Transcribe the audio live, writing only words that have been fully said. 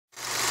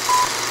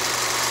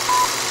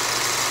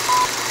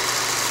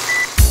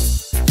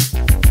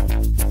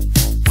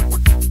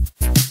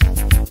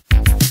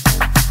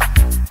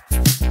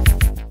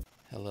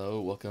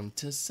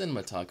to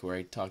Cinema Talk, where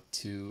I talk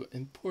to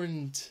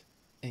important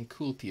and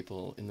cool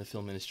people in the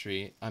film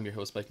industry. I'm your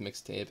host, Mike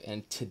Mixtape,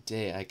 and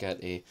today I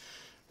got a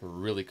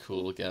really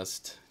cool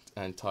guest.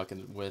 I'm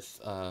talking with,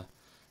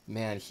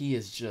 man,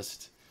 he's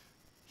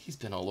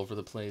been all over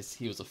the place.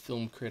 He was a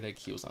film critic,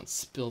 he was on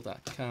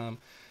Spill.com,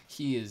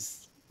 he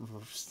is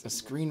a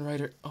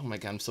screenwriter. Oh my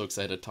god, I'm so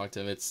excited to talk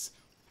to him. It's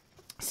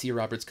C.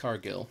 Roberts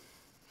Cargill.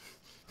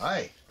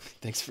 Hi.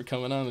 Thanks for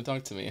coming on to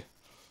talk to me.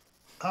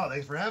 Oh,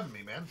 thanks for having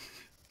me, man.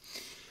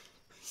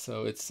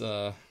 So it's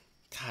God,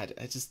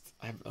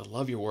 I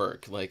love your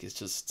work. Like, it's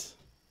just,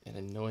 and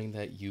then knowing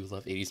that you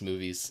love 80s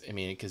movies. I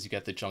mean, because you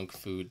got the Junk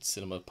Food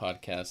Cinema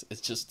podcast.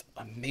 It's just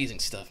amazing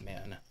stuff,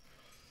 man.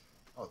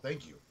 Oh,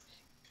 thank you.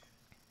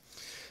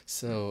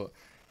 So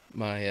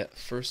my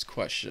first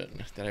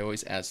question that I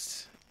always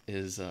ask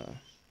is,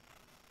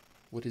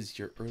 what is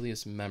your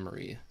earliest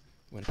memory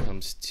when it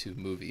comes to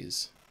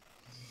movies?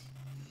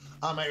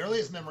 My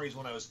earliest memories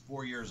when I was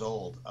 4 years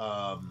old.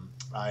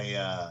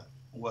 I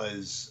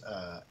was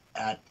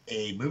at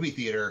a movie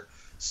theater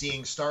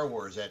seeing Star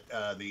Wars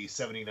at the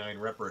 79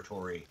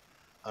 Repertory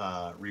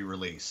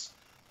re-release.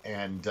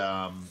 And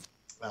my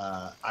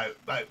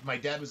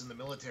dad was in the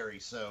military,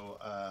 so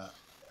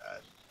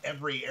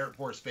every Air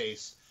Force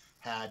base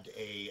had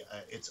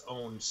its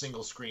own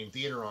single screen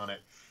theater on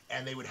it,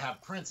 and they would have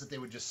prints that they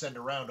would just send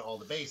around to all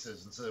the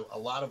bases. And so a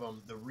lot of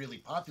them, the really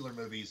popular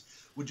movies,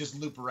 would just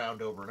loop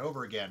around over and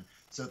over again.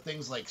 So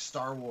things like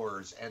Star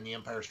Wars and The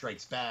Empire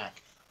Strikes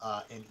Back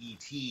and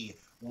E.T.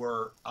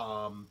 were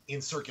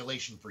in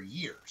circulation for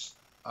years,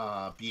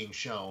 being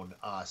shown.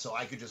 So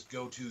I could just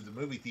go to the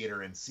movie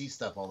theater and see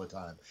stuff all the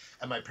time.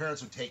 And my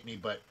parents would take me,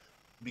 but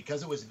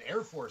because it was an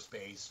Air Force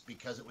base,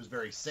 because it was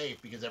very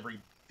safe, because every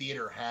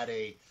theater had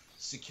a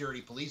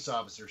security police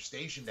officer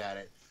stationed at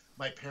it,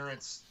 my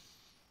parents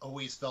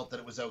always felt that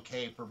it was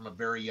okay from a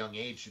very young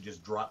age to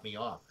just drop me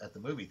off at the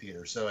movie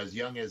theater. So as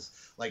young as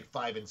like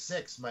 5 and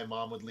 6, my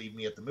mom would leave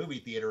me at the movie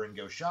theater and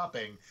go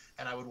shopping,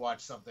 and I would watch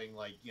something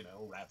like,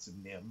 Rats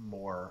of Nim,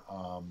 or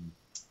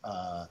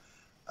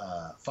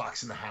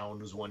Fox and the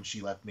Hound was one she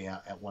left me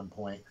at one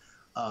point.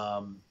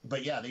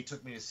 But yeah, they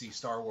took me to see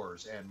Star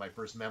Wars, and my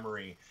first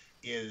memory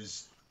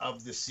is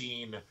of the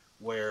scene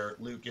where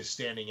Luke is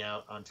standing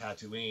out on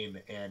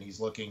Tatooine and he's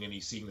looking and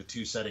he's seeing the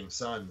two setting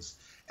suns.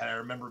 And I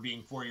remember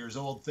being 4 years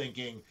old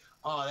thinking,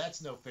 oh,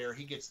 that's no fair.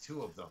 He gets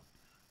 2 of them.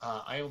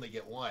 I only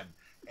get 1.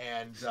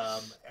 And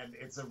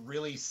it's a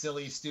really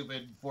silly,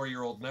 stupid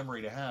 4-year-old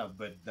memory to have,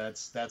 but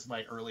that's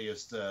my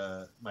earliest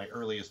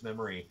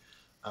memory,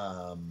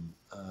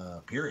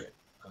 period.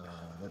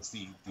 That's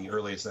the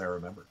earliest that I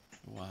remember.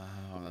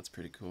 Wow, that's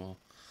pretty cool.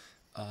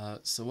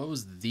 So what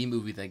was the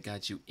movie that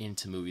got you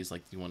into movies?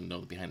 Like, you want to know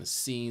the behind the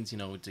scenes,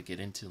 to get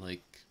into,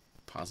 like,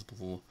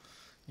 possible,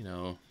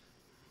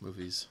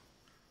 movies?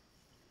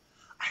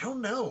 I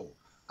don't know.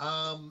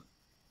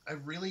 I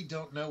really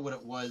don't know what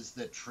it was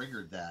that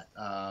triggered that.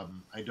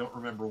 I don't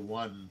remember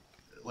one.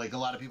 Like, a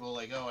lot of people are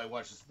like, oh, I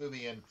watched this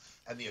movie and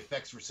the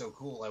effects were so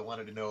cool. I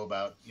wanted to know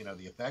about,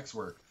 the effects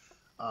work,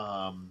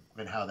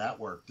 and how that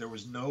worked. There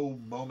was no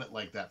moment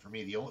like that for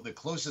me. The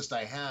closest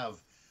I have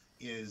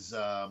is,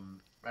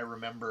 I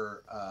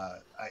remember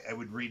I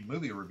would read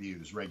movie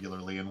reviews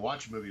regularly and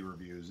watch movie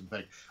reviews. In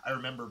fact, I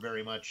remember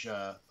very much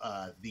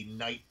the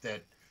night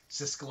that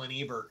Siskel and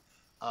Ebert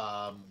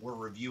were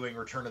reviewing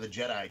Return of the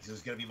Jedi, because it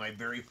was going to be my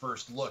very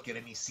first look at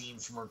any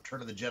scenes from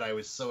Return of the Jedi. I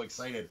was so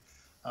excited.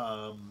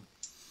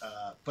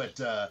 But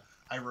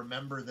I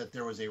remember that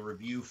there was a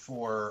review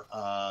for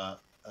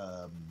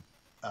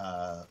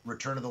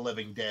Return of the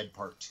Living Dead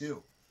Part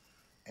 2.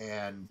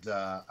 And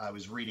I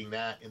was reading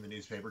that in the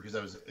newspaper because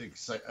I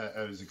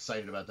was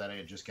excited about that. I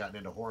had just gotten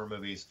into horror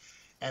movies.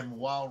 And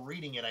while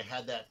reading it, I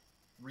had that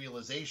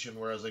realization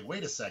where I was like,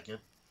 wait a second.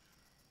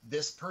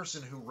 This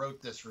person who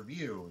wrote this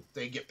review,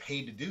 they get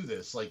paid to do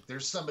this. Like,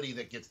 there's somebody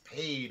that gets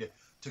paid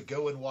to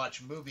go and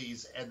watch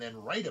movies and then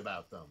write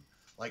about them.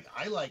 Like,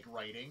 I like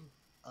writing,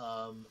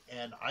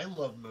 and I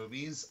love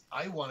movies.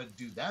 I want to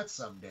do that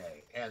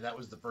someday. And that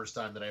was the first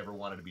time that I ever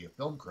wanted to be a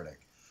film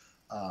critic.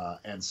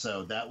 And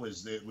so it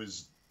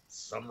was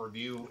some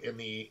review in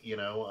the,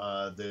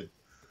 I think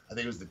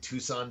it was the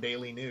Tucson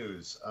Daily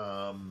News,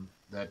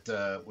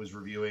 that was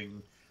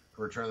reviewing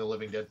Return of the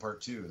Living Dead Part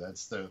 2.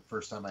 That's the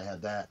first time I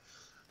had that.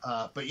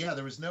 But yeah,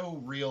 there was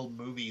no real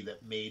movie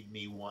that made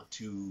me want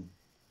to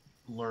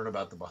learn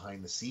about the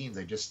behind the scenes.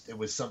 It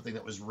was something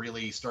that was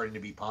really starting to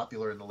be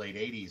popular in the late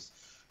 80s.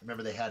 I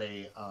remember they had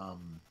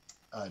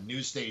a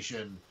news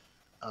station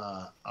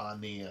on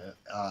the,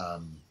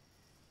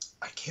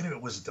 I can't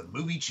remember, was it the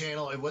Movie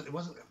Channel? It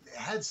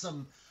had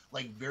some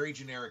like very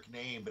generic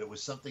name, but it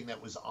was something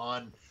that was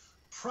on,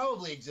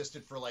 probably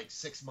existed for like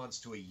 6 months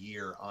to a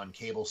year on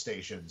cable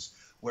stations,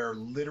 where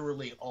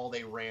literally all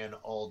they ran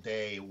all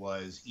day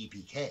was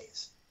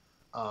EPKs.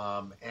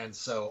 And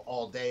so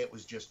all day it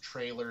was just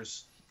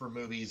trailers for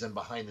movies and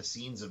behind the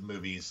scenes of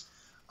movies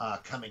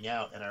coming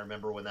out. And I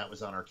remember when that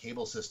was on our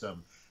cable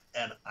system,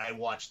 and I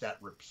watched that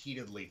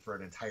repeatedly for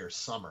an entire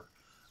summer.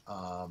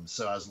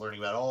 So I was learning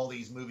about all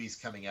these movies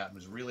coming out and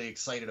was really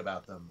excited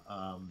about them.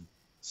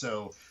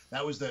 So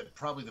that was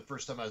probably the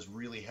first time I was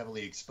really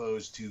heavily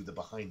exposed to the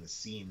behind the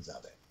scenes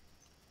of it.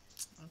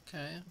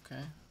 Okay.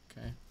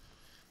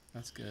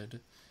 That's good.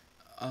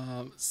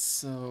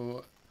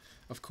 So,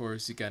 of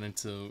course, you got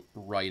into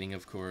writing,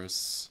 of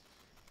course,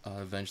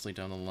 eventually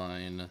down the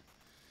line.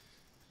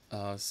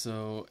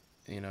 So,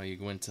 you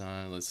went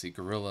on, let's see,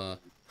 Guerrilla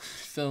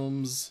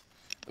Films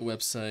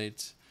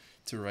website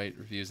to write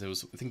reviews.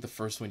 I think the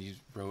first one you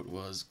wrote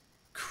was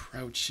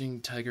Crouching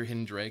Tiger,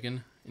 Hidden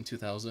Dragon in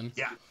 2000.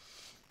 Yeah.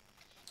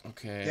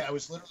 Okay. Yeah, I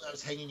was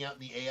hanging out in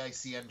the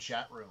AICN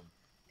chat room,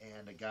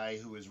 and a guy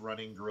who was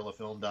running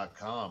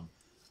GorillaFilm.com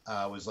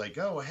was like,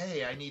 "Oh,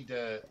 hey, I need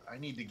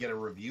to get a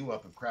review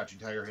up of Crouching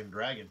Tiger, Hidden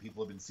Dragon.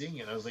 People have been seeing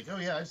it." And I was like, "Oh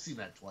yeah, I've seen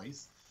that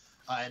twice,"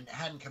 and it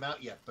hadn't come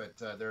out yet.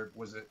 But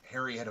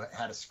Harry had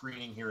a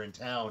screening here in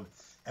town,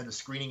 and the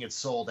screening had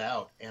sold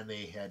out, and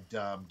they had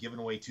given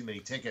away too many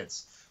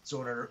tickets.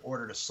 So in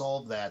order to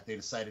solve that, they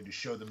decided to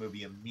show the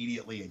movie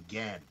immediately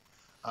again.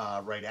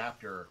 Right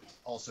after,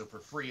 also for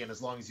free, and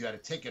as long as you had a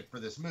ticket for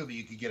this movie,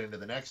 you could get into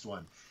the next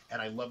one.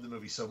 And I loved the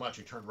movie so much,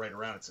 I turned right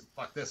around and said,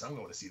 "Fuck this! I'm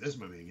going to see this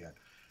movie again."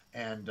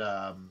 And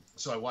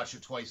so I watched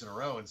it twice in a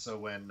row. And so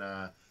when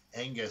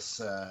Angus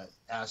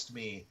asked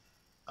me,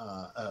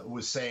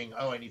 was saying,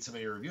 "Oh, I need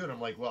somebody to review it," I'm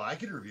like, "Well, I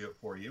can review it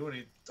for you." And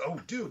he, "Oh,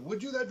 dude,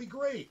 would you? That'd be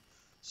great."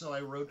 So I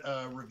wrote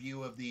a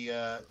review of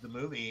the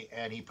movie,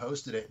 and he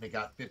posted it, and it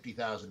got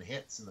 50,000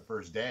 hits in the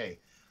first day.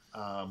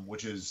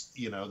 Which is,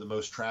 the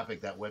most traffic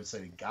that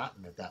website had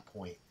gotten at that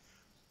point.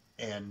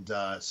 And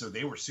so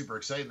they were super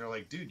excited. They're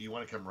like, "Dude, do you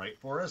want to come write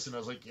for us?" And I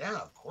was like, "Yeah,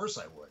 of course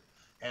I would."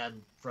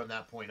 And from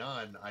that point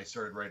on, I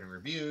started writing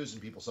reviews,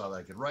 and people saw that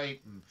I could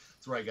write. And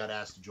that's where I got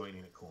asked to join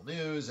in at Cool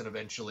News. And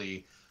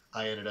eventually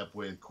I ended up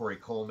with Corey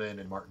Coleman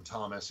and Martin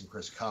Thomas and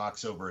Chris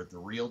Cox over at The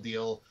Real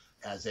Deal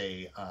as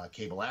a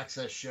cable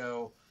access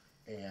show.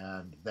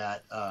 And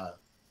that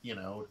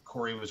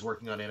Corey was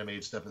working on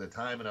animated stuff at the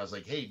time, and I was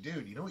like, "Hey,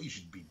 dude, you know what you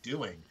should be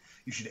doing?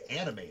 You should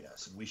animate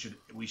us, and we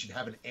should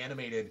have an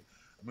animated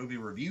movie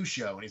review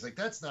show." And he's like,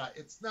 "It's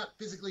not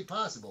physically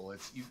possible.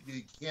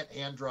 You can't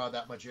hand draw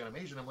that much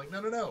animation." I'm like,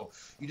 No.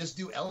 You just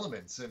do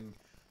elements,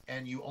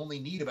 and you only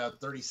need about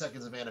 30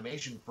 seconds of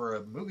animation for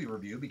a movie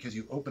review, because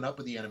you open up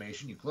with the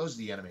animation, you close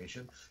the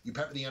animation, you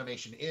pepper the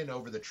animation in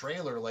over the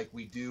trailer like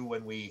we do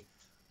when we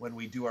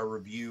do our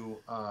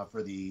review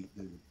for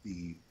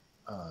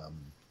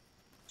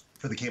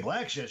the cable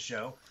access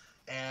show.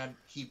 And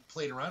he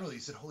played around with it.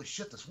 He said, "Holy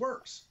shit, this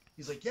works."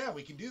 He's like, "Yeah,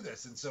 we can do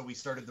this." And so we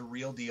started The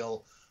Real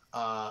Deal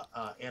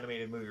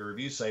animated movie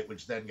review site,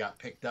 which then got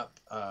picked up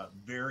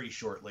very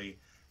shortly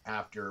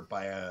after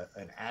by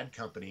an ad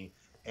company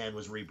and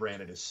was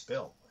rebranded as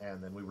Spill.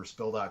 And then we were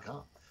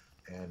Spill.com.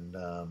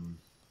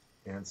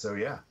 And so,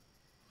 yeah.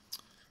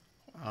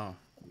 Wow,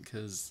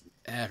 because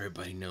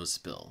everybody knows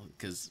Spill.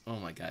 Because, oh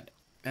my god,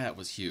 that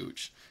was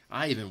huge.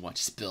 I even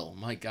watched Spill.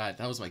 My god,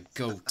 that was my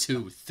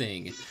go-to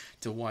thing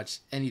to watch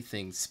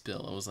anything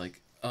Spill. I was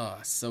like, oh,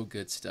 so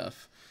good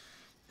stuff.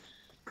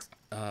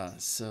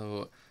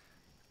 So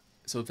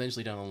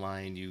eventually down the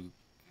line, you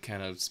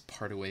kind of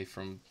part away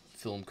from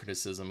film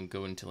criticism and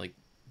go into like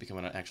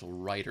becoming an actual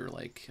writer,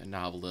 like a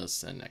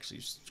novelist and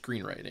actually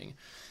screenwriting.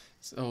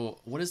 So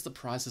what is the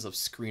process of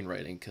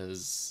screenwriting?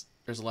 Because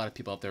there's a lot of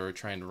people out there who are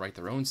trying to write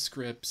their own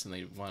scripts, and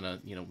they want to,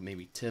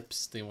 maybe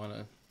tips. They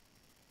want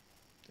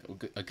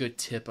a good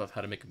tip of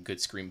how to make a good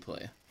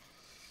screenplay.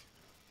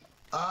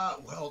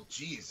 Well,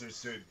 geez,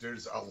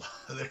 there's a lot.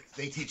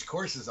 They teach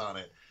courses on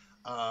it.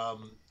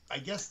 I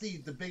guess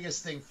the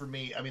biggest thing for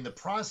me, I mean, the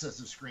process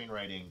of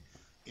screenwriting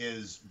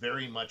is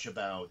very much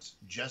about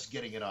just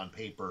getting it on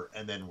paper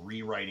and then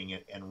rewriting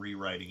it and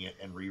rewriting it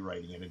and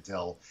rewriting it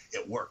until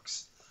it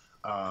works.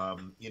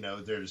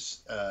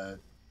 There's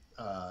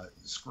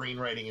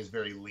screenwriting is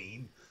very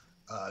lean.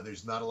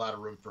 There's not a lot of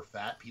room for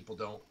fat. People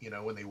don't,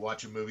 when they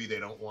watch a movie, they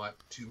don't want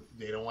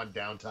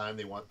downtime.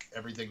 They want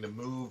everything to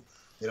move.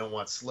 They don't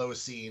want slow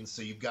scenes.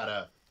 So you've got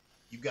to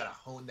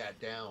hone that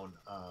down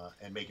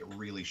and make it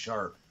really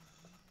sharp.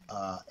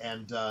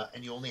 And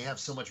you only have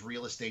so much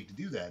real estate to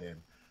do that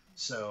in.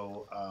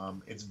 So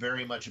it's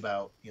very much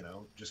about,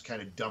 just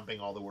kind of dumping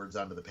all the words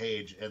onto the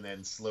page and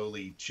then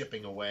slowly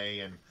chipping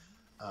away and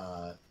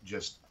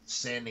just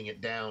sanding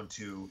it down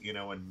to,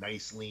 a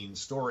nice lean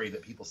story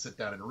that people sit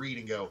down and read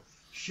and go,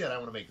 shit, I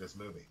want to make this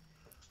movie.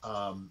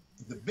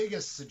 The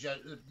biggest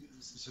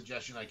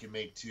suggestion I can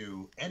make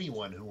to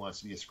anyone who wants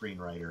to be a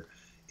screenwriter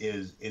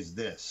is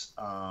this.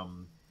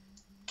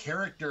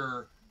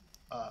 Character,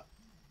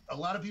 a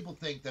lot of people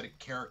think that a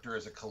character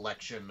is a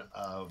collection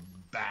of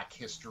back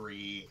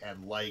history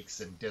and likes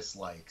and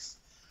dislikes.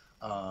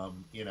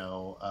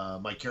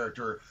 My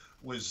character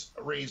was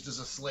raised as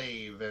a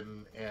slave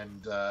and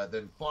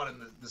then fought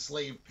in the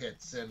slave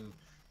pits and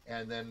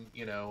then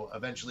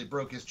eventually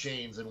broke his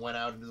chains and went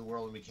out into the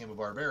world and became a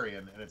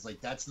barbarian. And it's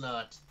like that's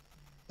not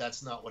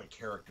what a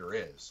character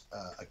is.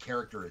 A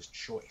character is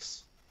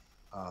choice.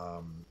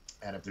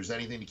 And if there's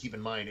anything to keep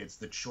in mind, it's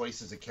the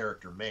choices a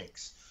character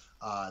makes.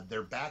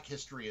 Their back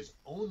history is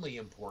only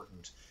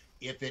important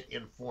if it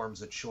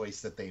informs a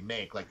choice that they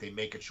make, like they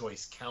make a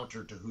choice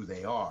counter to who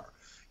they are.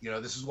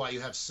 This is why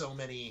you have so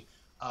many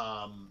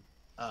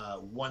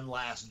one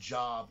last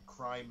job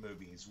crime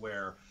movies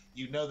where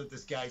that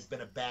this guy's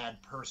been a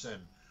bad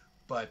person,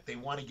 but they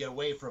want to get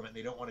away from it and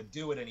they don't want to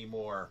do it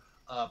anymore.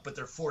 But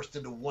they're forced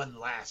into one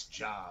last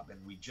job, and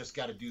we just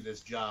got to do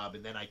this job,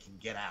 and then I can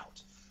get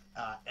out.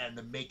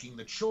 And making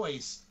the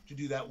choice to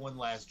do that one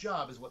last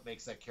job is what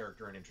makes that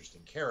character an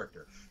interesting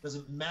character. It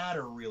doesn't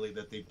matter really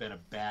that they've been a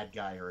bad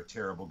guy or a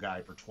terrible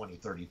guy for 20,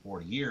 30,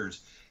 40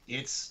 years.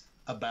 It's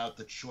about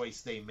the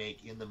choice they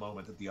make in the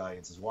moment that the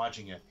audience is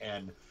watching it.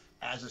 And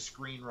as a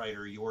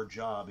screenwriter, your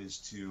job is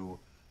to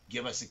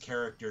give us a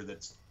character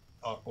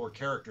or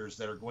characters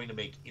that are going to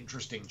make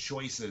interesting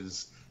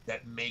choices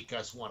that make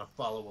us want to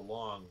follow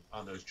along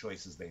on those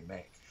choices they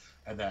make.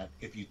 And that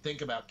if you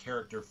think about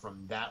character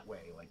from that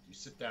way, like you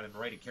sit down and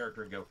write a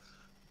character and go,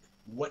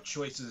 what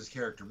choices does this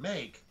character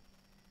make?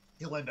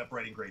 He'll end up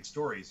writing great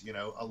stories.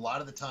 A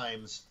lot of the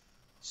times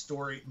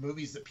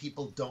movies that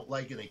people don't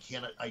like and they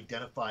can't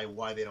identify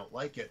why they don't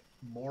like it,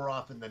 more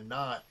often than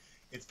not,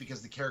 it's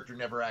because the character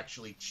never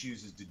actually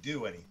chooses to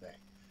do anything.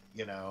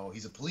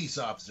 He's a police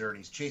officer and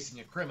he's chasing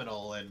a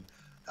criminal, and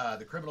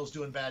the criminal's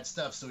doing bad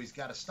stuff, so he's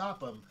got to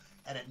stop him.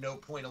 And at no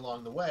point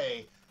along the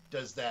way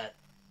does that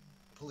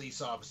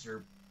police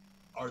officer,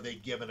 are they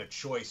given a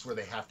choice where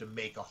they have to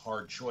make a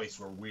hard choice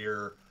where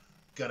we're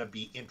going to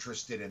be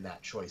interested in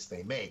that choice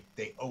they make.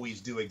 They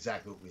always do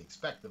exactly what we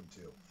expect them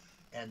to.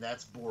 And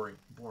that's boring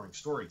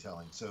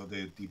storytelling. So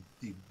the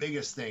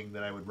biggest thing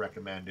that I would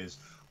recommend is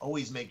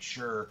always make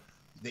sure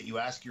that you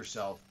ask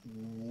yourself,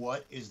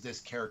 what is this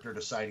character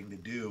deciding to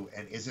do?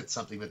 And is it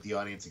something that the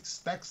audience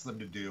expects them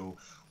to do?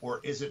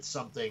 Or is it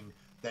something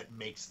that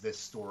makes this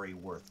story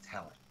worth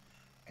telling?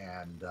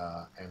 And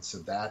so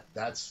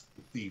that's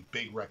the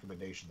big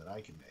recommendation that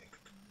I can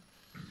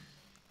make.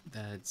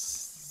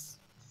 That's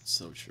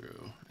so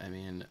true. I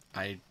mean,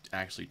 I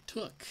actually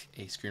took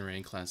a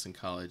screenwriting class in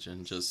college,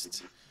 and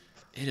just,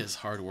 it is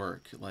hard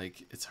work.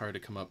 Like, it's hard to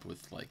come up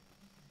with, like,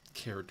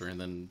 character and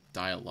then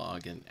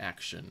dialogue and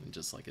action. And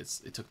just, like,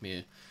 it took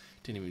me,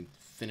 didn't even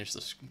finish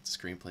the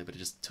screenplay, but it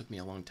just took me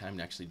a long time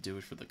to actually do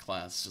it for the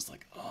class. It's just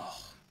like, oh,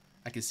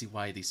 I can see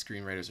why these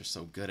screenwriters are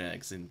so good at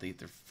it, because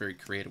they're very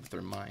creative with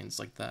their minds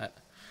like that,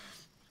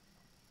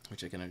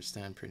 which I can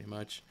understand pretty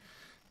much.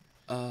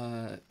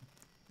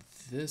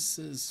 This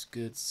is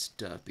good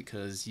stuff,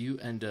 because you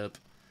end up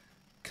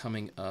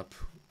coming up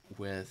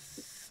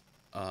with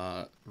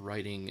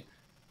writing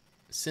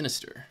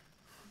Sinister.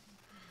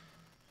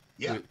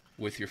 Yeah.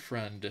 With your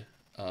friend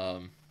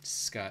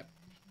Scott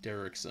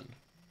Derrickson.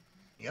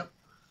 Yep.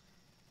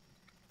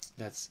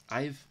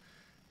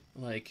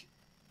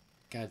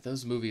 God,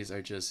 those movies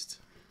are just,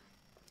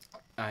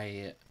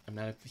 I'm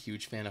not a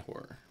huge fan of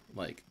horror.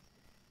 Like,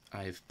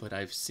 but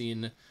I've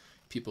seen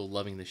people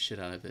loving the shit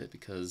out of it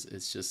because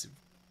it's just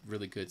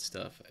really good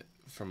stuff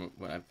from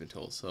what I've been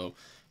told. So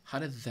how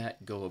did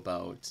that go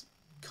about,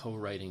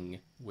 co-writing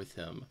with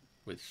him,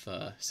 with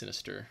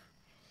Sinister?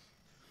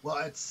 Well,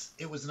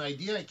 it was an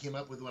idea I came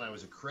up with when I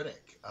was a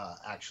critic.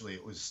 Actually,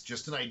 it was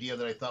just an idea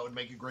that I thought would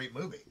make a great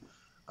movie.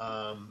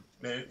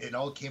 It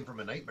all came from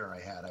a nightmare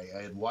I had.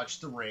 I had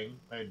watched The Ring.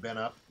 I had been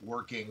up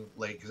working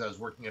late because I was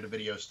working at a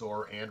video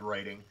store and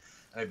writing.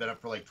 And I'd been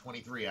up for like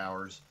 23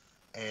 hours.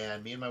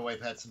 And me and my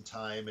wife had some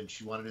time, and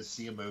she wanted to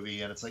see a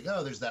movie. And it's like,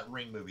 oh, there's that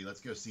Ring movie.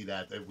 Let's go see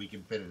that we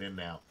can fit it in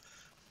now.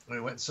 And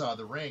we went and saw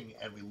The Ring,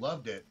 and we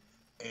loved it.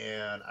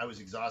 And I was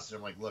exhausted.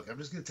 I'm like, look, I'm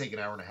just going to take an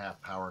hour and a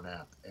half power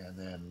nap and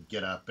then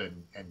get up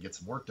and get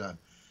some work done.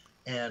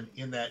 And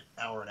in that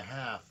hour and a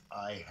half,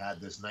 I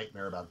had this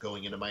nightmare about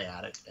going into my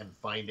attic and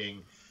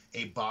finding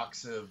a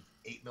box of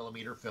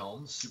 8mm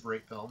films, Super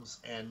 8 films,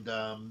 and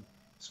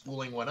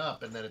spooling one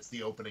up, and then it's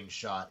the opening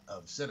shot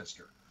of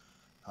Sinister.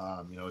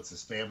 It's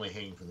this family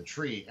hanging from the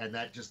tree, and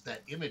that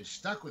image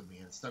stuck with me,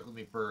 and it stuck with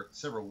me for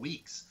several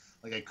weeks.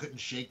 Like, I couldn't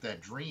shake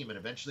that dream, and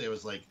eventually I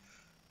was like,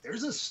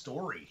 there's a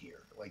story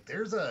here. Like,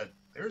 there's a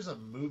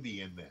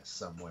movie in this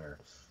somewhere.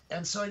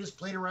 And so I just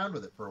played around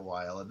with it for a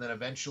while, and then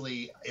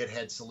eventually it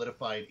had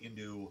solidified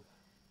into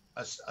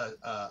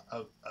a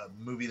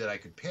movie that I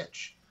could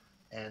pitch.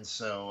 And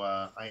so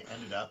I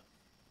ended up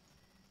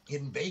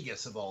in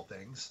Vegas, of all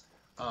things,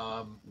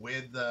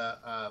 with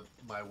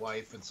my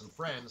wife and some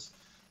friends.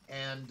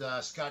 And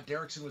Scott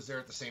Derrickson was there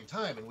at the same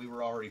time, and we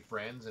were already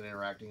friends and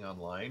interacting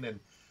online. And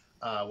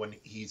when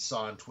he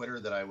saw on Twitter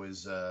that I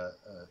was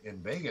in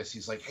Vegas,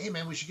 he's like, hey,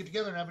 man, we should get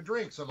together and have a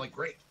drink. So I'm like,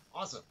 great,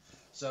 awesome.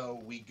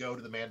 So we go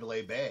to the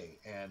Mandalay Bay,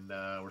 and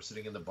we're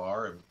sitting in the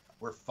bar, and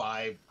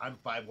I'm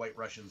 5 White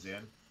Russians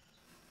in.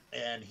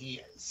 And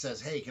he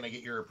says, hey, can I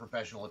get your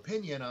professional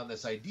opinion on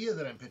this idea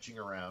that I'm pitching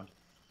around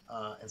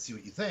and see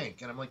what you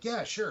think? And I'm like,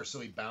 yeah, sure.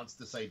 So he bounced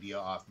this idea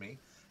off me,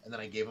 and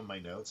then I gave him my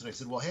notes. And I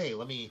said, well, hey,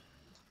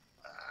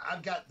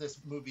 I've got this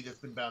movie that's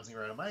been bouncing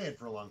around in my head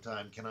for a long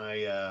time. Can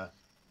I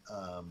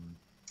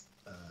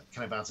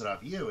bounce it off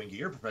you and get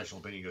your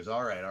professional opinion? He goes,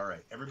 all right.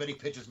 Everybody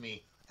pitches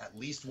me at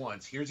least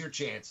once. Here's your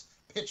chance.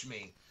 Pitch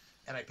me.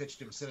 And I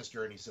pitched him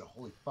Sinister, and he said,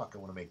 "Holy fuck, I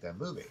want to make that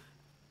movie."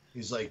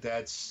 He's like,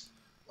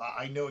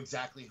 I know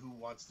exactly who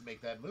wants to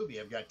make that movie.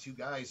 I've got two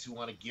guys who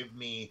want to give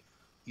me,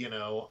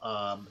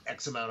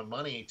 X amount of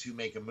money to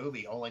make a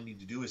movie. All I need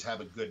to do is have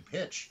a good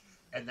pitch.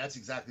 And that's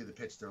exactly the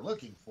pitch they're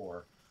looking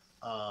for.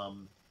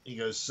 He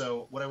goes,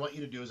 so what I want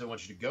you to do is I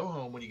want you to go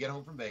home when you get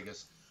home from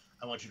Vegas.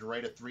 I want you to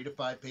write a 3 to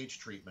 5 page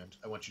treatment.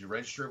 I want you to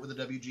register it with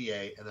the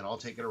WGA, and then I'll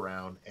take it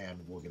around and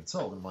we'll get it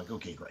sold. And I'm like,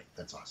 okay, great.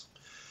 That's awesome.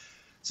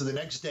 So the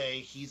next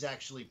day, he's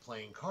actually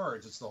playing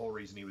cards. It's the whole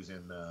reason he was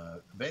in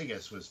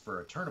Vegas, was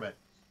for a tournament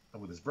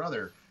with his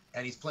brother,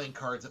 and he's playing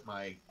cards at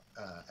my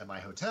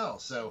hotel.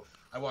 So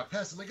I walk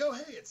past. I'm like, "Oh,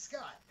 hey, it's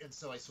Scott." And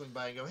so I swing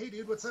by and go, "Hey,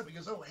 dude, what's up?" He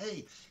goes, "Oh,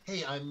 hey,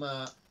 I'm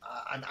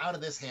out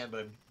of this hand,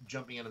 but I'm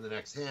jumping into the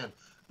next hand.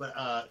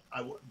 But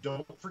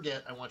don't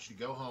forget, I want you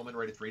to go home and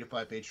write a 3 to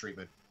 5 page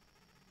treatment,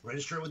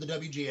 register it with the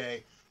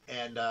WGA,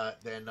 and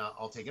then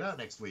I'll take it out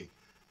next week."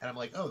 And I'm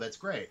like, "Oh, that's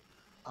great."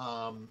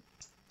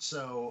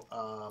 So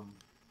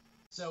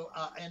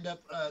end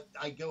up,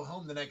 I go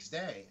home the next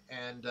day,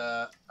 and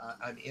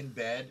I'm in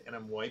bed, and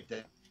I'm wiped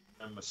out.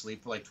 I'm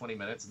asleep for like 20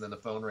 minutes, and then the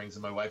phone rings,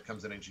 and my wife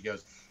comes in, and she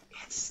goes,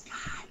 "It's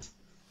Scott."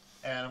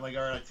 And I'm like,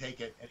 "All right, I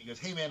take it." And he goes,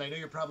 "Hey, man, I know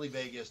you're probably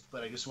Vegas,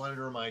 but I just wanted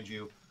to remind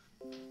you,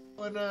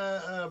 and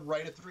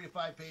write a 3 to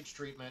 5 page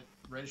treatment,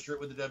 register it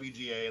with the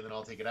WGA, and then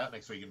I'll take it out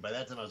next week." And by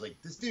that time, I was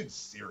like, "This dude's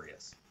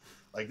serious.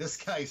 Like, this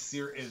guy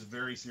is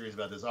very serious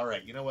about this. All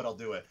right, you know what? I'll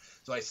do it."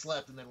 So I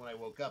slept, and then when I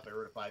woke up, I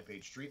wrote a 5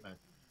 page treatment,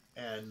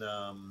 and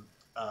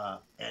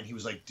he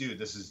was like, "Dude,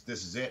 this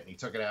is it." And he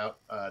took it out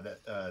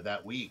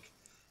that week,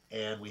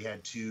 and we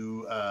had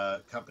two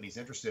companies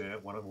interested in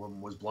it. One of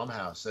them was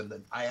Blumhouse, and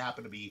then I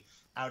happened to be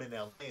out in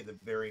LA the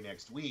very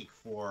next week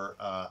for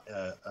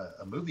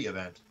a movie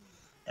event.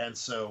 And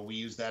so we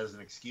used that as an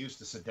excuse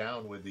to sit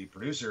down with the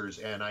producers,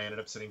 and I ended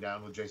up sitting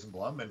down with Jason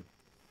Blum, and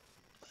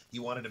he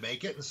wanted to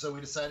make it, and so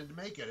we decided to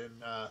make it.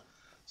 And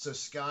so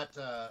Scott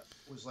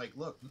was like,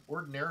 "Look,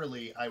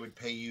 ordinarily I would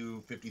pay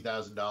you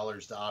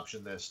 $50,000 to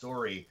option this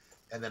story,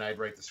 and then I'd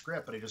write the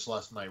script, but I just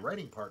lost my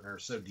writing partner.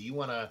 So do you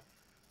want to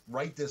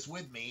write this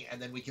with me,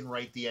 and then we can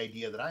write the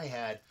idea that I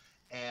had,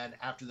 and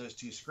after those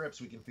 2 scripts,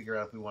 we can figure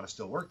out if we want to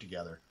still work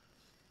together?"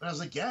 And I was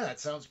like, "Yeah, that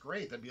sounds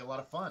great. That'd be a lot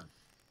of fun."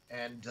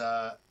 And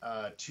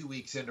 2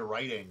 weeks into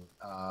writing,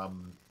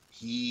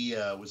 he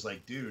was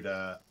like, "Dude,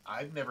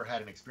 I've never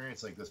had an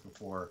experience like this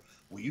before.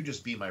 Will you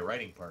just be my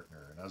writing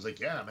partner?" And I was like,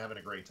 "Yeah, I'm having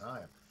a great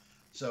time."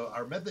 So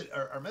our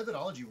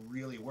methodology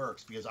really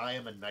works because I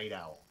am a night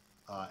owl,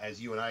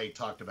 as you and I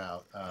talked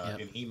about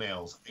in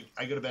emails.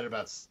 I go to bed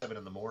about 7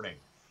 in the morning,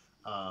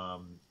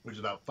 which is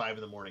about 5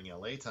 in the morning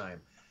LA time.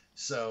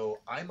 So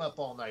I'm up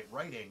all night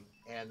writing,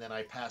 and then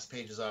I pass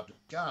pages off to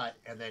Scott,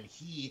 and then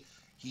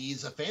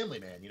he's a family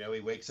man. He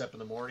wakes up in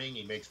the morning,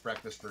 he makes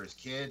breakfast for his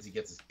kids, he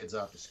gets his kids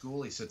off to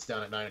school, he sits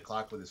down at 9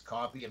 o'clock with his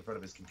coffee in front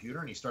of his computer,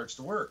 and he starts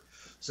to work.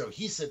 So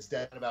he sits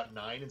down at about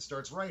 9 and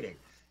starts writing.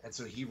 And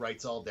so he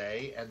writes all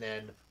day, and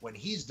then when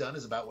he's done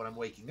is about when I'm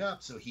waking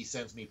up. So he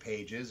sends me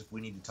pages. If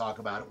we need to talk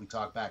about it, we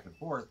talk back and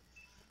forth.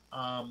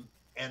 And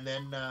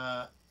then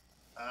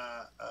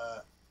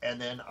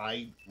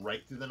I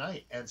write through the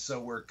night. And so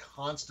we're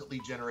constantly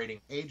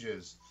generating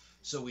pages.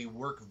 So we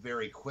work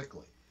very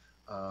quickly.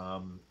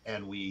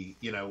 And we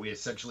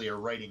essentially are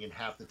writing in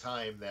half the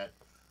time that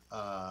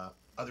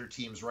other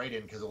teams write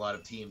in, because a lot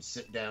of teams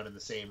sit down in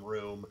the same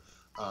room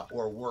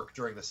or work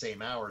during the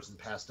same hours and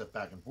pass stuff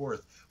back and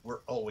forth.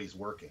 We're always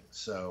working.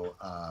 So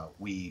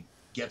we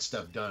get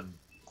stuff done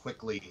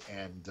quickly,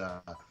 and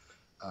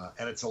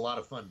it's a lot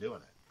of fun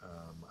doing it.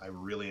 I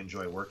really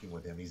enjoy working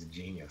with him. He's a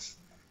genius,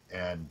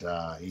 and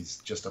he's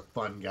just a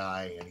fun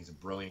guy, and he's a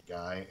brilliant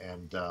guy,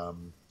 and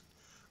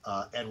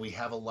we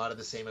have a lot of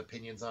the same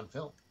opinions on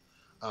film.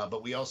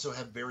 But we also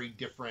have very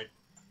different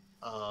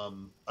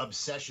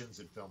obsessions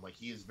in film. Like,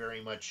 he is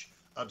very much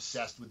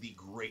obsessed with the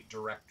great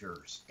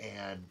directors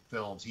and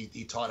films.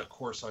 He taught a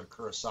course on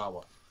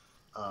Kurosawa.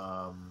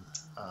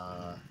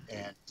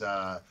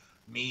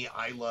 Me,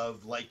 I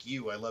love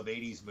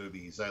 80s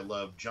movies. I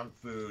love junk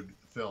food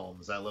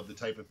films. I love the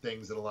type of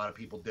things that a lot of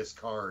people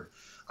discard.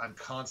 I'm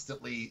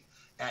constantly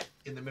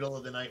in the middle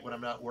of the night when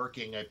I'm not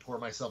working, I pour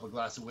myself a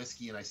glass of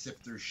whiskey and I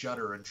sift through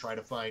Shudder and try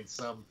to find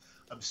some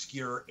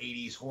obscure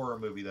 80s horror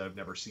movie that I've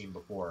never seen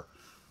before.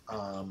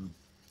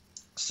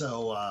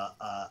 So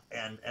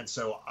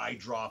I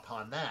draw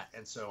upon that.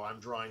 And so I'm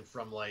drawing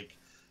from a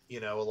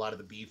lot of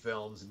the B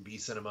films and B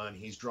cinema, and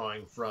he's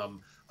drawing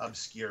from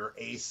obscure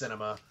A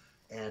cinema.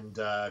 And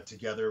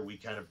together we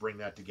kind of bring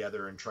that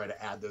together and try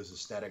to add those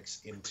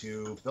aesthetics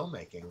into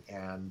filmmaking.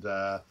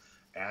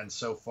 And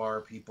so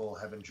far people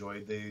have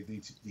enjoyed the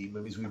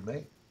movies we've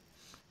made.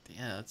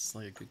 Yeah, that's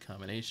like a good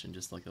combination,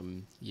 just like a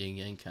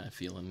yin-yang kind of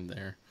feeling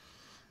there.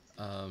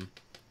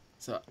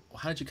 So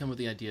how did you come with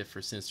the idea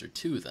for Sinister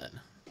 2 then?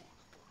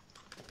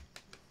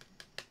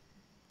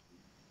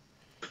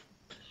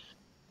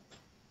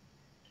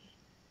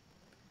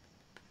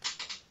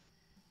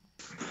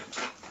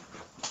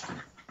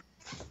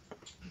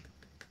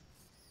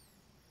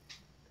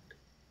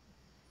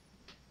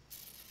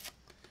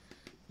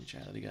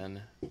 chat it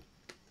again.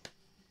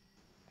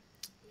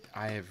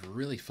 I have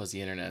really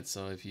fuzzy internet,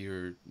 so if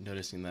you're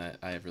noticing that,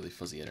 I have really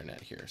fuzzy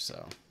internet here.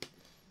 So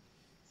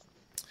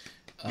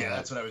yeah,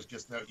 that's what I was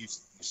just. No, you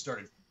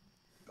started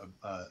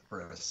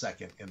for a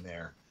second in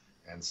there,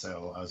 and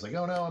so I was like,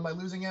 oh no, am I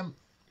losing him?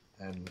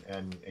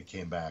 And it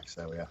came back.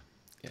 So yeah.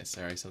 Yeah,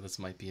 sorry. So this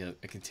might be a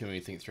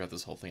continuing thing throughout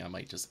this whole thing. I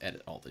might just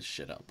edit all this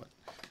shit out, but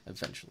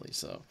eventually.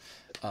 So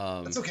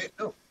that's okay.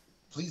 No,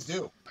 please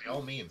do by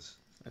all means.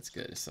 That's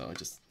good. So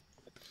just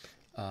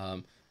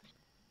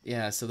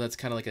yeah. So that's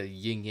kind of like a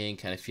yin yang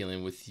kind of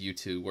feeling with you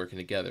two working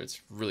together.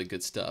 It's really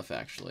good stuff,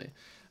 actually.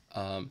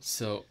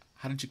 So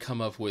how did you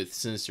come up with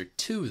Sinister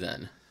 2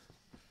 then?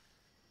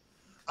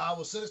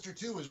 Well, Sinister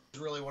 2 was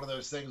really one of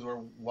those things where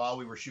while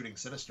we were shooting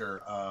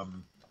Sinister,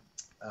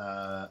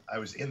 I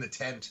was in the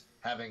tent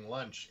having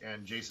lunch,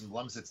 and Jason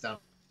Blum sits down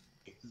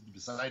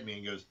beside me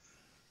and goes,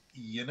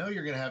 you know,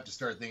 you're going to have to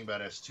start thinking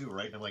about S2,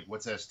 right? And I'm like,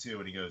 what's S2?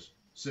 And he goes,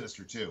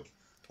 Sinister 2.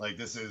 Like,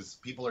 this is,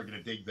 people are going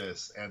to dig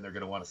this, and they're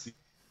going to want to see.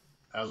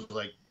 I was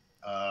like,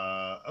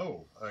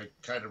 oh, I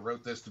kind of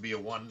wrote this to be a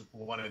one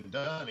and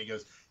done. He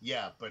goes,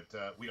 yeah, but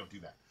we don't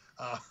do that.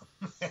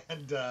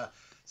 And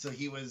so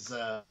he was,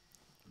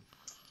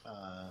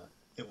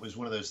 it was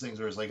one of those things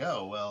where it's like,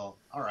 oh, well,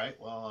 all right,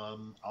 well,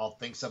 I'll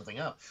think something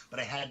up. But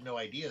I had no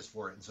ideas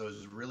for it. And so it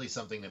was really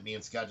something that me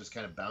and Scott just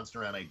kind of bounced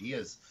around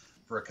ideas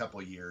for a couple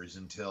of years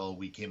until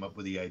we came up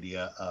with the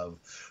idea of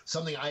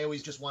something I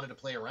always just wanted to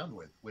play around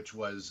with, which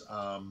was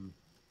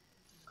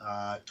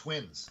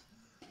twins.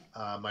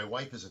 My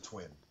wife is a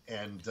twin,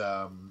 and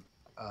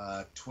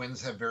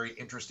twins have very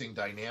interesting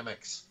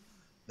dynamics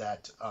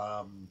that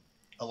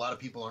a lot of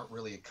people aren't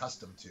really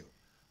accustomed to.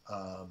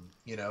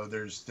 You know,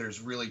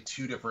 there's really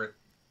two different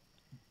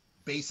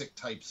basic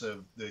types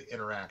of the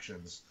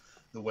interactions,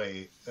 the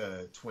way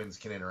twins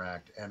can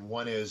interact. And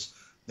one is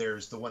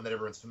there's the one that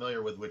everyone's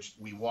familiar with, which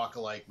we walk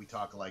alike, we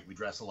talk alike, we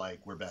dress alike,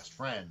 we're best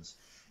friends.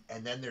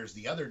 And then there's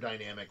the other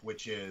dynamic,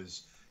 which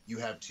is you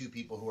have two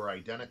people who are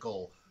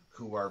identical,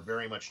 who are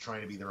very much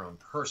trying to be their own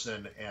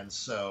person. And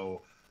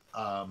so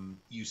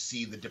you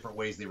see the different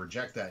ways they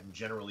reject that. And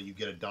generally you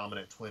get a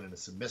dominant twin and a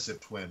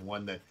submissive twin,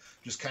 one that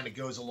just kind of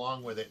goes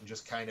along with it and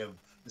just kind of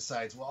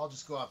decides, well, I'll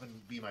just go off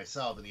and be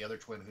myself. And the other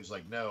twin who's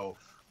like, no,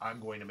 I'm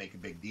going to make a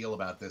big deal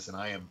about this. And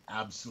I am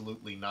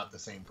absolutely not the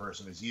same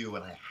person as you.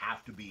 And I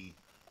have to be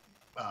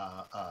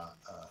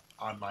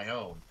on my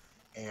own.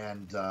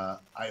 And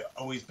I've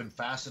always been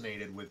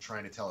fascinated with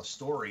trying to tell a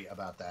story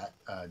about that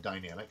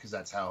dynamic, because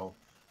that's how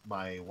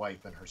my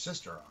wife and her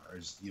sister are.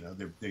 Is, you know,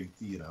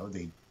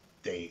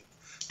 they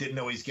didn't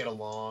always get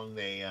along.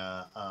 They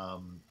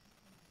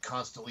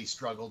constantly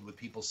struggled with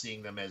people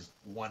seeing them as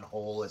one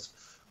whole, as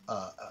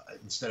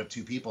instead of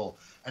two people.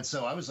 And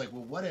so I was like,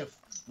 well,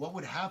 what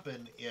would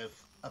happen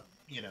if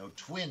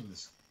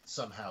twins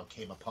somehow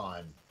came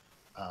upon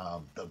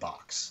the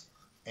box,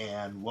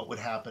 and what would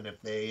happen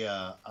if they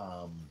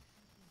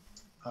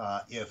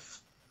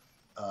if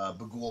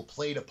Bagul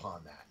played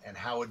upon that, and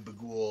how would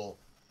Bagul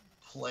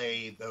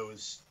play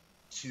those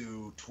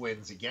two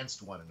twins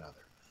against one another?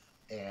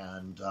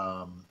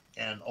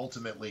 And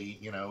ultimately,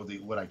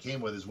 what I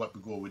came with is what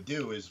Bagul would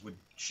do is would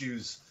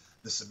choose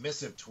the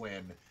submissive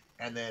twin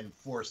and then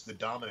force the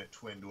dominant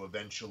twin to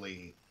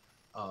eventually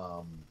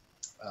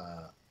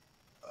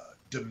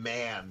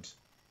demand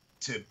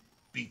to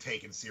be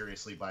taken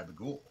seriously by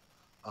Bagul,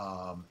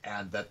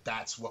 and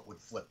that's what would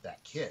flip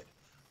that kid.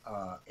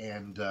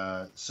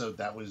 So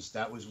that was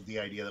the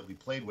idea that we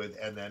played with,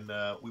 and then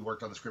we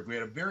worked on the script. We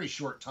had a very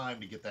short time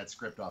to get that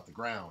script off the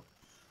ground,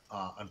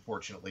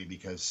 unfortunately,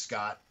 because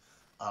Scott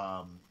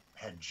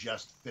had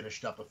just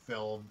finished up a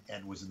film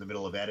and was in the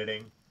middle of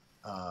editing,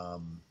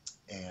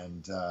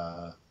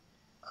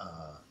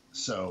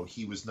 so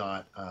he was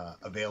not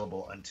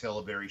available until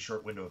a very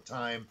short window of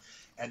time.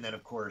 And then,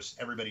 of course,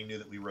 everybody knew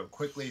that we wrote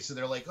quickly, so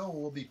they're like, oh,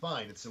 we'll be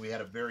fine. And so we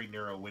had a very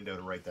narrow window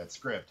to write that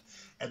script.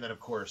 And then, of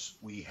course,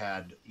 we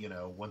had,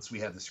 once we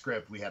had the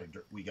script, we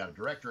got a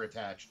director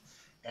attached,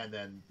 and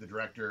then the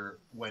director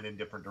went in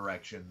different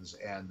directions,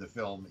 and the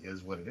film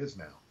is what it is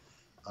now.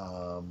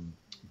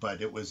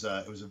 But it was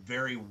a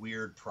very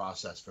weird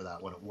process for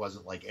that one. It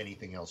wasn't like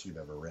anything else we've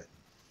ever written.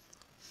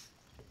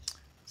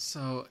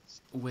 So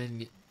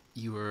when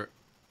you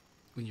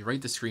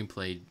write the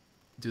screenplay,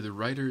 do the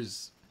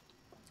writers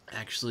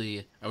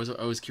actually, I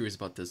was curious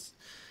about this,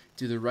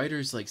 do the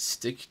writers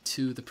stick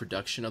to the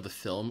production of the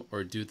film,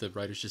 or do the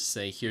writers just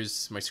say,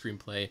 here's my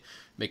screenplay,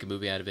 make a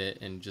movie out of it,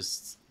 and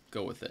just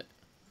go with it?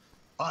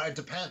 It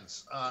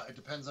depends. It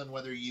depends on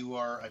whether you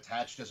are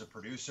attached as a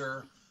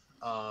producer,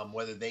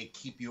 whether they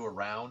keep you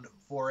around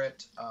for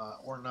it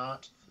or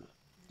not.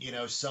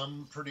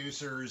 Some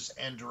producers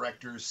and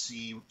directors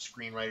see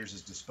screenwriters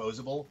as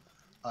disposable,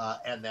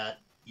 and that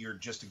you're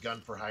just a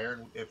gun for hire.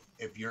 And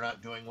if you're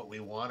not doing what we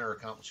want or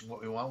accomplishing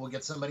what we want, we'll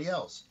get somebody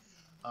else.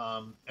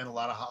 And a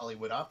lot of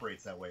Hollywood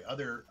operates that way.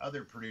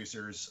 Other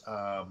producers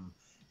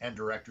and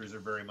directors are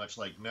very much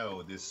like,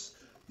 no,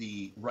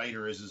 the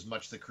writer is as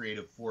much the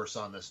creative force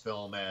on this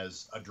film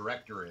as a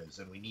director is,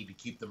 and we need to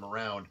keep them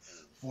around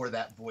for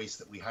that voice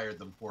that we hired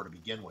them for to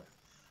begin with.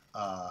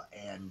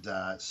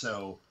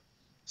 So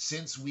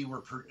since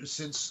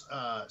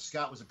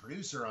Scott was a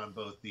producer on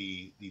both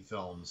the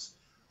films,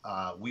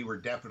 we were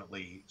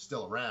definitely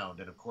still around.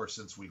 And of course,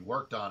 since we'd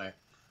worked on it,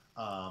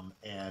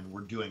 and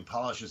we're doing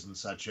polishes and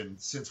such, and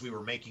since we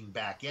were making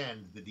back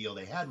end, the deal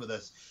they had with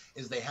us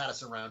is they had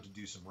us around to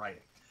do some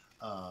writing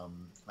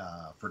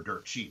for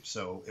dirt cheap.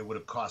 So it would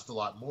have cost a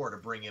lot more to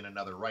bring in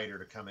another writer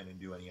to come in and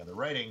do any other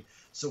writing.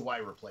 So why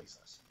replace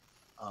us?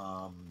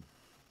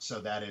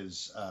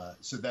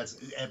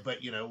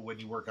 But you know, when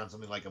you work on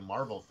something like a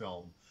Marvel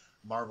film,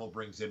 Marvel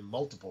brings in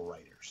multiple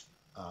writers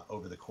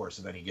over the course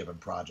of any given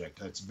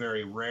project. It's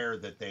very rare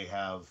that they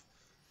have,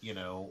 you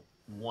know,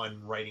 one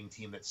writing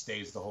team that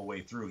stays the whole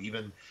way through.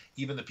 Even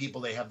the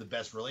people they have the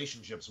best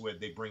relationships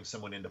with, they bring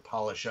someone in to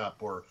polish up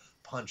or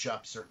punch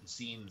up certain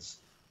scenes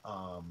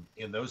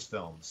in those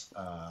films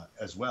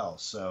as well.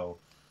 So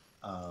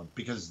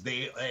because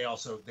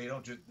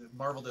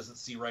Marvel doesn't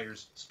see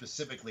writers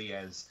specifically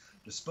as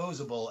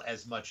disposable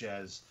as much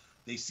as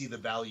they see the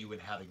value in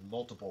having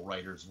multiple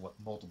writers and what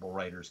multiple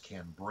writers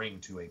can bring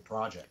to a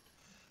project.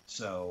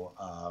 So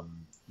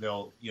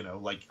they'll, you know,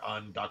 like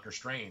on Doctor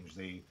Strange,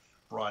 they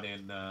brought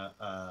in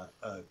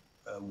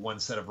one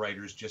set of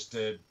writers just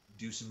to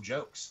do some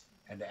jokes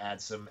and to add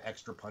some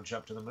extra punch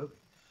up to the movie,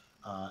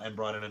 and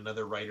brought in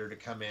another writer to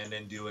come in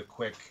and do a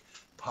quick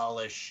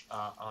polish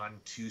on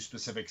two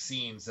specific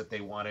scenes that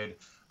they wanted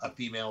a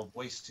female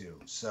voice to.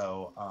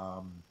 So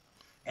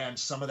and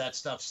some of that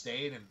stuff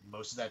stayed and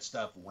most of that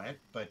stuff went,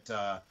 but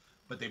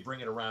they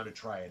bring it around to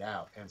try it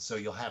out. And so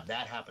you'll have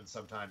that happen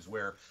sometimes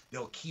where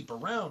they'll keep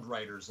around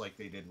writers like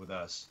they did with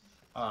us,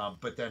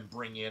 but then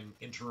bring in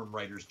interim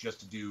writers just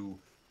to do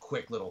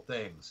quick little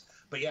things.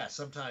 But yeah,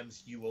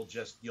 sometimes you'll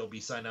be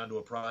signed on to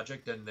a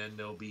project and then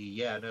there'll be,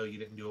 yeah, no, you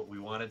didn't do what we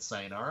wanted,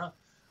 sayonara.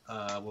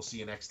 We'll see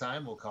you next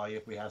time. We'll call you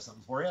if we have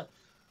something for you.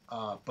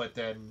 But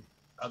then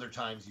other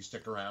times you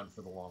stick around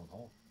for the long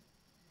haul.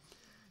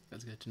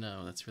 That's good to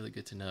know. That's really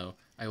good to know.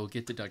 I will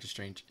get to Doctor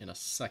Strange in a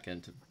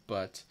second,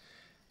 but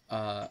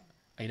I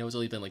know it's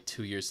only been like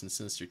 2 years since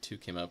Sinister 2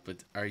 came out, but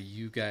are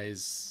you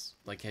guys,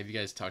 like, have you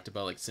guys talked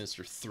about like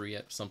Sinister 3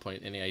 at some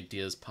point? Any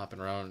ideas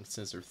popping around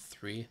Sinister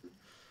 3?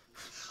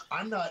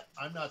 I'm not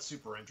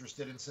super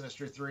interested in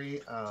Sinister 3.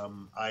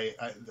 I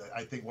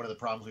think one of the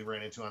problems we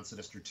ran into on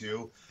Sinister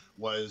 2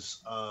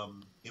 was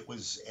it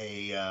was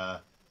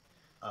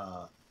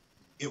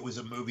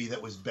a movie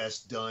that was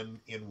best done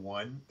in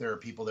one. There are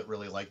people that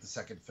really like the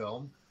second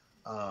film,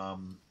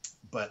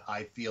 but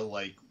I feel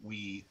like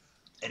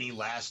any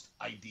last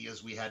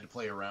ideas we had to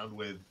play around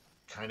with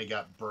kind of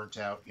got burnt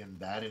out in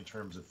that in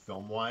terms of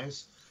film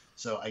wise.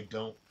 So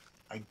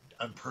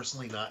I'm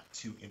personally not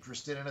too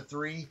interested in a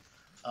 3.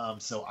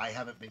 So I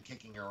haven't been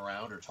kicking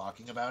around or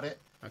talking about it.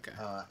 Okay.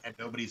 And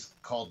nobody's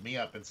called me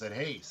up and said,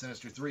 "Hey,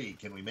 Sinister 3,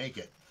 can we make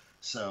it?"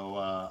 So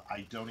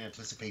I don't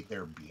anticipate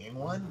there being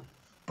one,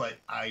 but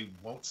I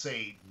won't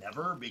say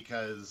never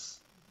because,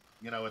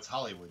 you know, it's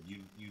Hollywood.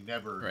 You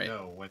never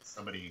know when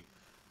somebody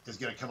is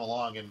going to come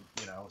along and,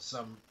 you know,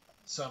 some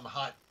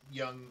hot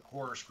young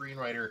horror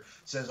screenwriter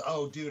says,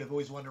 "Oh, dude, I've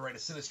always wanted to write a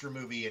Sinister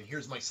movie, and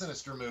here's my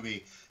Sinister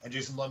movie." And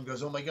Jason Blum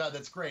goes, "Oh my God,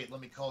 that's great. Let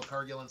me call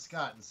Cargill and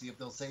Scott and see if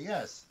they'll say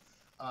yes."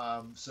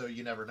 So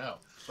you never know.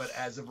 But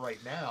as of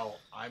right now,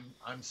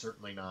 I'm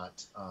certainly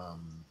not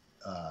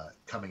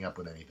coming up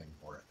with anything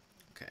for it.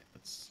 Okay,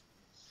 let's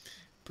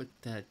put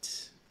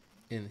that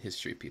in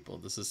history, people.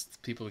 This is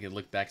people can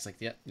look back. It's like,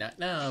 yeah, not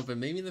now, but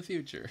maybe in the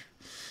future.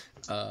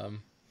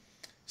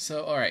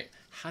 So, all right,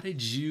 how did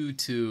you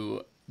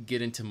two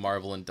get into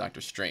Marvel and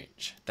Doctor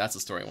Strange? That's the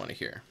story I want to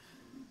hear.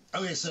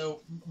 Okay,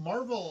 so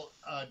Marvel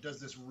does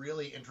this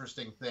really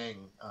interesting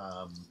thing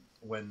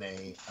when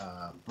they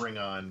bring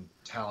on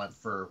talent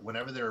for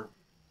whenever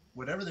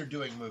they're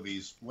doing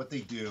movies. What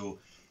they do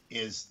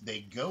is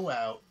they go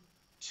out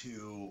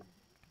to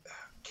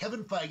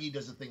Kevin Feige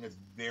does a thing that's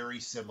very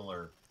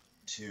similar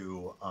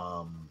to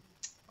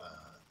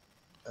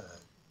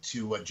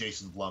what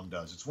Jason Blum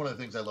does. It's one of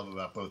the things I love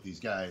about both these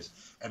guys,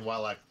 and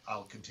while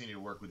I'll continue to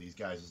work with these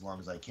guys as long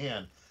as I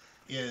can,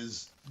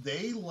 is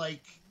they're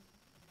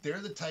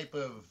the type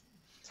of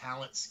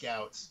talent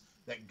scouts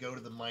that go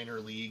to the minor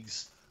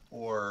leagues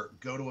or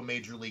go to a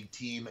major league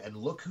team and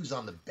look who's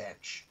on the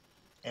bench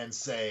and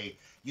say,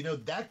 you know,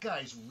 that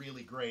guy's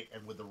really great,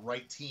 and with the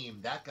right team,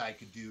 that guy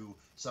could do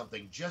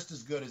something just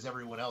as good as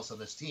everyone else on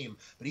this team,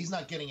 but he's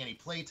not getting any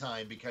play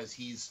time because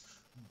he's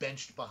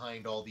benched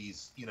behind all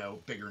these, you know,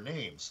 bigger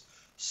names.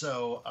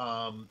 So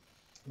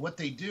what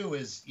they do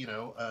is, you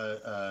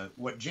know,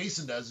 what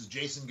Jason does is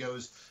Jason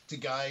goes to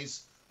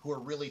guys who are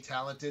really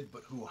talented,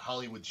 but who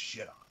Hollywood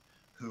shit on.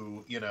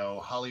 Who, you know,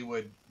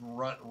 Hollywood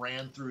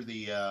ran through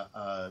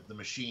the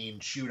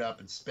machine, shoot up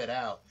and spit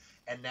out,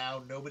 and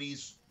now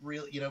nobody's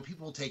really, you know,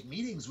 people will take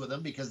meetings with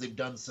them because they've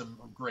done some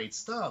great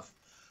stuff,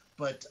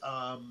 but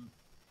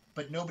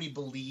but nobody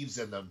believes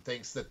in them.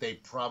 Thinks that they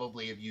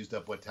probably have used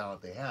up what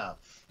talent they have.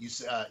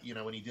 You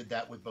know, when he did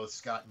that with both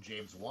Scott and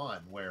James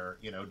Wan, where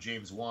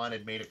James Wan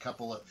had made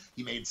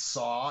he made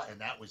Saw, and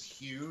that was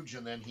huge,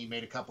 and then he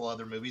made a couple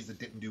other movies that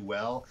didn't do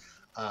well.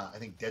 I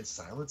think Dead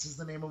Silence is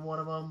the name of one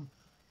of them,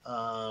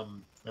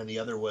 and the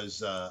other was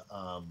the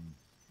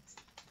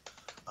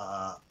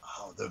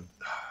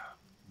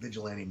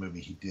vigilante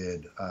movie he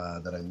did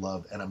that I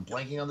love, and I'm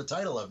blanking on the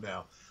title of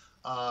now.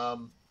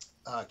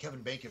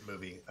 Kevin Bacon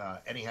movie.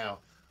 Anyhow,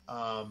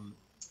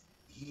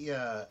 he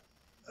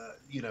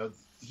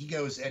he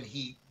goes and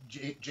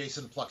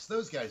Jason plucks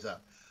those guys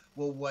up.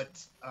 Well,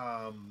 what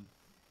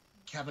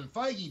Kevin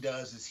Feige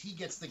does is he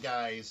gets the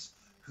guys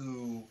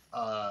who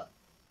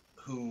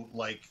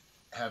like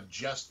have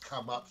just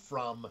come up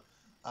from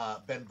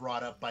been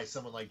brought up by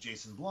someone like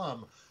Jason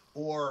Blum,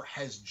 or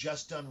has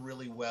just done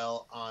really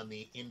well on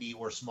the indie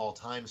or small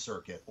time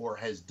circuit, or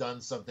has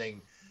done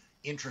something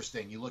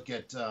interesting. You look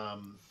at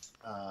the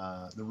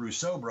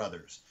Russo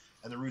brothers,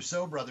 and the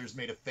Russo brothers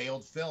made a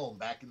failed film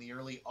back in the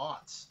early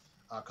aughts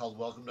called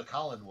Welcome to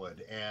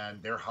Collinwood,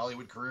 and their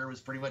Hollywood career was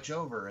pretty much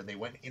over, and they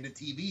went into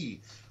TV,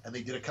 and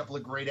they did a couple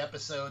of great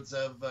episodes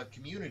of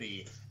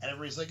Community, and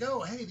everybody's like, oh,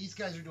 hey, these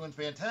guys are doing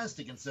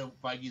fantastic, and so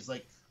Feige's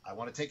like, I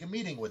want to take a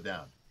meeting with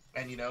them,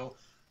 and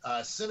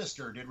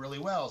Sinister did really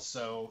well,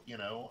 so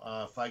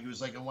Feige was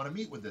like, I want to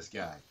meet with this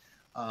guy,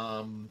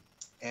 and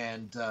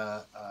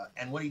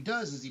what he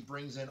does is he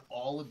brings in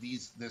all of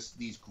these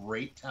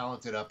great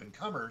talented up and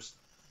comers,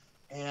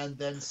 and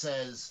then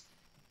says,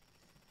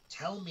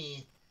 tell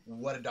me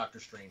what a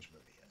Doctor Strange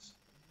movie is.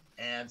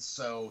 And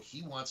so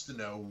he wants to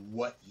know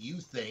what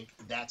you think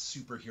that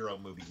superhero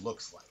movie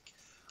looks like.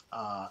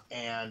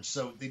 And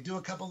so they do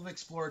a couple of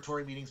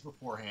exploratory meetings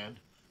beforehand,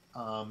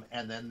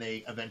 and then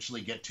they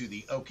eventually get to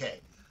okay,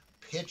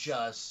 pitch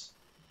us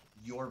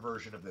your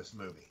version of this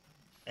movie.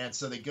 And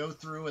so they go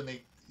through and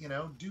they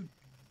do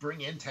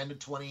bring in 10 to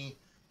 20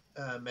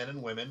 men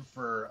and women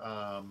for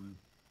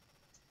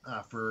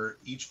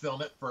each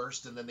film at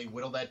first, and then they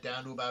whittle that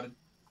down to about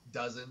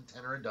 10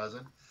 or a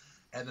dozen,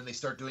 and then they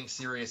start doing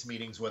serious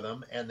meetings with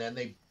them, and then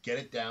they get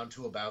it down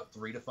to about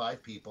 3 to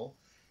 5 people,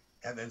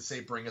 and then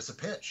say, bring us a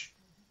pitch.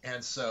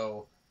 And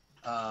so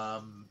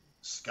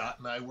Scott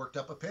and I worked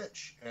up a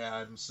pitch,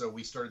 and so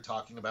we started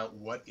talking about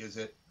what is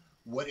a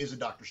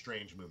Doctor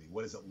Strange movie?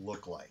 What does it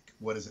look like?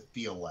 What does it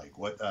feel like?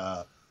 What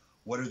are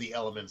the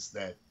elements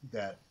that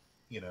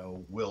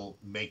will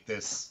make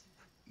this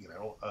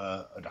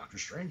a Doctor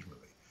Strange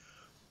movie?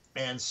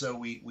 And so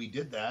we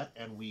did that,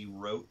 and we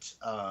wrote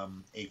a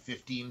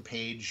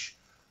 15-page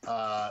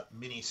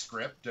mini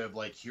script of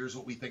here's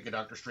what we think a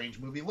Doctor Strange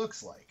movie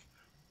looks like.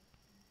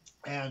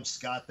 And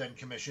Scott then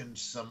commissioned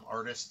some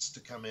artists to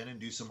come in and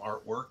do some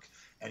artwork,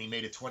 and he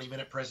made a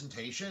 20-minute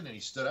presentation, and he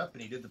stood up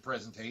and he did the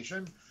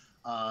presentation,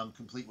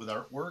 complete with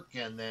artwork,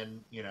 and then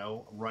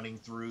running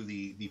through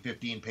the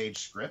 15-page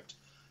script,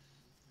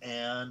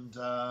 and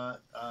that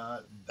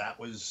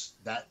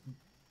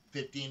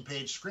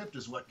 15-page script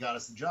is what got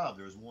us the job.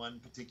 There was one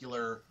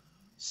particular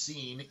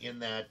scene in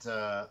that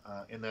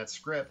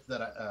script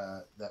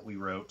that we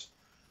wrote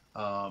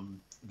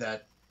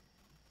that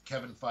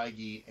Kevin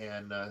Feige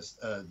and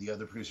the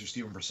other producer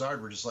Stephen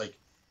Broussard were just like,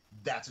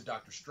 that's a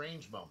Doctor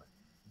Strange moment.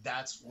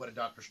 That's what a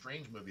Doctor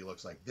Strange movie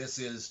looks like. This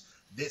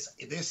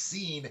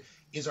scene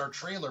is our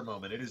trailer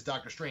moment. It is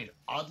Doctor Strange.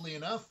 Oddly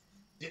enough,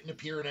 didn't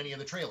appear in any of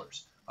the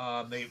trailers.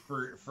 They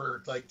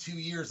for 2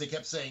 years they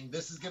kept saying,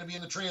 this is going to be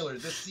in the trailer.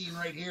 This scene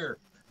right here,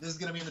 this is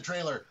going to be in the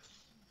trailer.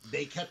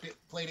 They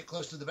played it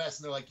close to the vest,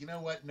 and they're like, you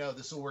know what? No,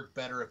 this will work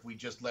better if we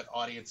just let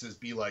audiences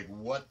be like,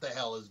 what the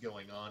hell is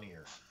going on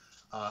here?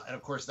 And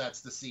of course, that's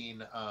the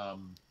scene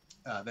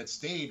that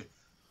stayed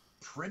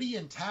pretty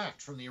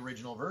intact from the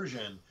original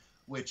version,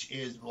 which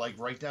is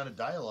right down to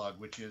dialogue,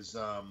 which is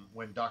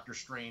when Doctor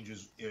Strange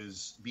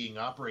is being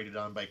operated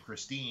on by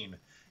Christine,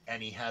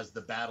 and he has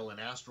the battle in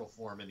astral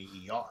form in the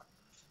ER.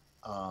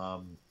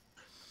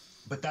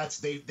 But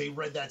they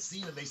read that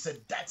scene and they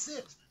said, that's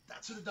it.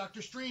 That's what a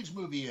Doctor Strange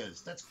movie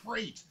is. That's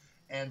great.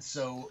 And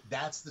so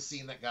that's the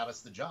scene that got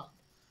us the job.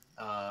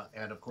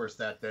 And of course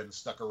that then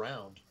stuck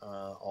around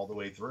all the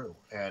way through,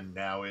 and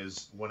now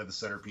is one of the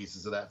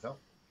centerpieces of that film.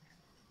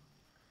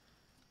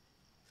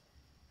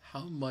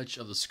 How much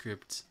of the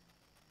script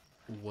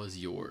was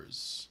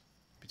yours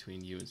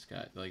between you and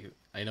Scott?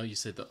 I know you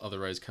said the other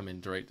writers come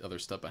in to write other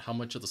stuff, but how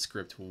much of the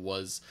script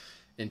was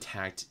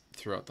intact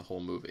throughout the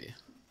whole movie?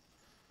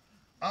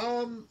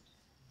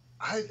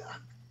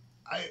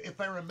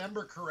 If I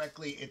remember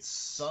correctly, it's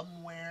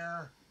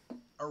somewhere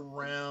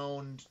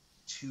around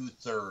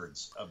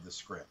 2/3 of the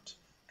script,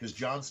 because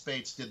John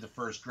Spates did the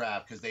first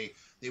draft, because they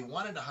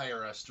wanted to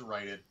hire us to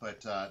write it,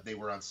 but they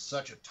were on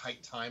such a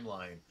tight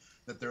timeline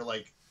that they're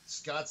like,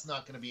 Scott's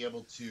not going to be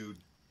able to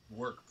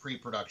work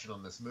pre-production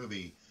on this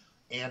movie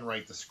and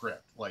write the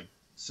script. But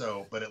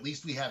at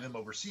least we have him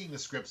overseeing the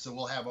script, so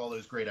we'll have all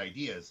those great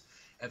ideas.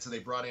 And so they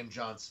brought in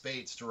John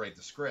Spates to write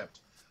the script.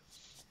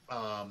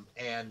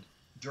 And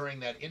during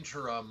that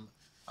interim,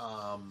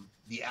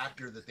 the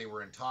actor that they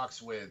were in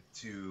talks with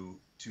to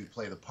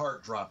play the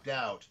part dropped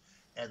out,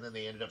 and then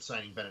they ended up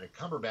signing Benedict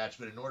Cumberbatch.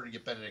 But in order to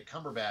get Benedict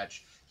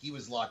Cumberbatch, he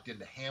was locked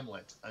into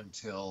Hamlet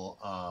until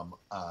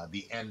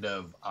the end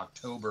of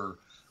October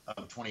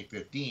of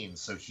 2015.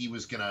 So he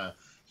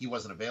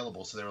wasn't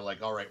available. So they were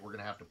like, all right, we're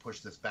gonna have to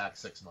push this back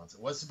 6 months. It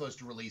was supposed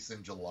to release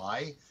in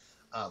July,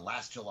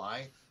 last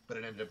July, but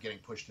it ended up getting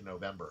pushed to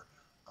November.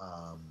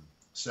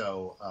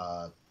 So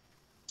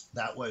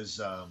that was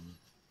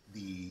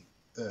the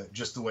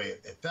just the way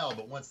it fell.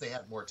 But once they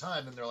had more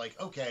time, then they're like,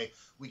 okay,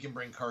 we can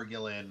bring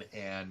Cargill in,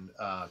 and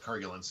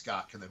Cargill and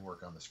Scott can then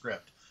work on the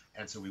script.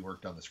 And so we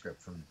worked on the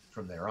script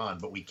from there on.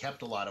 But we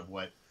kept a lot of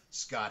what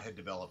Scott had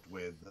developed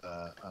with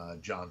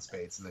John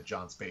Spates and that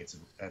John Spates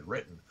had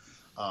written.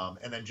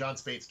 And then John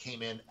Spates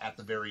came in at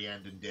the very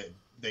end and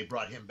they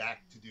brought him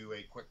back to do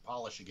a quick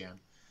polish again.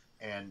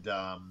 And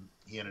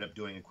he ended up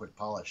doing a quick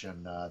polish,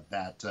 and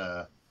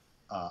that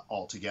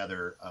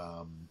altogether,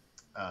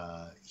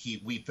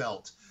 we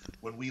felt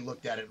when we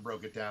looked at it and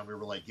broke it down, we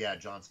were like, yeah,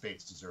 John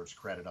Spates deserves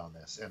credit on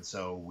this. And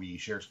so we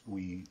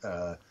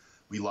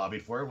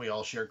lobbied for it, and we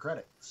all shared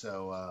credit.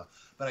 So,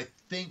 but I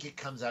think it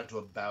comes out to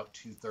about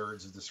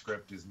 2/3 of the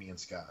script is me and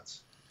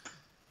Scott's.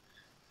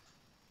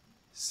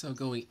 So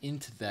going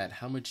into that,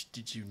 how much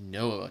did you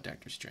know about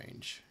Doctor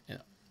Strange?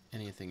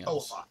 Anything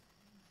else? Oh,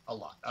 a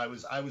lot. I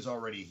was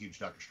already a huge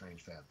Doctor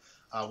Strange fan.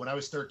 When I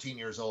was 13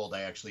 years old,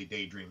 I actually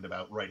daydreamed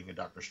about writing a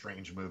Doctor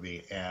Strange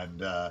movie,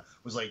 and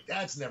was like,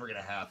 that's never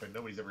going to happen.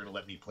 Nobody's ever going to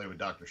let me play with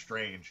Doctor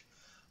Strange.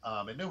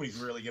 And nobody's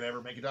really going to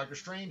ever make a Doctor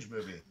Strange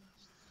movie.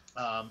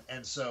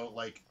 And so,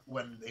 like,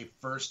 when they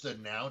first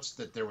announced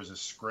that there was a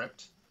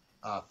script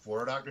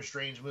for a Doctor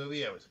Strange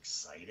movie, I was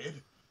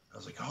excited. I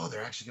was like, oh,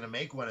 they're actually going to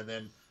make one. And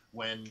then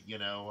when,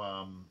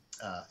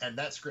 and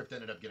that script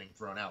ended up getting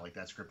thrown out. Like,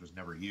 that script was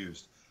never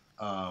used.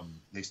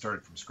 They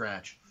started from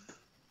scratch.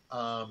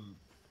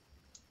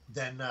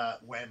 Then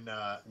when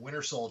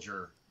Winter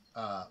Soldier,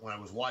 when I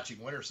was watching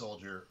Winter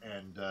Soldier,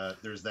 and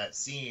there's that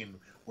scene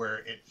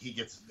where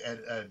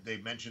they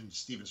mentioned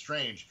Stephen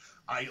Strange,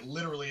 I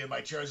literally in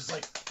my chair was just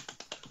like,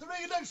 they're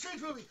making a Doctor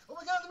Strange movie! Oh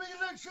my God, they're making a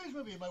Doctor Strange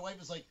movie! And my wife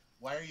was like,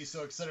 why are you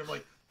so excited? I'm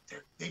like,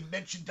 they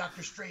mentioned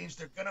Doctor Strange.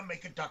 They're gonna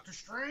make a Doctor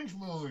Strange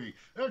movie.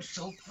 That's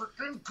so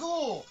freaking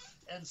cool!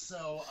 And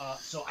so,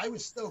 so I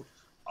was so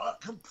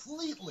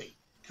completely,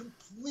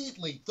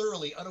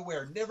 thoroughly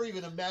unaware, never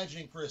even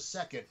imagining for a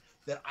second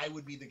that I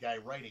would be the guy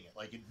writing it.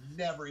 Like, it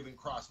never even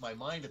crossed my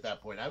mind at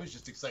that point. I was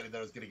just excited that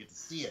I was going to get to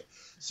see it.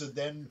 So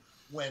then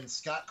when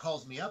Scott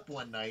calls me up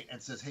one night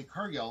and says, hey,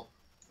 Cargill,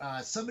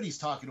 somebody's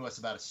talking to us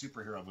about a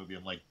superhero movie.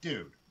 I'm like,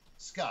 dude,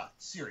 Scott,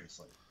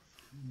 seriously,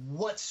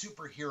 what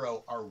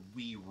superhero are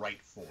we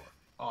right for,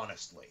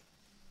 honestly?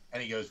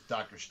 And he goes,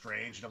 Doctor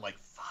Strange. And I'm like,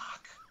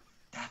 fuck,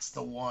 that's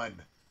the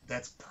one.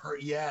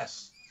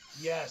 Yes.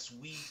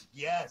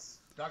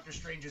 Doctor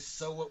Strange is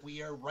so what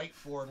we are right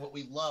for and what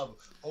we love.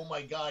 Oh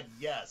my God,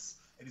 yes.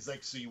 And he's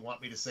like, so you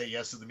want me to say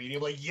yes to the meeting?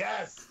 I'm like,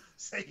 yes,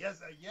 say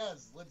yes,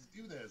 let's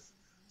do this.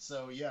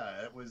 So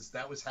yeah,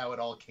 that was how it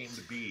all came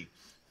to be.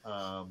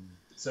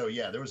 So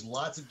yeah, there was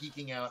lots of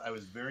geeking out. I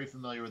was very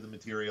familiar with the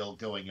material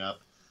going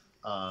up.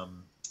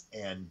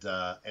 And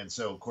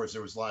so of course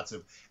there was lots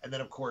of, and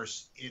then of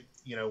course it,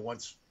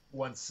 once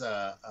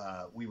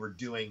we were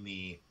doing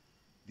the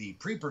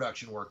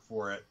pre-production work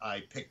for it,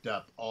 I picked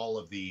up all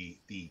of the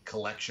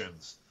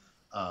collections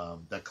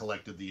that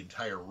collected the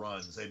entire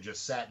runs, and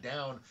just sat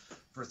down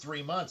for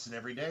 3 months, and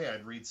every day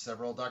I'd read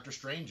several Doctor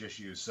Strange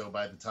issues. So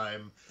by the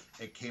time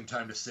it came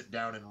time to sit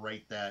down and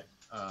write that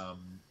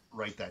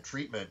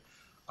treatment,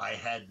 I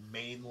had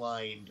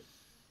mainlined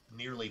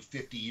nearly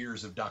 50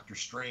 years of Doctor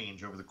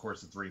Strange over the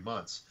course of 3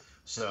 months.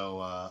 So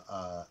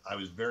I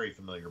was very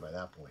familiar by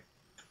that point.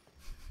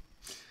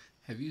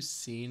 Have you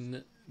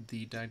seen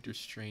the Doctor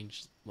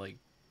Strange, like,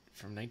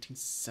 from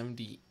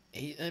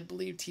 1978, I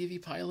believe,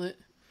 TV pilot?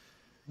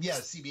 Yeah,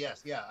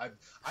 CBS. Yeah,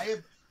 I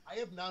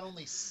have not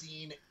only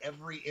seen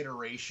every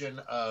iteration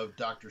of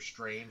Doctor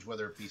Strange,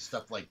 whether it be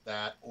stuff like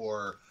that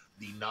or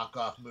the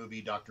knockoff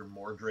movie Dr.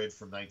 Mordred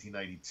from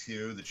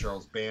 1992 that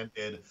Charles Band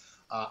did.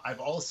 I've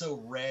also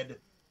read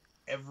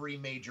every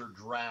major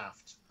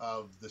draft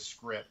of the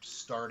script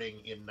starting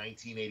in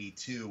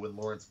 1982 when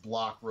Lawrence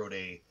Block wrote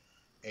a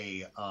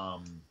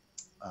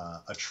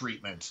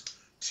treatment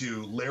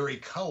to Larry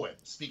Cohen.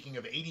 Speaking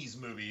of 80s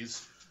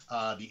movies,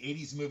 the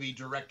 80s movie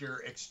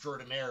director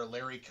extraordinaire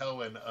Larry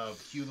Cohen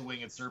of Q the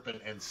Winged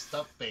Serpent and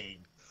Stuff fame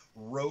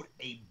wrote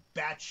a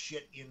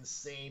batshit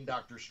insane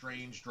Doctor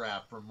Strange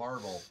draft for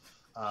Marvel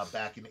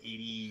back in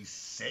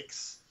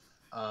 86.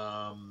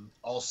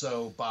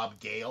 Also, Bob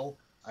Gale,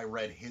 I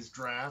read his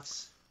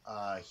drafts.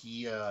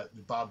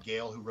 Bob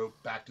Gale, who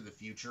wrote Back to the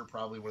Future,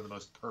 probably one of the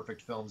most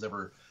perfect films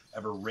ever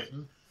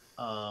written.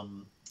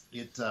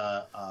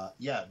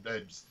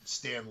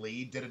 Stan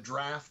Lee did a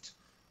draft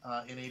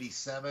in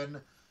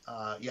 87.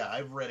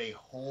 I've read a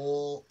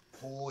whole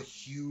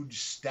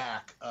huge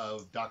stack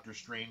of Doctor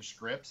Strange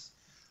scripts.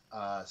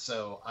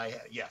 So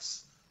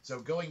yes, So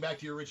going back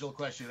to your original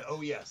question,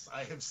 oh yes,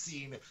 I have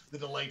seen the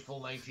delightful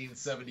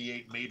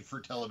 1978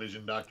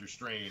 made-for-television Doctor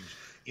Strange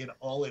in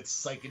all its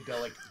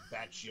psychedelic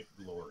batshit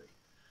glory.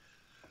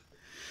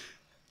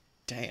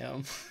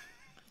 Damn.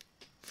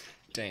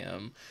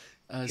 Damn.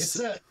 It's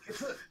a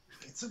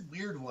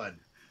weird one,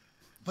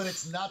 but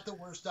it's not the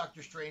worst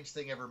Doctor Strange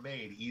thing ever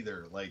made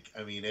either. Like,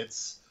 I mean,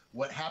 it's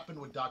what happened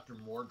with Doctor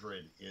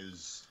Mordrid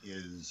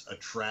is a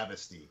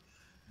travesty.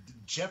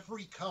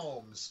 Jeffrey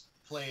Combs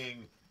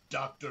playing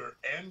Dr.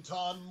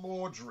 Anton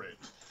Mordrid.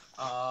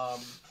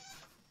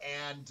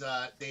 And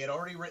they had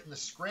already written the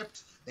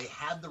script. They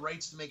had the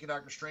rights to make a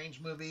Doctor Strange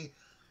movie.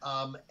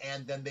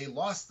 And then they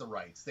lost the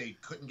rights. They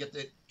couldn't get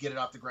it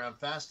off the ground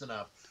fast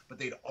enough, but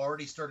they'd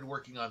already started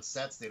working on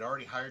sets. They'd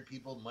already hired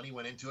people. Money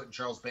went into it. And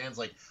Charles Band's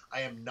like,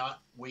 I am not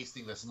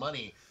wasting this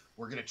money.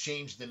 We're going to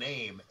change the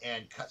name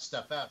and cut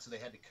stuff out. So they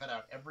had to cut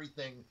out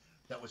everything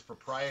that was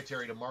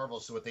proprietary to Marvel.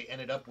 So what they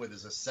ended up with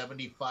is a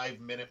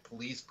 75-minute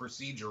police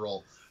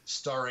procedural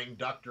starring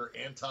Dr.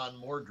 Anton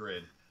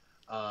Mordrid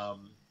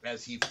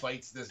as he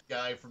fights this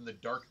guy from the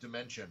dark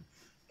dimension.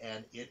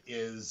 And it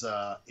is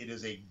a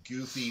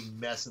goofy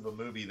mess of a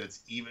movie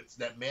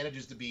that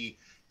manages to be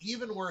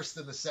even worse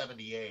than the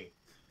 78.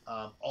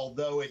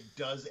 Although it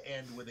does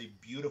end with a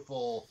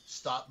beautiful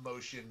stop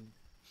motion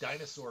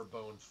dinosaur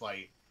bone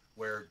fight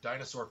where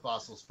dinosaur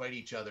fossils fight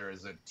each other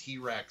as a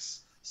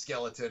T-Rex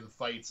skeleton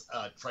fights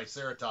a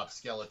Triceratops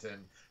skeleton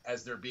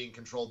as they're being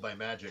controlled by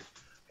magic,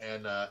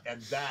 and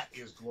that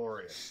is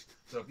glorious.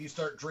 So if you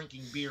start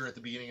drinking beer at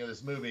the beginning of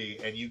this movie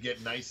and you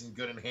get nice and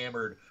good and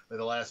hammered for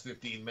the last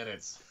 15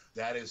 minutes,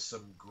 that is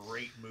some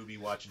great movie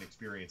watching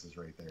experiences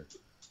right there.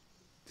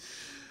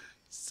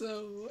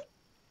 So,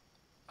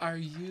 are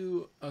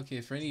you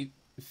okay for any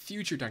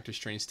future Doctor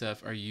Strange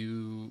stuff? Are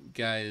you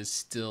guys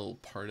still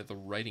part of the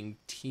writing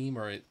team,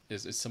 or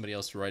is somebody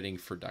else writing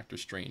for Doctor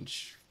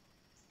Strange?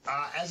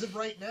 As of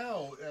right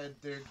now,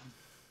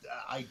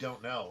 I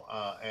don't know,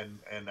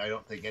 and I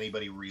don't think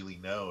anybody really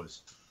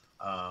knows,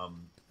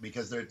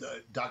 because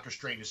Doctor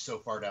Strange is so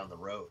far down the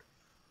road.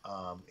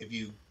 If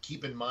you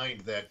keep in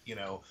mind that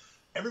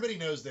everybody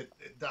knows that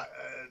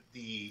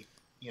the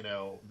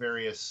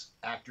various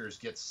actors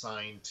get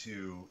signed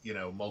to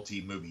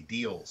multi-movie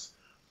deals,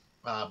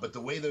 but the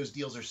way those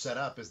deals are set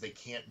up is they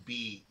can't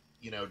be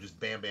just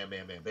bam, bam,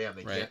 bam, bam, bam.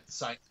 They Right. can't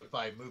sign for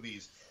 5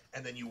 movies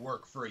and then you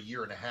work for a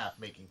year and a half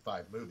making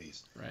 5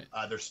 movies. Right.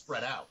 They're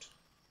spread out.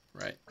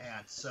 Right.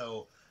 And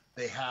so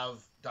they have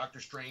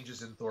Doctor Strange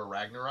is in Thor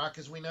Ragnarok,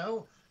 as we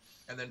know,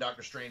 and then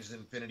Doctor Strange is in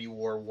Infinity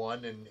War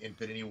 1 and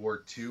Infinity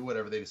War 2,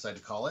 whatever they decide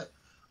to call it.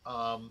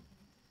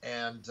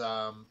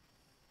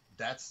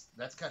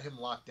 That's got him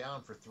locked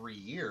down for 3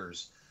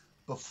 years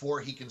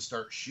before he can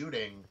start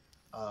shooting,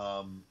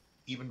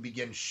 even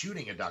begin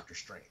shooting a Doctor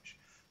Strange.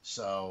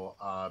 So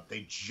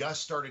they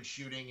just started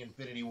shooting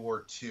Infinity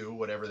War 2,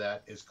 whatever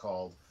that is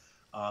called,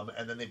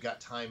 and then they've got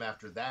time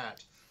after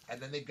that. And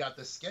then they've got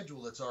the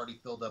schedule that's already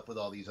filled up with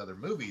all these other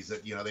movies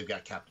that, they've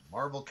got Captain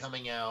Marvel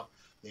coming out.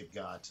 They've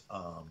got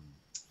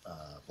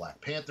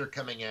Black Panther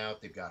coming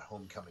out. They've got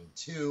Homecoming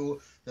 2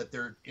 that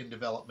they're in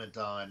development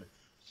on.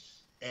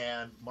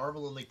 And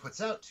Marvel only puts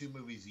out 2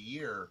 movies a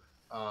year,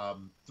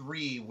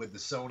 3 with the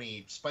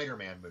Sony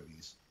Spider-Man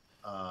movies.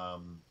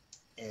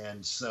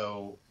 And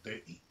so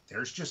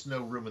there's just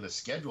no room in the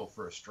schedule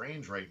for a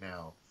Strange right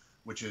now,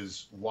 which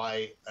is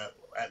why,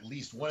 at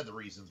least one of the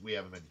reasons we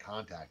haven't been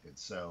contacted.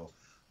 So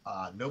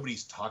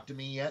nobody's talked to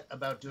me yet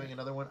about doing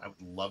another one. I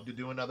would love to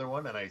do another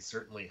one, and I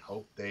certainly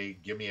hope they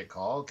give me a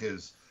call,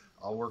 because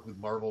I'll work with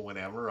Marvel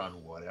whenever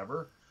on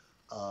whatever.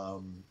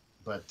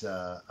 But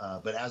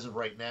as of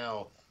right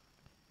now,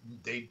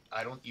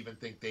 I don't even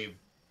think they've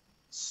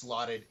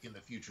slotted in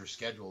the future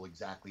schedule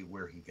exactly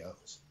where he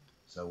goes.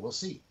 So we'll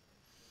see.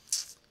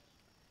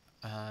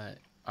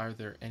 Are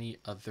there any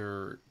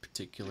other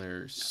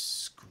particular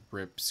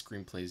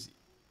screenplays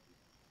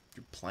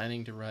you're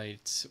planning to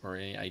write, or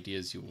any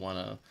ideas you want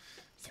to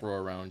throw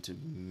around to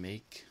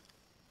make?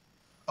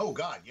 Oh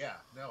God, yeah.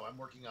 No, I'm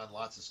working on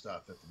lots of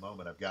stuff at the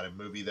moment. I've got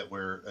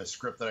a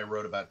script that I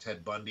wrote about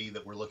Ted Bundy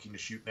that we're looking to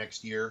shoot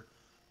next year.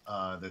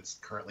 That's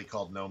currently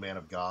called No Man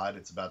of God.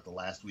 It's about the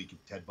last week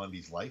of Ted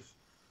Bundy's life.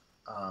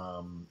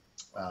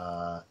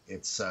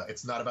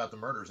 It's not about the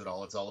murders at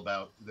all. It's all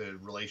about the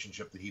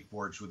relationship that he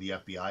forged with the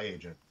FBI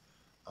agent,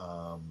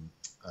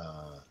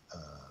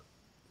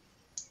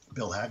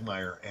 Bill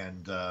Hagmaier,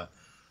 and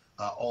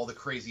all the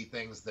crazy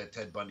things that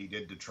Ted Bundy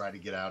did to try to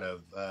get out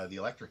of the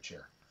electric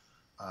chair.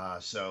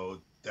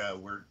 So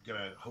we're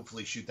gonna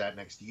hopefully shoot that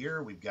next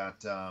year. We've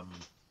got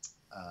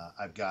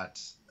I've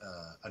got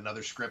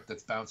another script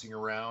that's bouncing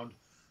around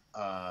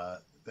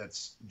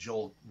that's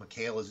Joel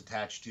McHale is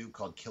attached to,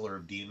 called Killer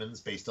of Demons,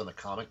 based on the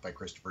comic by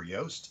Christopher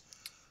Yost.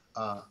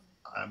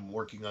 I'm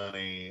working on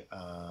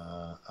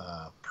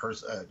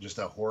just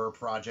a horror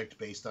project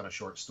based on a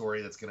short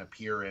story that's going to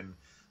appear in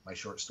my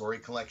short story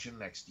collection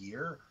next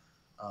year.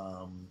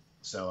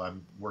 So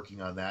I'm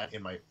working on that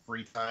in my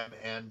free time,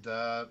 and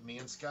me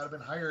and Scott have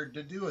been hired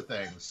to do a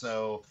thing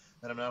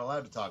that I'm not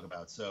allowed to talk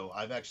about. So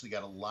I've actually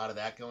got a lot of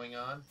that going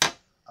on.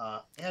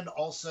 And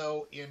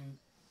also in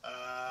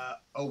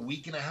a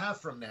week and a half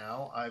from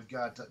now, I've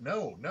got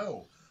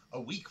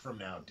a week from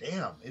now.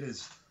 Damn,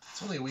 it's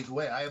only a week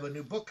away. I have a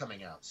new book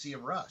coming out, Sea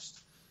of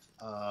Rust,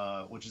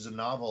 which is a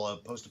novel, a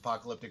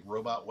post-apocalyptic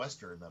robot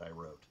western that I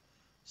wrote.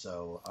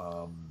 So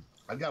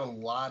I've got a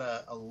lot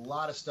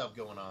of stuff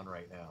going on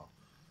right now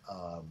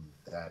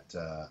that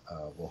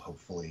will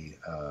hopefully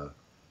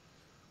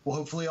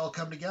all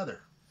come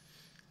together.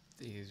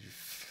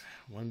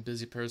 One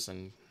busy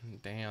person.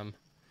 Damn.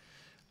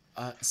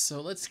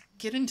 So let's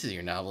get into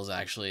your novels,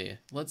 actually.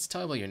 Let's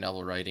talk about your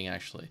novel writing,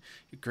 actually.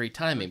 Great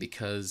timing,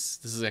 because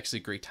this is actually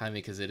great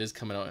timing because it is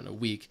coming out in a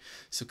week.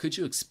 So could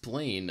you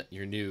explain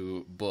your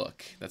new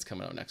book that's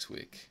coming out next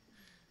week?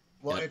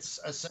 Well,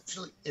 it's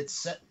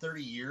set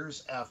 30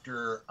 years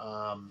after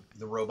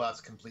the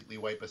robots completely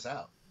wipe us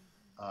out.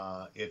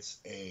 It's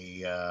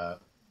a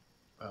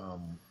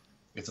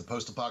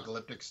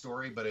post-apocalyptic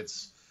story, but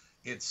it's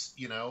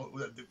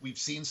we've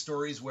seen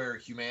stories where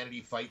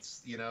humanity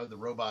fights the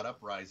robot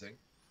uprising,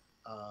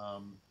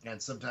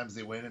 and sometimes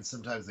they win and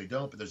sometimes they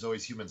don't, but there's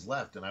always humans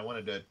left. And I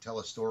wanted to tell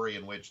a story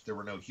in which there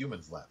were no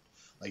humans left,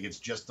 like it's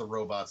just the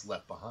robots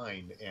left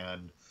behind,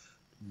 and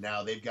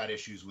now they've got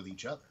issues with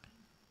each other.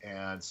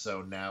 And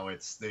so now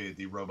it's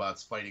the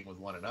robots fighting with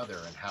one another,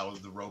 and how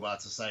the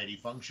robot society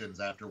functions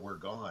after we're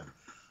gone,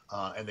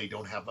 and they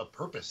don't have a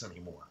purpose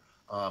anymore,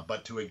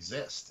 but to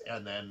exist.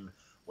 And then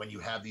when you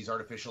have these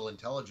artificial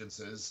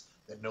intelligences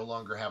that no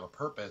longer have a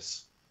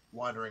purpose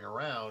wandering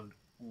around,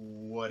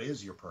 what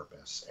is your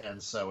purpose?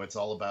 And so it's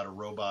all about a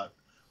robot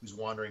who's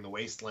wandering the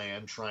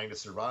wasteland trying to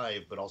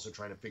survive, but also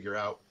trying to figure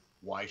out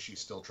why she's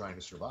still trying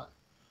to survive.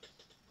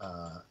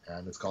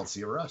 And it's called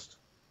Sea of Rust.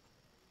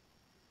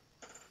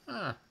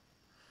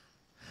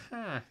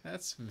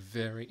 That's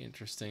very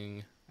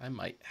interesting. I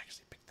might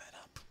actually pick that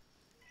up.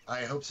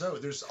 I hope so.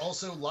 There's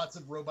also lots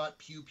of robot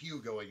pew pew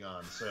going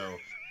on, so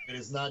it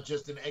is not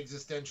just an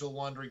existential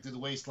wandering through the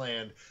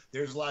wasteland.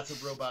 There's lots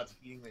of robots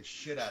beating the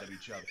shit out of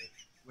each other.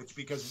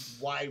 Because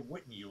why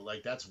wouldn't you?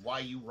 Like, that's why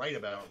you write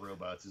about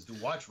robots, is to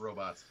watch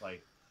robots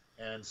fight.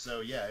 And so,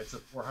 yeah, it's a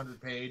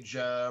 400-page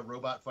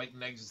robot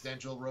fighting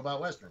existential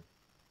robot western.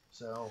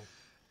 So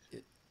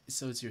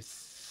it's your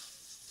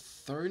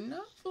third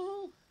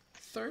novel?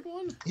 Third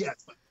one? Yeah.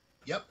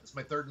 It's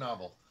my third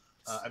novel.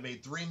 I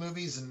made 3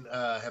 movies and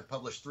have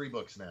published 3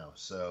 books now.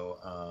 So,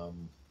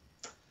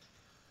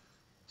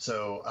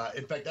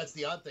 in fact, that's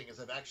the odd thing, is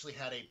I've actually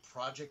had a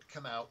project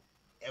come out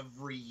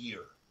every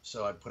year.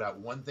 So I put out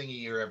one thing a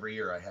year every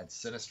year. I had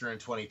Sinister in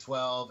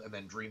 2012, and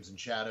then Dreams and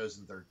Shadows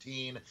in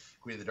 13,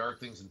 Queen of the Dark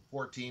Things in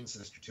 14,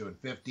 Sinister 2 in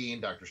 15,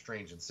 Doctor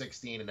Strange in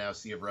 16, and now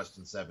Sea of Rust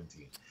in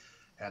 17.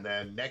 And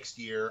then next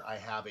year, I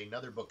have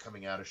another book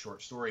coming out, a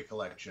short story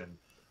collection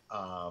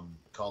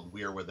called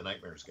We Are Where the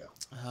Nightmares Go.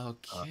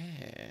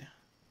 Okay.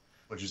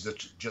 Which is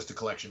just a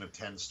collection of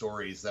 10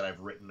 stories that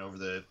I've written over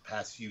the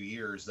past few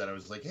years that I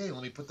was like, hey,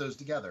 let me put those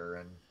together.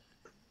 And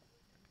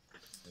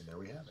there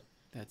we have it.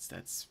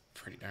 That's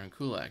pretty darn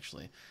cool,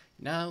 actually.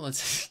 Now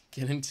let's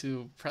get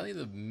into probably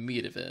the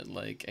meat of it.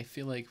 Like, I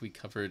feel like we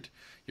covered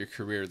your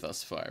career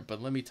thus far,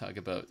 but let's talk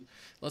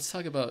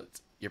about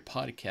your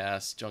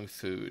podcast, Junk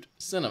Food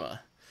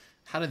Cinema.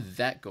 How did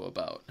that go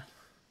about?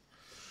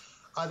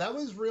 That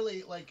was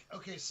really like,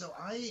 okay, so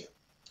I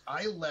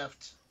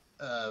left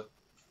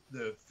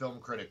the film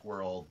critic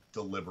world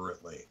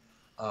deliberately.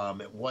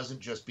 It wasn't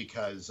just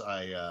because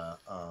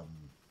I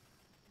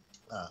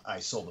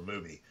sold a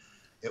movie.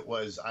 It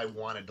was, I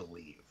wanted to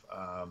leave.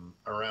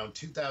 Around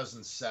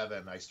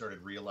 2007, I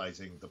started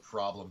realizing the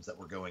problems that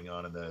were going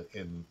on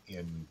in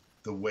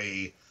the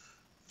way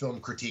film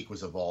critique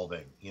was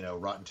evolving.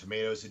 Rotten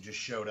Tomatoes had just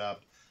showed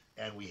up,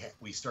 and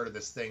we started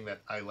this thing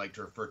that I like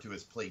to refer to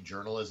as play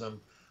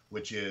journalism,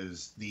 which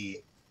is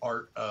the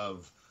art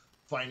of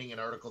finding an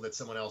article that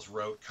someone else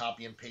wrote,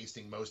 copy and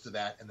pasting most of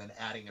that, and then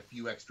adding a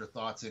few extra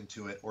thoughts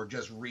into it, or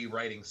just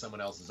rewriting someone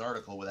else's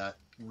article without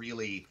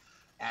really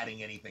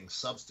adding anything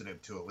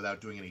substantive to it, without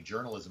doing any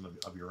journalism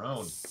of your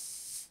own.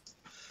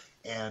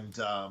 And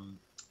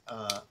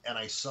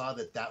I saw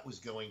that was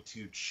going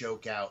to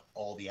choke out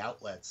all the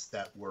outlets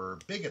that were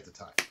big at the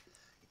time.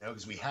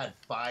 Because we had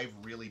 5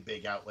 really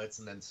big outlets,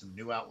 and then some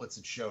new outlets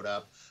that showed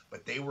up,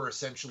 but they were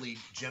essentially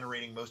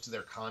generating most of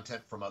their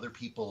content from other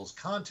people's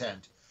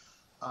content.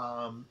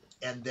 And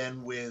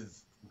then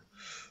with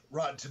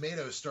Rotten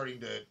Tomatoes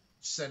starting to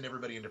send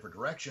everybody in different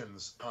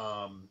directions,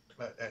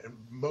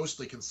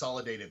 mostly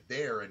consolidated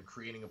there, and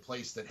creating a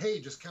place that, hey,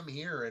 just come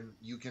here and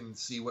you can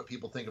see what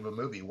people think of a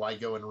movie. Why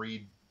go and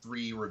read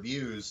 4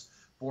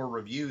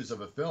 reviews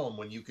of a film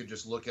when you could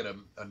just look at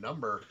a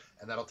number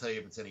and that'll tell you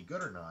if it's any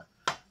good or not.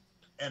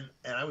 And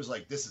I was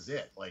like, this is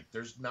it. Like,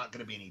 there's not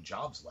going to be any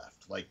jobs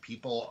left. Like,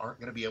 people aren't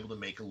going to be able to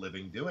make a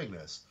living doing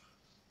this.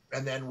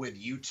 And then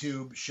with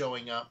YouTube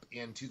showing up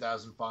in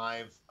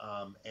 2005,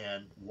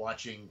 and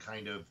watching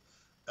kind of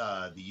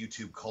the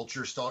YouTube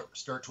culture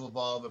start to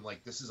evolve, I'm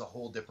like, this is a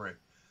whole different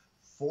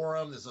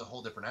forum. This is a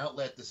whole different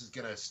outlet. This is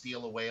going to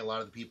steal away a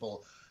lot of the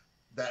people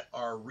that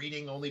are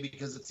reading only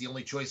because it's the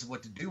only choice of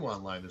what to do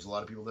online. There's a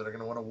lot of people that are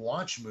going to want to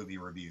watch movie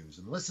reviews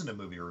and listen to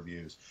movie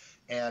reviews.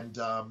 And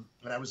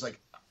I was like,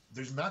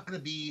 there's not going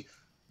to be,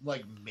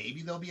 like,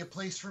 maybe there'll be a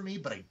place for me,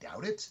 but I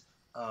doubt it.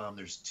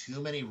 There's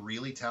too many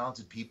really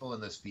talented people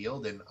in this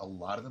field, and a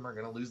lot of them are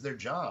going to lose their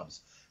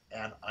jobs.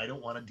 And I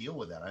don't want to deal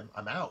with that.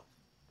 I'm out.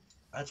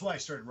 That's why I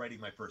started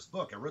writing my first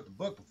book. I wrote the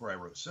book before I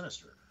wrote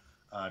Sinister.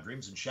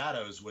 Dreams and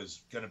Shadows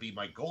was going to be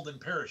my golden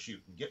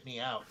parachute and get me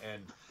out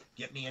and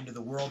get me into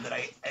the world that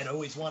I had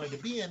always wanted to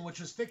be in, which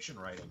was fiction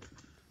writing.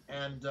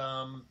 And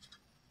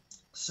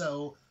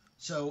so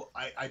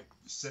I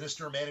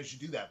Sinister managed to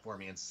do that for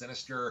me, and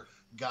Sinister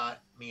got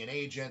me an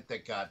agent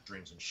that got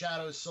Dreams and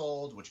Shadows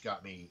sold, which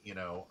got me,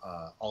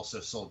 also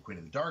sold Queen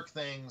of the Dark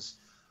Things,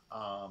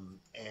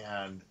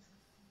 and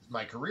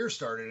my career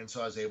started, and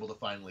so I was able to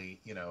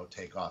finally,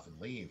 take off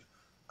and leave.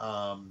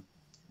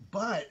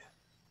 But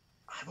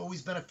I've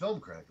always been a film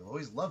critic. I've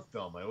always loved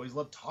film. I always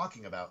loved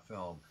talking about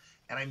film,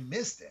 and I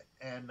missed it.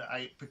 And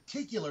I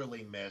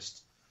particularly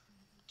missed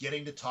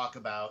getting to talk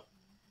about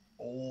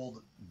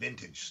old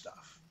vintage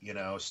stuff,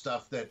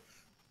 stuff that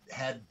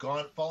had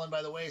fallen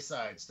by the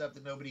wayside, stuff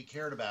that nobody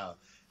cared about.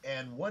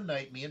 And one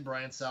night, me and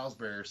Brian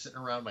Salisbury are sitting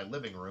around my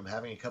living room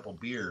having a couple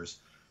beers,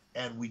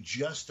 and we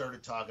just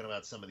started talking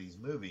about some of these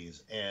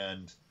movies,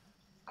 and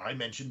I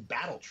mentioned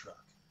Battle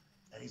Truck.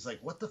 And he's like,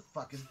 what the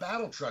fuck is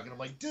Battle Truck? And I'm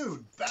like,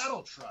 dude,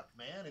 Battle Truck,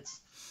 man.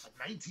 It's a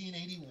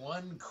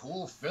 1981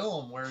 cool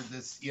film where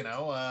this,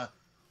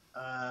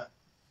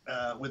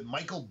 with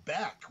Michael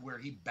Beck, where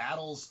he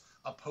battles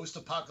a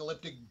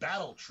post-apocalyptic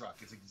battle truck.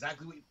 It's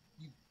exactly what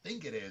you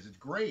think it is. It's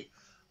great.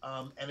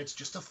 And it's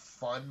just a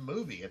fun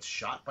movie. It's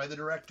shot by the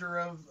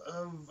director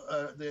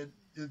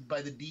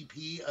by the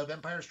DP of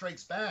Empire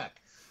Strikes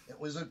Back. It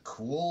was a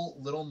cool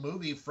little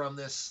movie from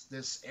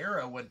this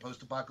era when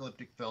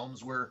post-apocalyptic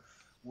films were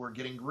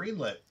getting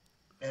greenlit.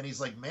 And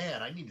he's like,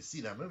 man, I need to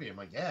see that movie. I'm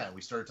like, yeah. And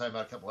we started talking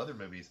about a couple other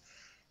movies.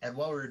 And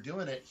while we were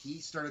doing it, he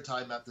started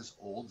talking about this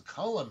old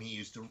column he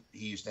used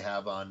to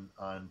have on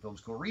Film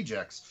School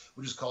Rejects,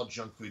 which is called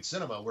Junk Food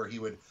Cinema, where he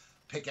would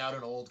pick out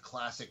an old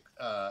classic,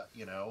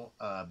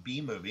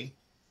 B movie,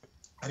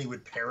 and he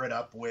would pair it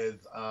up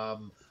with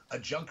a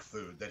junk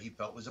food that he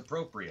felt was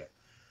appropriate.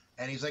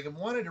 And he's like, I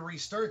wanted to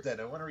restart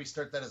that. I want to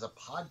restart that as a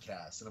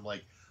podcast. And I'm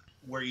like,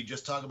 where you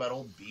just talk about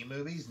old B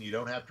movies and you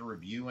don't have to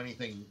review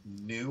anything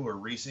new or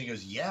recent? He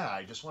goes, yeah,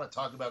 I just want to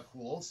talk about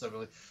cool old stuff. I'm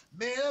like,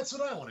 man, that's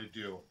what I want to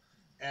do.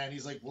 And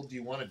he's like, well, do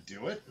you want to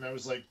do it? And I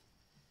was like,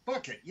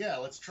 fuck it. Yeah,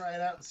 let's try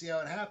it out and see how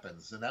it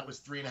happens. And that was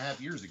 3.5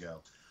 years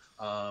ago.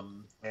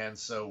 And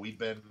so we've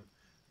been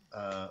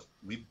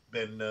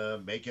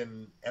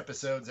making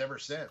episodes ever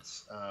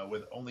since,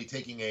 with only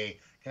taking a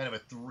kind of a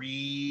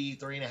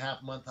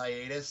 3.5 month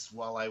hiatus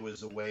while I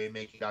was away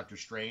making Doctor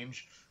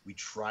Strange. We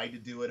tried to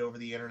do it over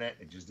the internet.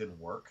 It just didn't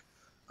work.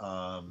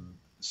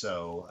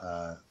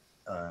 So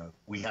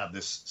we have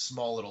this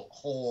small little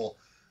hole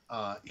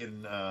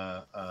in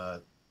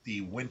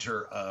the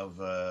winter of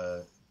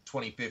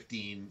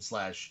 2015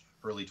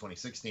 / early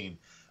 2016.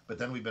 But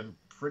then we've been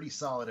pretty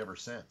solid ever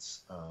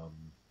since.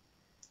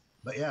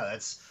 But yeah,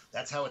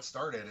 that's how it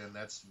started, and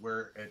that's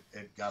where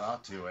it got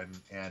off to.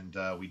 And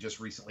we just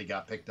recently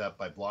got picked up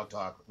by Blog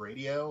Talk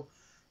Radio,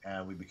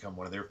 and we become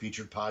one of their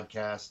featured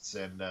podcasts,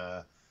 and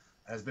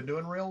has been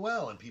doing real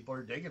well, and people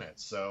are digging it.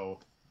 So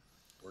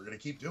we're gonna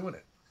keep doing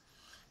it.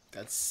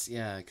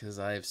 Because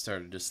I've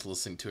started just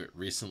listening to it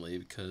recently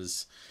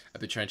because I've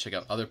been trying to check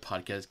out other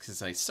podcasts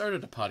because I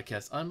started a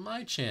podcast on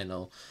my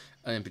channel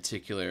in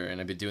particular,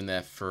 and I've been doing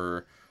that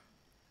for,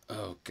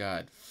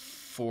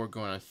 4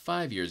 going on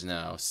 5 years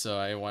now. So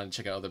I wanted to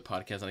check out other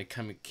podcasts, and I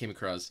came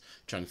across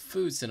Junk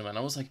Food Cinema, and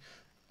I was like,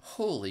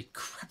 holy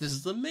crap, this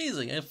is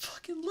amazing. I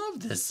fucking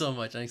love this so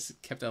much. And I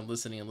kept on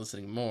listening and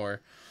listening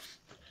more.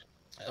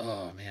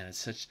 Oh man, it's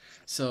such...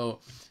 So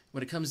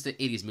when it comes to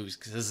 80s movies,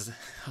 because this is...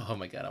 Oh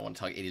my god, I want to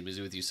talk 80s movies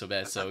with you so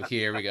bad. So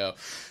here we go.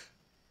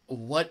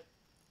 What...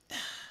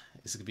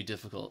 This is going to be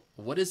difficult.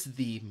 What is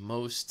the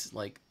most,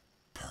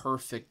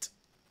 perfect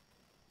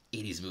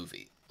 80s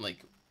movie?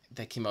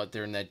 That came out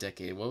there in that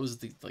decade? What was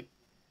the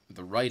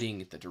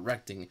writing, the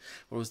directing?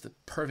 What was the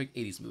perfect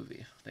 80s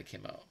movie that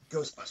came out?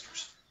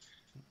 Ghostbusters.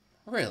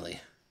 Really?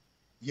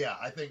 Yeah,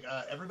 I think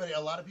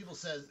a lot of people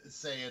say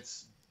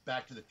it's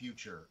Back to the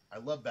Future. I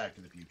love Back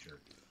to the Future.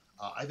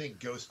 I think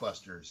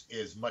Ghostbusters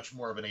is much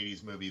more of an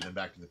 80s movie than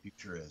Back to the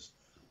Future is.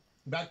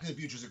 Back to the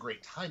Future is a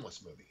great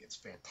timeless movie. It's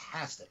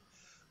fantastic.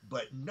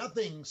 But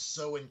nothing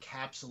so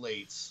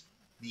encapsulates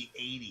the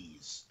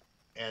 80s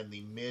and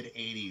the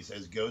mid-80s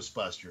as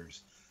Ghostbusters,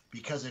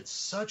 because it's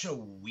such a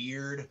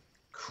weird,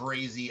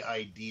 crazy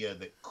idea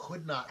that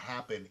could not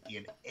happen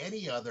in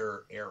any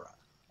other era.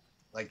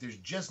 There's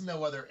just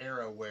no other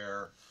era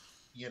where,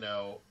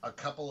 a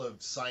couple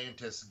of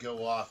scientists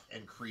go off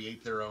and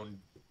create their own,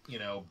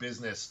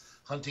 business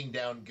hunting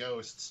down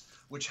ghosts,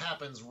 which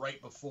happens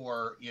right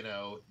before,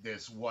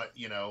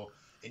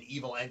 an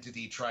evil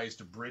entity tries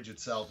to bridge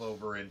itself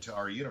over into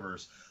our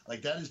universe.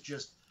 That is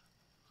just,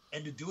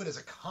 and to do it as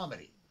a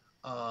comedy.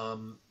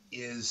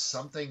 is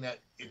something that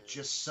it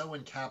just so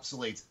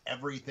encapsulates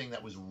everything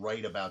that was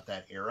right about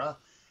that era,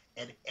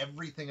 and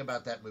everything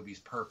about that movie is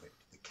perfect.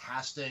 The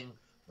casting,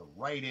 the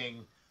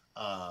writing,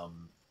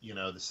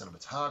 the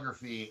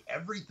cinematography,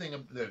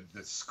 everything,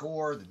 the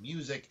score, the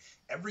music,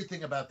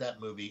 everything about that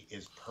movie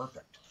is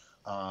perfect.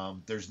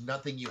 There's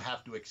nothing you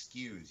have to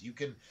excuse. You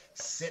can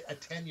sit a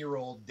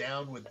 10-year-old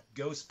down with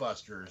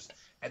Ghostbusters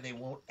and they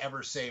won't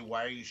ever say,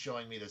 "Why are you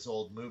showing me this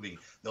old movie?"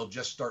 They'll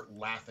just start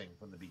laughing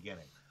from the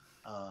beginning.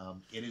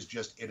 It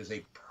is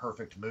a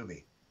perfect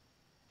movie.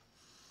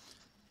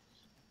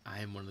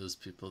 I'm one of those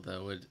people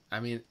that would. I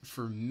mean,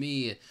 for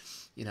me,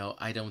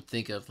 I don't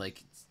think of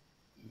like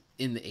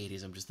in the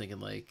 '80s. I'm just thinking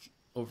like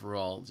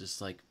overall,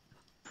 just like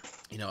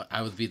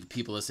I would be the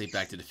people that say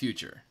Back to the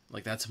Future.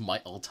 Like that's my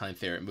all-time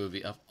favorite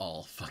movie of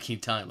all fucking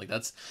time. Like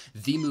that's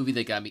the movie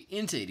that got me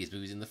into '80s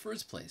movies in the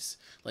first place.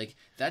 Like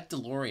that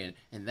DeLorean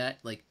and that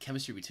like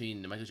chemistry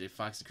between Michael J.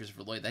 Fox and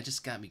Christopher Lloyd, that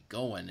just got me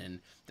going, and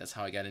that's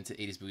how I got into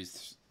 '80s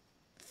movies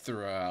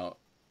throughout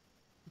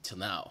till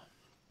now.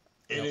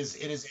 It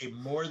is a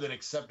more than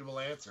acceptable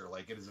answer.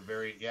 Like it is a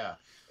very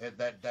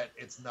that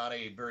it's not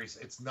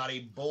a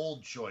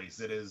bold choice.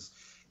 It is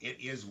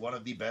one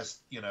of the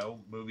best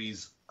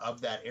movies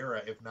of that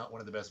era, if not one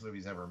of the best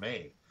movies ever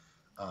made.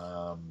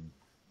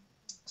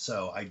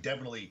 So I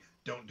definitely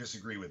don't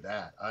disagree with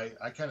that.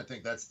 I kind of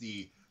think that's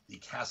the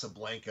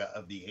Casablanca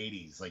of the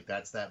 '80s. Like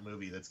that's that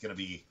movie that's going to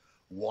be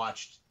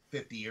watched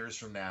 50 years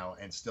from now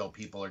and still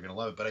people are going to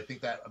love it. But I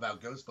think that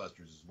about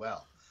Ghostbusters as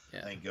well.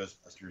 Yeah. I think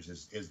Ghostbusters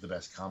is the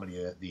best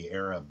comedy of the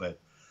era. But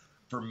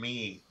for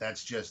me,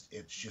 it's just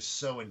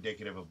so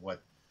indicative of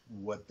what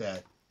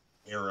that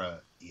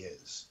era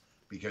is.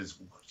 Because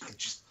it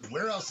just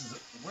where else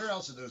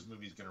are those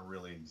movies going to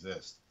really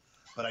exist?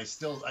 But I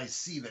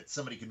see that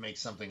somebody could make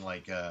something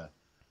like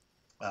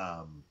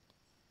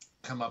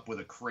come up with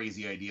a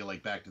crazy idea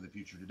like Back to the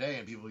Future today,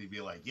 and people would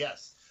be like,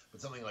 yes.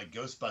 But something like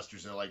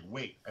Ghostbusters, they're like,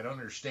 wait, I don't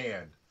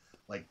understand.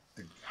 Like,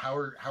 how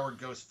are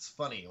ghosts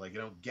funny? Like, I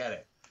don't get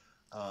it.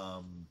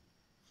 But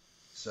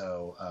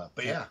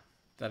yeah,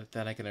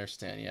 that I can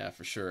understand. Yeah,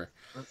 for sure.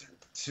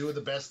 Two of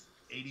the best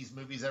 '80s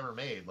movies ever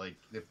made. Like,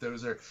 if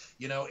those are,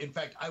 in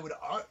fact, I would,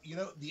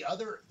 the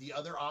other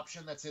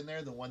option that's in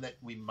there, the one that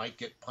we might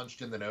get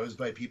punched in the nose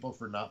by people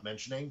for not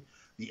mentioning,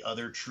 the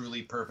other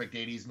truly perfect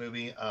 '80s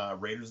movie,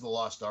 Raiders of the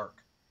Lost Ark,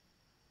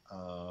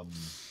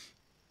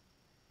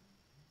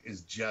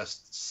 is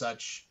just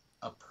such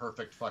a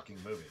perfect fucking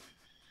movie.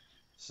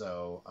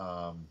 So,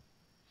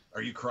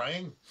 are you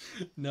crying?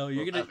 No,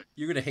 you're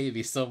gonna hate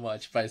me so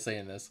much by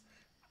saying this.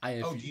 I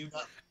have. Oh, do you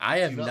not? I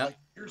have not. Like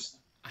yours?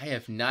 I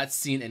have not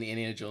seen any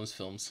Indiana Jones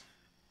films.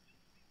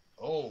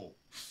 Oh,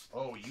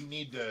 you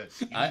need to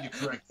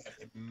correct that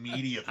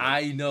immediately.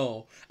 I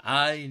know.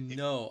 I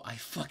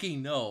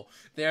fucking know.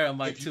 They're on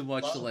my too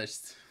much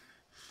list.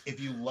 If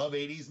you love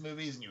 '80s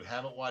movies and you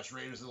haven't watched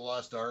Raiders of the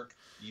Lost Ark,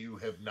 you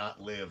have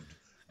not lived.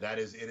 It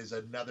is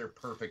another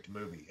perfect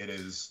movie. It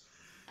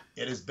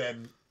has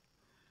been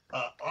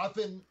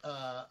often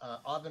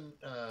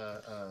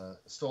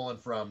stolen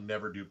from,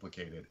 never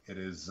duplicated. It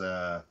is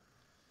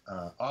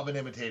often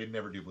imitated,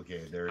 never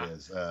duplicated. There it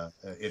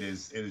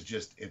is. It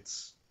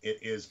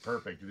is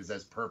perfect. It is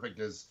as perfect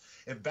as,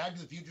 if Back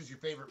to the Future is your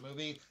favorite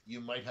movie, you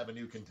might have a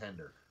new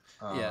contender.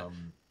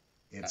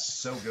 It's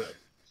so good.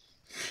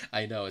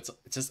 I know. It's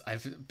just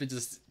I've been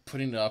just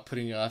putting it off.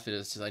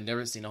 It's just I've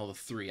never seen all the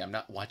three. I'm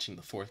not watching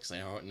the fourth because I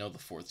don't know the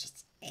fourth.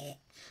 Just,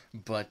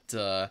 but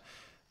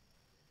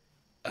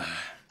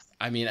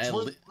I mean,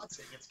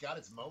 it's got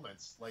its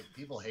moments. Like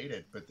people hate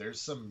it, but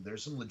there's some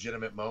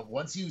legitimate moments.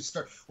 Once you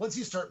start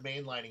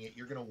mainlining it,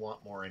 you're gonna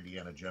want more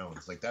Indiana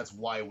Jones. Like that's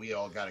why we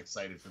all got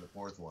excited for the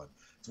fourth one.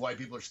 It's why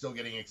people are still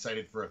getting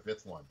excited for a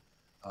fifth one.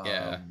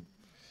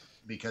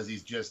 Because he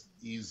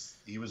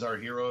was our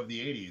hero of the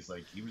 '80s.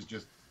 Like he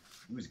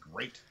was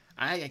great.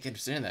 I can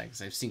understand that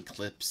because I've seen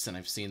clips and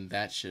I've seen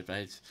that shit.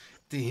 But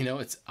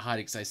it's odd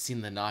because I've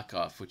seen the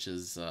knockoff, which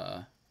is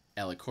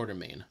Alec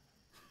Quartermain.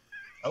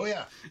 Oh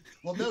yeah.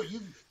 Well, no,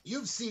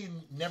 you've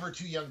seen Never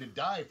Too Young to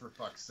Die, for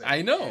fuck's sake.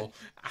 I know.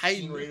 I've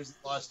seen Raiders of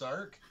the Lost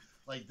Ark.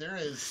 Like there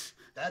is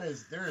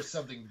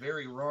something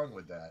very wrong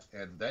with that,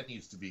 and that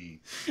needs to be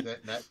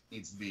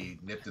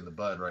nipped in the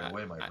bud right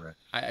away, my friend.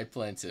 I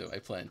plan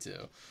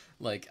to.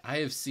 Like I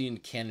have seen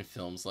canon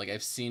films. Like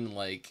I've seen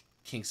like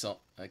King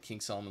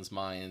Solomon's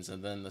Mines,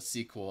 and then the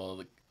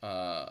sequel,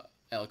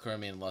 Alec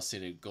Quartermain Lost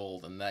City of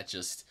Gold, and that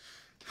just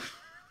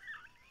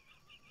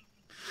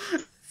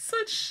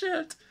such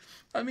shit.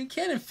 I mean,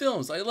 canon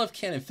films. I love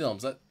canon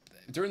films.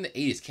 During the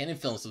 '80s, canon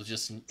films was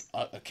just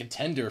a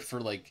contender for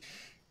like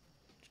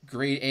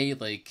grade A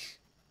like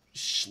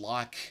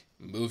schlock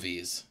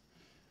movies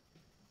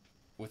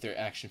with their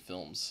action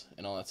films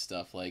and all that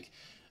stuff, like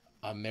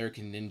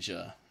American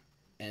Ninja,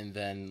 and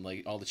then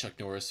like all the Chuck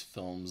Norris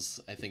films.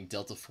 I think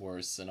Delta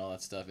Force and all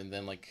that stuff, and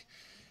then like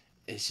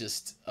it's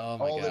just all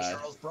my god. All the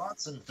Charles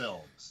Bronson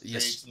films.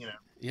 Yes,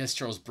 yes,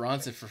 Charles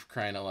Bronson, for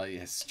crying out loud.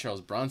 Yes,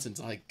 Charles Bronson's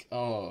like,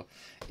 oh,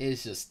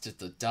 it's just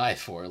to die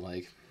for.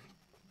 Like,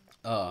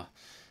 I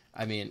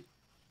mean,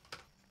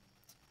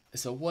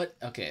 So what?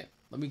 Okay,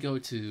 let me go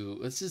to.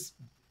 Let's just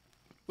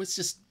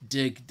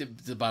dig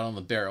the bottom of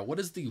the barrel. What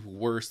is the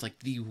worst? Like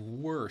the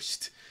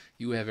worst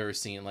you have ever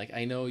seen? Like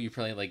I know you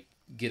probably like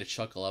get a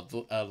chuckle out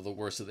of the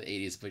worst of the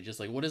 '80s, but just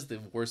like what is the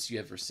worst you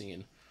ever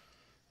seen?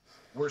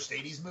 Worst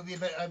 '80s movie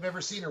I've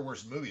ever seen, or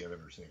worst movie I've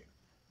ever seen?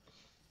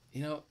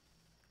 You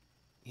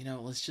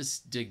know, let's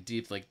just dig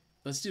deep. Like,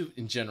 let's do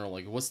in general.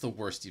 Like, what's the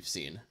worst you've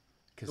seen?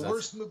 Because The that's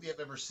worst movie I've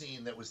ever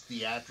seen that was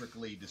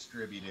theatrically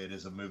distributed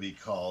is a movie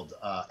called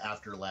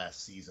After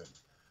Last Season,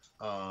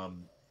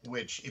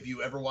 which, if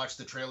you ever watch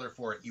the trailer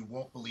for it, you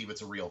won't believe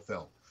it's a real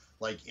film.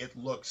 Like, it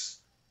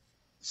looks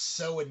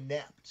so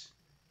inept,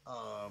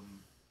 um,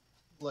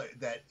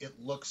 that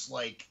it looks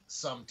like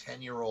some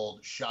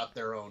 10-year-old shot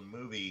their own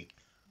movie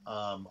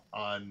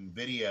on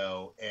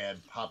video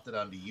and popped it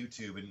onto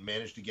YouTube and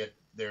managed to get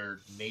their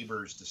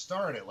neighbors to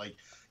star in it. Like,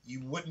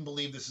 you wouldn't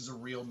believe this is a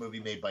real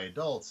movie made by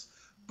adults,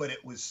 but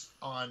it was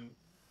on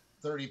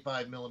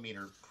 35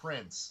 millimeter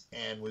prints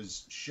and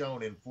was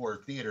shown in 4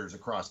 theaters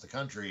across the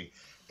country.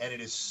 And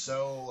it is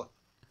so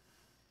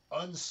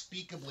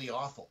unspeakably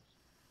awful,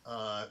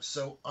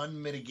 so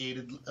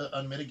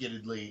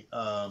unmitigatedly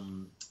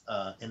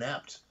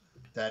inept,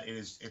 that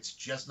it's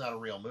just not a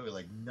real movie.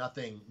 Like,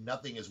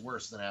 nothing is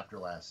worse than After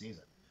Last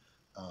Season.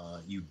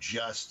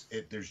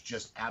 There's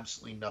just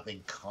absolutely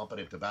nothing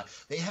competent about it.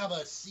 They have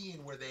a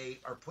scene where they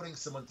are putting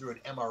someone through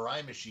an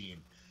MRI machine,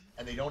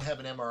 and they don't have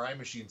an MRI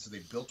machine, so they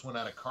built one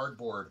out of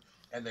cardboard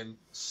and then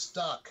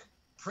stuck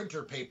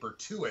printer paper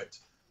to it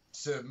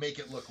to make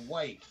it look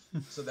white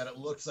so that it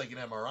looks like an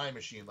MRI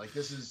machine. Like,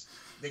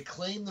 they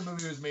claim the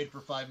movie was made for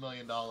 $5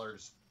 million.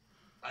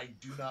 I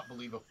do not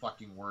believe a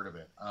fucking word of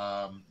it.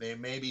 They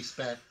maybe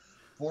spent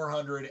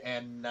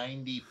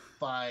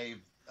 495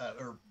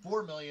 or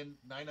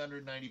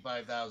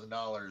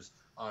 $4,995,000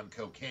 on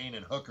cocaine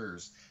and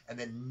hookers, and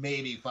then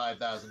maybe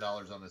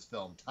 $5,000 on this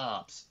film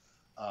tops.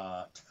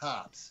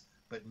 Tops.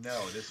 But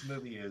no, this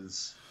movie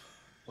is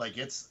like,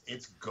 it's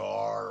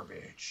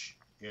garbage.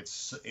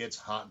 It's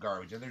hot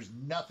garbage, and there's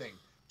nothing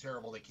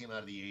terrible that came out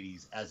of the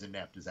 '80s as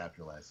inept as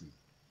After Last Season.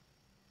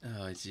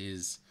 oh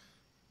jeez,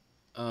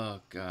 oh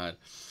god.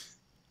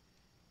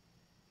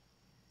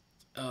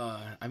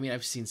 I mean,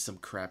 I've seen some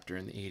crap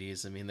during the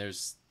 '80s. I mean,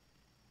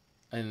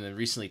 and then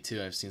recently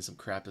too, I've seen some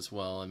crap as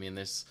well. I mean,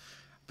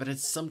 but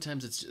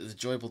sometimes it's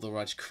enjoyable to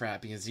watch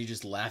crap because you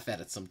just laugh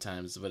at it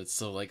sometimes. But it's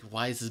so like,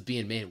 why is this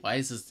being made? Why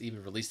is this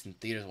even released in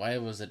theaters? Why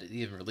was it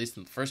even released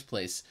in the first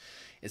place?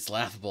 It's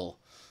laughable.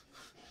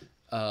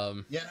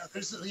 Yeah,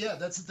 that's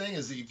the thing,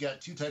 is that you've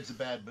got two types of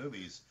bad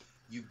movies.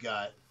 You've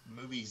got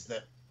movies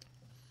that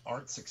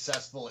aren't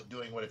successful at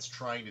doing what it's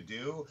trying to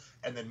do,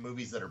 and then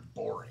movies that are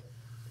boring.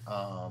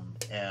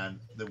 And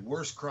the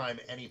worst crime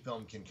any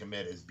film can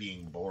commit is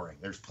being boring.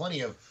 There's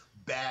plenty of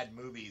bad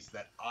movies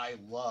that I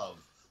love.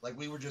 Like,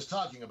 we were just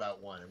talking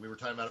about one, and we were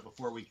talking about it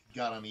before we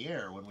got on the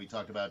air when we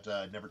talked about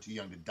Never Too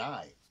Young to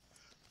Die.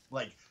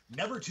 Like,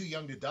 Never Too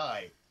Young to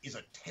Die is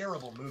a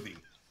terrible movie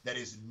that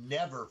is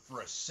never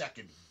for a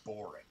second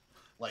boring.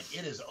 Like,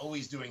 it is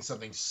always doing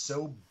something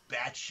so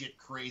batshit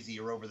crazy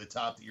or over the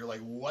top that you're like,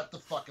 what the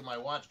fuck am I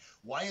watching?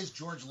 Why is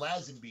George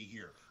Lazenby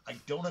here? I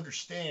don't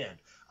understand.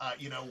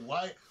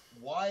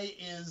 Why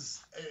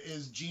is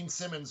Gene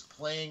Simmons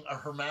playing a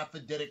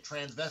hermaphroditic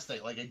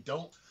transvestite? Like, I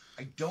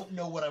don't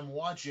know what I'm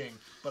watching,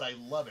 but I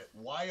love it.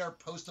 Why are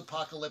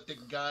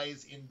post-apocalyptic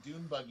guys in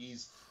dune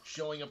buggies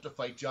showing up to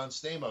fight John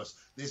Stamos?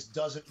 This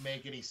doesn't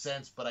make any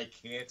sense, but I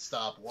can't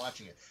stop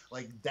watching it.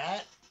 Like,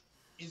 that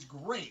is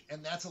great,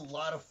 and that's a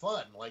lot of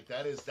fun. Like,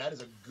 that is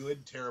a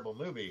good, terrible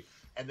movie.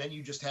 And then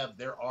you just have,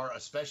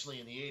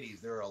 especially in the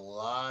 80s, there are a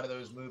lot of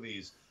those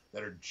movies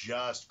that are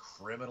just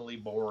criminally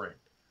boring,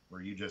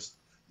 where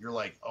you're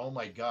like, oh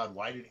my God,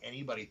 why did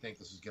anybody think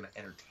this was going to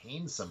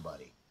entertain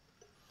somebody?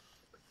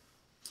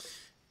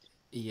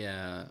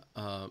 Yeah.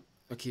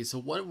 Okay. So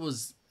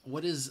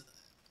what is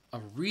a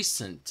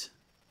recent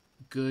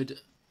good,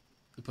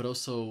 but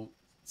also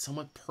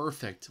somewhat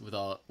perfect with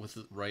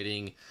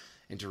writing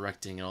and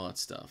directing and all that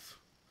stuff?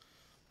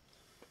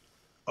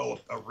 Oh,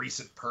 a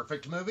recent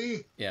perfect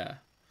movie? Yeah.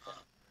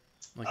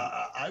 Like,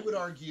 I would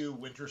argue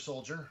Winter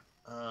Soldier.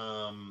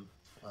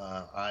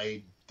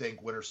 I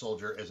think Winter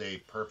Soldier is a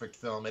perfect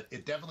film.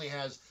 It definitely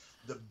has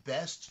the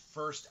best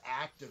first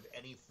act of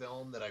any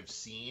film that I've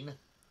seen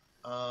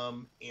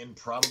in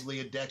probably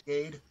a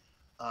decade.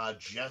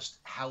 Just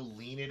how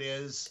lean it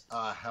is,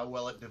 how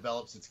well it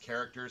develops its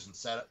characters and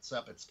sets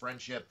up its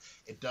friendship.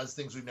 It does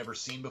things we've never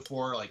seen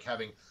before, like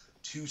having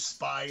two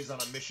spies on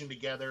a mission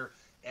together,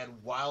 and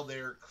while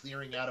they're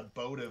clearing out a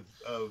boat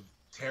of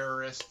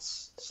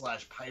terrorists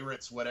 /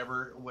 pirates,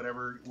 whatever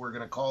we're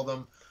going to call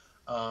them,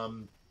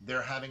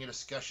 they're having a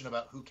discussion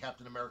about who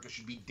Captain America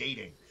should be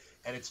dating.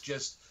 And it's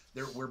just,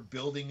 we're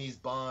building these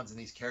bonds and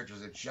these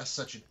characters. It's just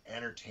such an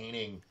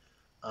entertaining,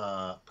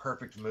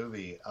 perfect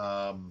movie.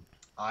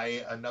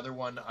 Another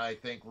one I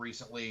think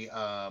recently,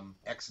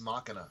 Ex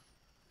Machina,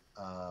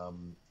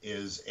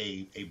 is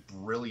a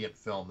brilliant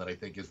film that I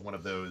think is one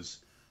of those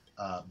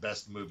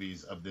best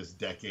movies of this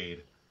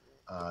decade.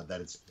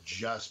 That it's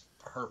just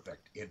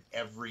perfect in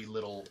every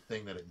little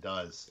thing that it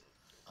does.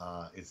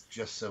 It's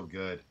just so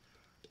good.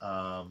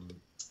 Um,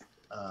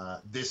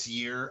 this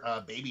year,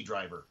 Baby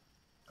Driver.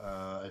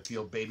 I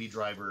feel Baby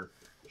Driver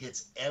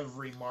hits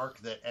every mark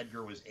that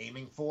Edgar was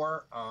aiming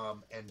for,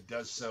 and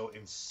does so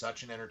in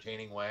such an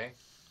entertaining way.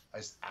 I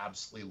just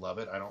absolutely love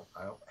it. I don't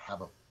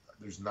have a,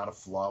 there's not a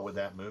flaw with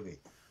that movie.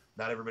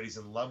 Not everybody's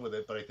in love with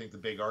it, but I think the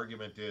big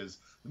argument is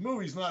the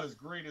movie's not as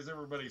great as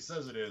everybody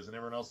says it is, and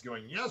everyone else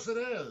going, yes, it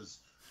is.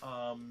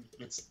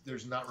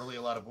 There's not really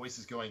a lot of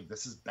voices going,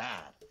 this is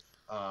bad,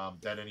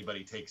 that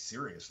anybody takes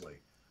seriously.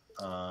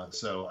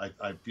 So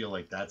I feel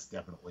like that's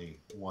definitely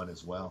one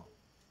as well.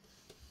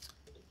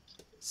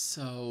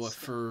 So,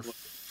 for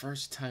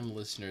first-time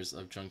listeners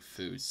of Junk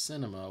Food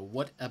Cinema,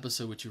 what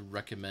episode would you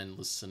recommend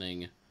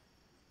listening?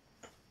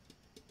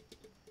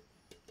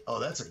 Oh,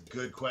 that's a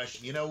good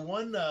question. You know,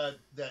 one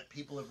that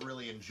people have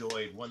really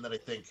enjoyed, one that I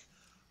think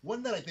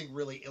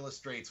really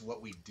illustrates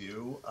what we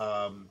do,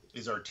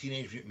 is our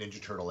Teenage Mutant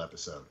Ninja Turtle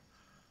episode.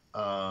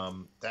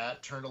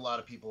 That turned a lot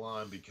of people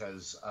on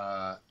because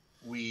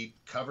we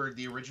covered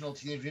the original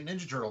Teenage Mutant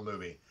Ninja Turtle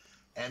movie,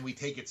 and we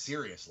take it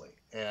seriously,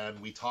 and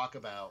we talk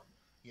about,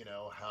 you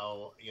know,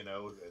 how, you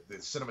know, the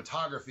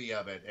cinematography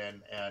of it,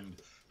 and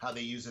how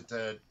they use it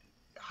to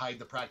hide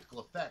the practical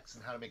effects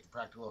and how to make the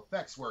practical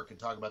effects work, and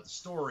talk about the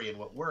story and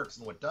what works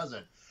and what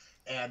doesn't.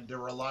 And there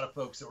were a lot of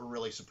folks that were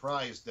really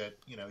surprised that,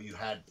 you know, you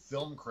had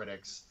film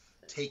critics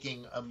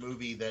taking a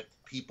movie that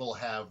people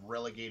have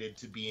relegated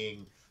to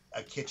being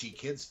a kitschy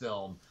kids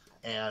film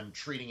and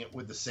treating it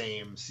with the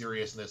same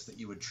seriousness that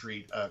you would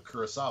treat a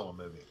Kurosawa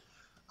movie.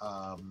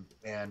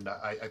 And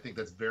I think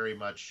that's very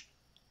much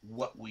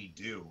what we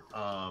do.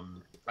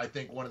 I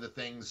think one of the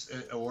things,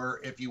 or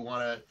if you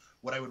want to,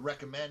 what I would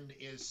recommend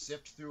is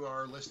sift through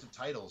our list of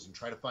titles and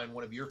try to find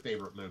one of your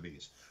favorite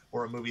movies,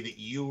 or a movie that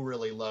you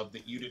really love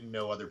that you didn't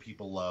know other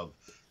people love,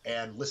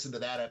 and listen to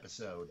that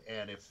episode.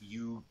 And if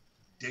you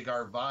dig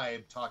our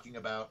vibe talking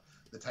about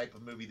the type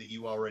of movie that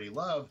you already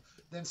love,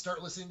 then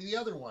start listening to the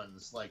other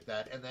ones like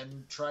that, and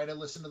then try to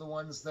listen to the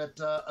ones that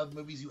of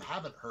movies you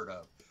haven't heard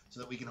of, so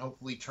that we can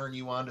hopefully turn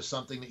you on to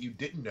something that you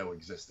didn't know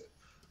existed.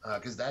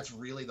 Because that's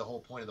really the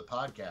whole point of the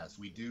podcast.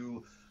 We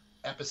do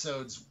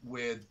episodes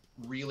with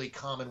really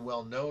common,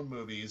 well-known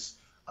movies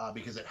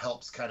because it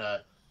helps kind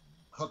of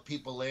hook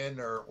people in,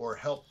 or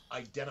help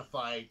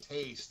identify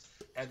taste.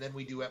 And then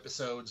we do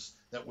episodes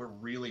that we're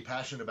really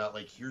passionate about,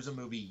 like, here's a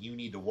movie you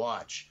need to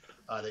watch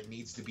that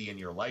needs to be in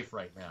your life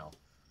right now.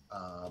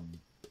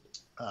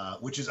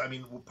 Which is, I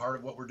mean, part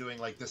of what we're doing,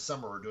 like this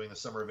summer, we're doing the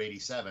summer of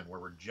 '87,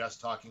 where we're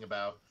just talking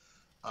about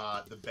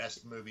the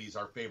best movies,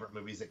 our favorite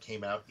movies that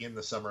came out in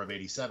the summer of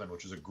 '87,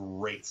 which is a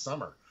great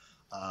summer.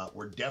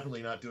 We're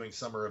definitely not doing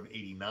summer of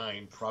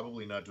 '89,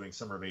 probably not doing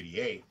summer of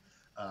 '88,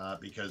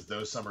 because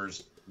those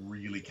summers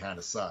really kind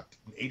of sucked.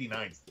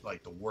 '89 is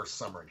like the worst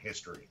summer in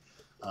history.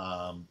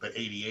 But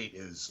 '88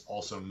 is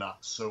also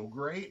not so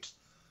great.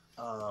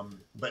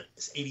 But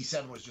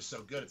 '87 was just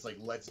so good. It's like,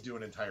 let's do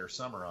an entire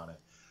summer on it.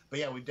 But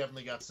yeah, we've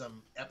definitely got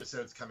some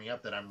episodes coming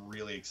up that I'm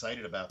really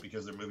excited about,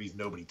 because they're movies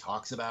nobody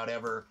talks about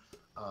ever,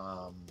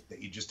 that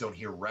you just don't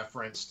hear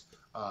referenced,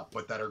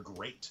 but that are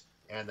great,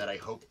 and that I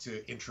hope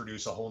to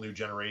introduce a whole new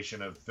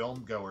generation of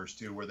film goers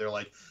to, where they're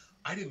like,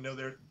 I didn't know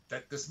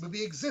that this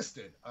movie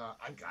existed.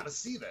 I gotta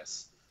see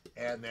this.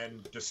 And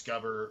then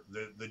discover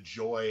the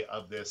joy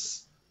of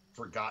this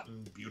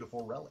forgotten,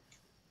 beautiful relic.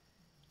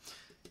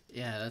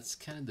 Yeah, that's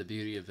kind of the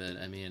beauty of it.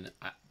 I mean,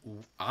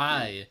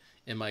 I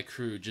and my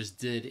crew just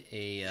did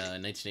a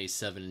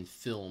 1987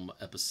 film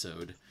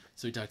episode,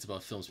 so we talked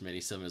about films from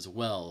 '87 as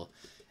well,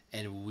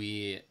 and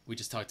we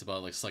just talked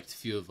about, like, select a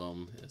few of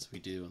them, as we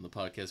do on the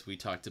podcast. We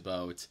talked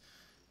about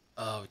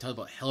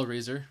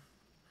Hellraiser.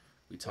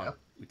 We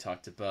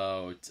talked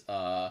about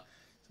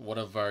one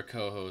of our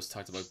co-hosts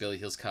talked about Beverly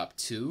Hills Cop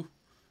 2,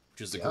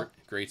 which is a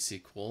great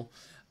sequel.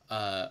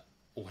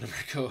 One of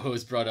our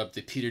co-hosts brought up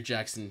the Peter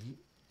Jackson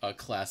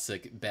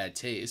classic Bad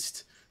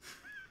Taste.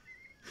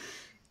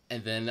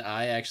 And then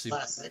I actually...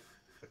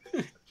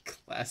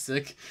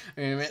 Classic.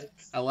 I mean,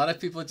 a lot of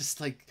people are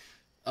just like,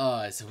 oh,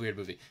 it's a weird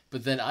movie.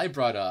 But then I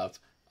brought up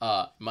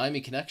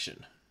Miami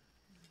Connection.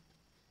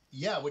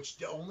 Yeah, which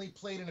only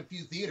played in a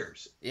few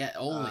theaters. Yeah,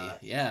 only.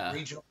 Yeah.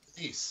 Regional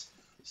release.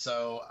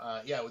 So,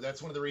 yeah,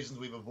 that's one of the reasons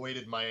we've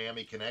avoided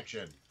Miami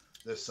Connection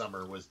this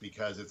summer, was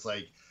because it's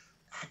like,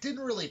 it didn't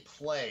really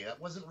play. That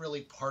wasn't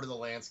really part of the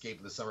landscape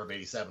of the summer of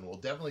 '87. We'll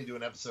definitely do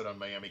an episode on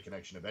Miami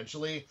Connection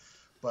eventually,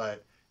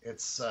 but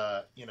it's,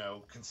 you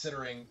know,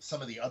 considering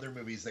some of the other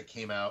movies that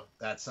came out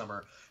that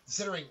summer,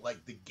 considering,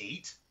 like, The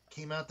Gate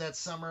came out that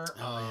summer.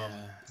 Oh,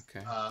 yeah.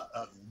 Okay.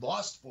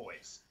 Lost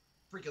Boys.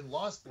 Freaking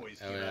Lost Boys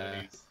came out of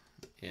these.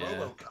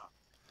 Yeah.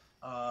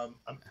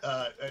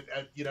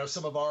 RoboCop. You know,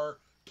 some of our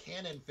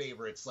canon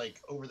favorites, like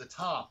Over the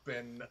Top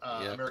and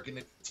American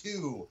Ninja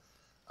 2.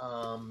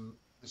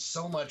 There's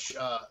so much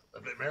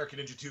American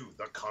Ninja 2,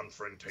 The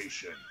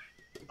Confrontation.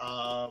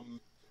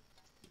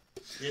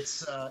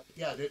 It's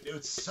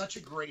such a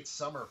great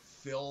summer,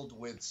 filled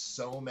with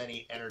so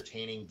many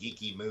entertaining,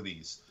 geeky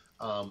movies.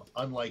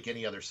 unlike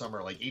any other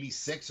summer. Like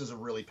 86 was a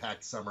really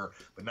packed summer,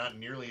 but not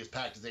nearly as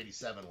packed as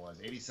 87 was.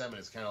 87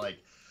 is kind of like,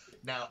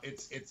 now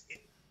it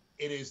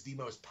is the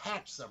most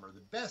packed summer.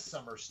 The best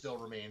summer still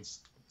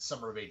remains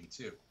summer of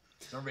 82.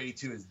 Summer of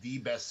 82 is the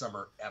best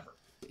summer ever.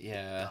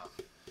 Yeah.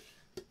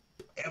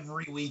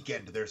 Every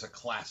weekend there's a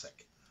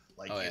classic.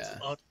 Like, it's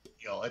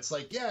unreal. It's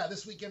like, yeah,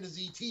 this weekend is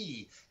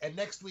E.T., and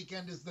next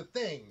weekend is The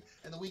Thing,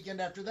 and the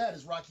weekend after that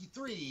is Rocky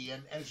 3,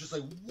 and it's just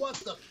like, what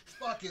the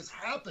fuck is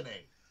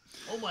happening?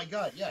 Oh my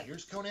god, yeah,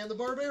 here's Conan the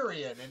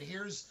Barbarian, and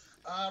here's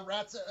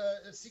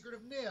Secret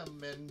of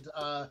Nim,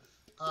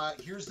 and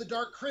here's The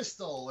Dark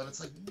Crystal, and it's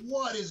like,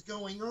 what is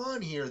going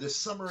on here? This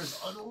summer is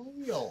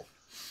unreal.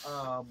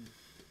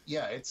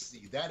 Yeah,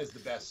 that is the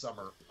best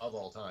summer of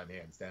all time,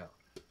 hands down.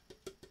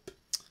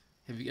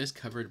 Have you guys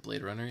covered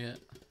Blade Runner yet?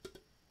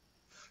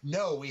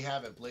 No, we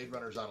haven't. Blade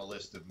Runner's on a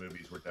list of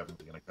movies we're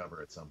definitely going to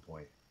cover at some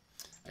point.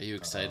 Are you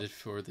excited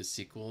for the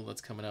sequel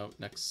that's coming out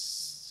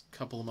next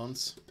couple of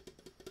months?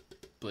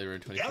 Blade Runner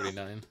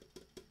 2049?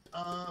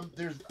 Yeah.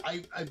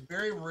 I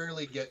very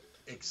rarely get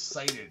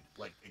excited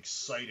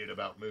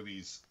about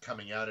movies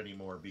coming out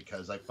anymore,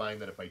 because I find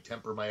that if I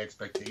temper my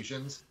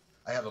expectations,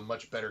 I have a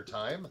much better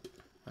time.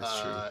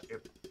 That's true.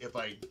 If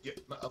I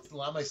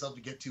allow myself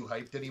to get too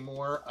hyped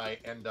anymore, I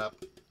end up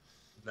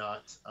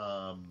not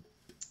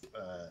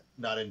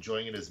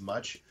enjoying it as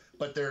much.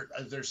 But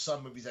there's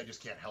some movies I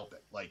just can't help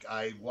it. Like,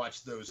 I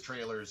watched those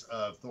trailers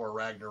of Thor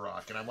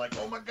Ragnarok, and I'm like,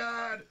 oh my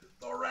god,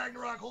 Thor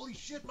Ragnarok, holy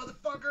shit,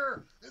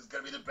 motherfucker, this is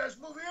gonna be the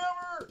best movie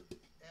ever.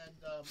 And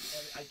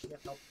I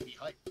can't help but be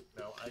hyped. You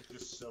know, I'm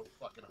just so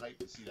fucking hyped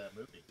to see that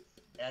movie.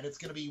 And it's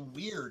gonna be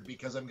weird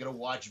because I'm gonna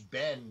watch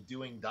Ben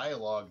doing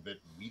dialogue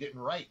that we didn't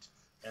write,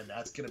 and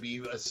that's gonna be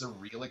a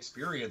surreal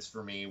experience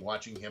for me,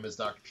 watching him as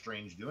Doctor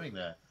Strange doing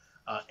that.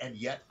 And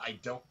yet I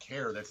don't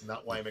care. That's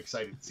not why I'm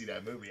excited to see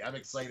that movie. I'm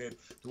excited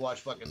to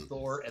watch fucking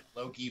Thor and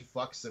Loki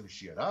fuck some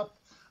shit up.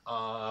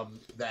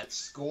 The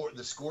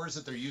scores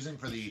that they're using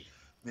for the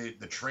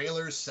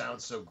trailers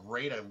sound so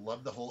great. I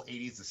love the whole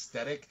 80s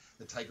aesthetic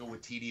that Taika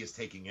Waititi is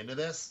taking into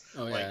this.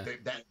 Oh, yeah.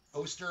 Like, that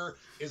poster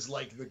is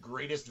like the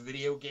greatest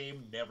video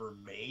game never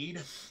made.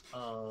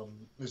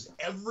 There's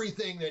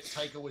everything that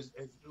Taika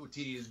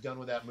Waititi has done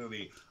with that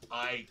movie.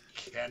 I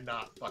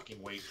cannot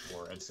fucking wait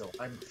for. And so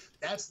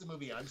that's the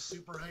movie I'm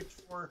super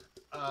hyped for.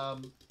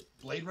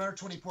 Blade Runner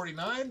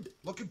 2049,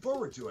 looking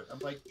forward to it. I'm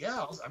like,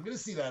 yeah, I'm going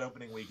to see that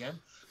opening weekend.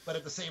 But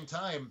at the same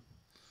time,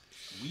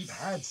 we've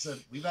had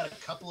a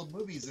couple of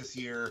movies this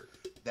year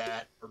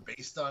that are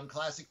based on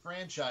classic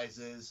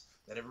franchises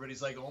that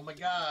everybody's like, oh my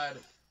god,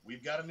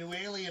 we've got a new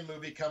Alien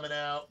movie coming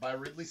out by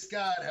Ridley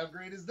Scott. How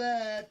great is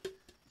that?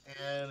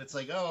 And it's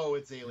like, oh,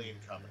 it's Alien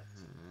coming.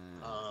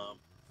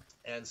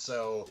 And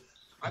so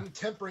I'm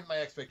tempering my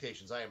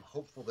expectations. I am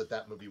hopeful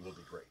that movie will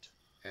be great.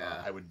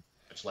 Yeah. I would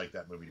much like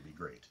that movie to be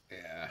great.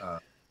 Yeah.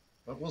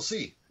 But we'll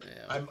see.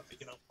 Yeah.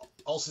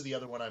 Also the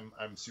other one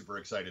I'm super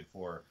excited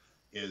for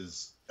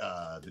is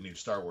the new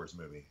Star Wars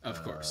movie.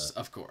 Of course.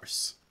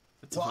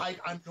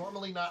 I'm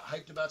normally not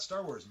hyped about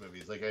Star Wars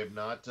movies. Like, I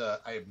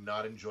have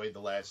not enjoyed the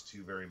last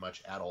two very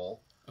much at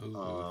all.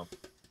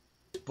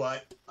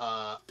 But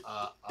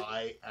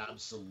I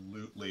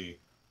absolutely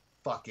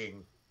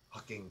fucking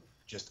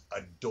just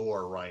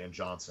adore Rian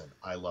Johnson.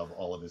 I love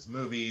all of his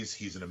movies.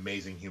 He's an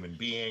amazing human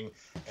being,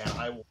 and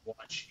I will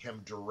watch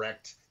him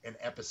direct an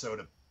episode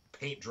of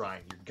paint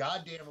drying. You're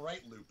goddamn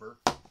right, Looper.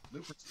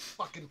 Looper's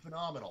fucking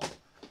phenomenal.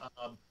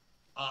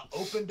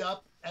 Opened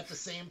up at the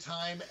same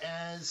time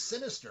as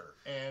Sinister,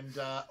 and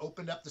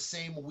opened up the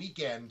same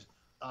weekend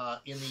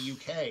in the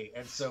UK.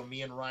 And so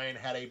me and Ryan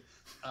had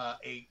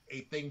a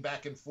thing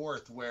back and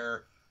forth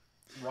where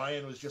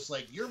Ryan was just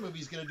like, your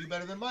movie's going to do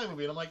better than my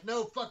movie. And I'm like,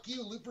 no, fuck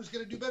you. Looper's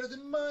going to do better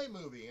than my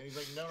movie. And he's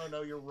like,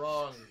 no, you're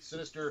wrong.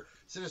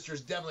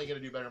 Sinister's definitely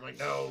going to do better. I'm like,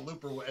 no,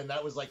 Looper. And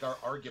that was like our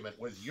argument,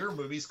 was your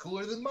movie's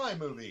cooler than my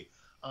movie.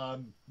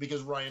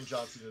 Because Rian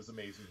Johnson is an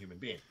amazing human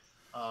being.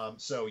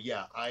 So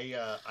yeah,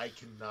 I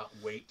cannot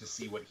wait to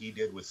see what he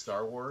did with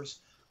Star Wars.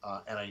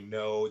 And I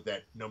know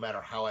that no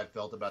matter how I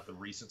felt about the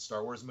recent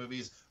Star Wars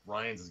movies,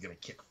 Rian's is going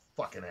to kick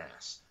fucking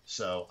ass.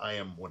 So I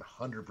am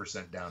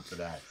 100% down for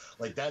that.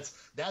 Like, that's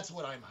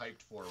what I'm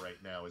hyped for right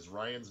now, is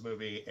Rian's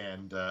movie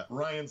and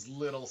Rian's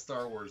little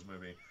Star Wars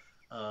movie,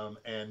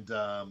 and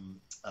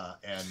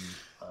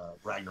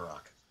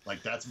Ragnarok.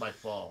 Like, that's my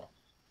fall.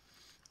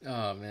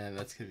 Oh man,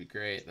 that's gonna be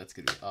great. That's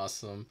gonna be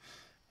awesome.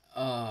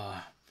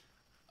 Oh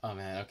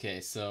man.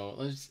 Okay, so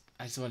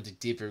I just want to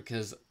dig deeper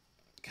because,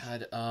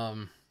 God,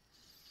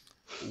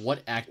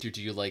 what actor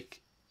do you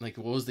like? Like,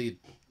 what was the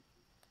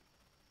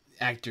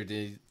actor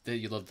that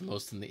you loved the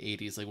most in the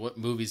 80s? Like, what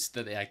movies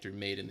that the actor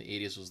made in the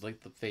 80s was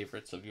like the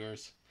favorites of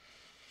yours?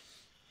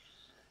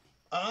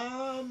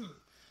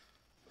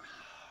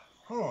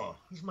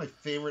 Who's my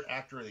favorite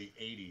actor of the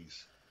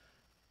 80s?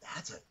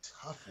 That's a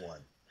tough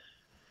one.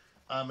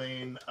 I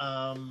mean,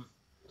 I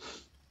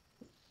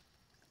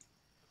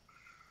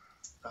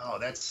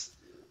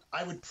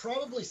would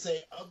probably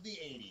say, of the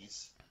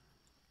 80s,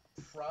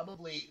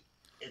 probably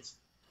it's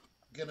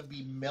gonna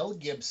be Mel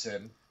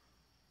Gibson,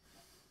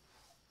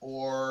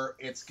 or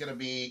it's gonna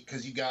be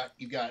because you got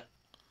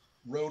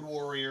Road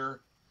Warrior,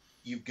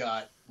 you've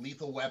got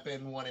Lethal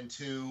Weapon 1 and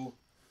 2.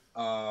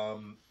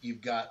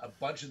 You've got a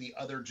bunch of the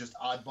other just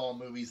oddball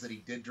movies that he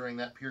did during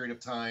that period of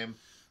time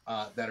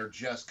that are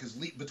just because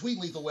between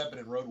Lethal Weapon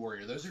and Road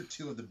Warrior, those are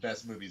two of the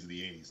best movies of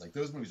the '80s. Like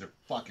those movies are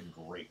fucking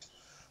great.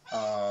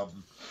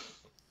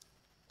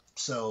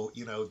 So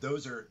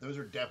those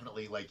are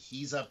definitely like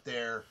he's up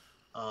there.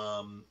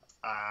 I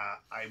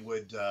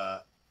would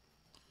I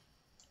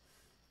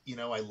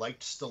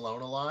liked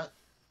Stallone a lot,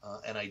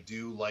 and I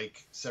do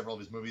like several of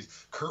his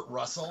movies. Kurt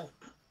Russell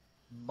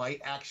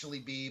might actually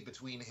be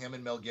between him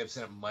and Mel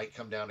Gibson. It might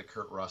come down to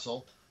Kurt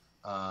Russell.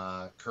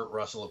 Kurt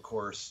Russell, of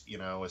course,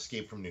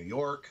 Escape from New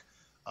York,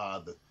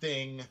 The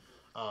Thing,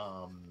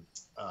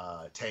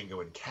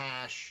 Tango and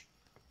Cash.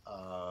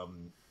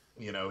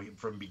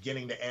 From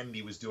beginning to end,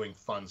 he was doing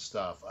fun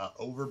stuff.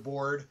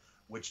 Overboard,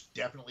 which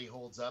definitely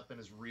holds up and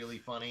is really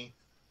funny.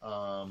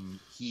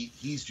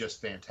 He's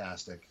just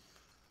fantastic.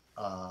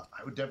 I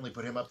would definitely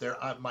put him up there.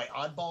 My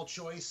oddball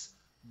choice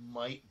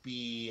might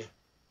be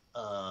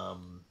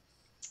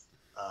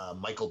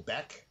Michael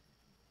Beck,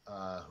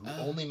 who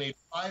only made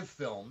 5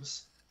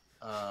 films,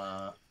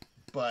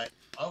 but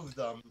of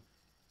them,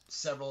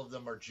 several of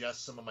them are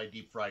just some of my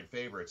deep fried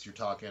favorites. You're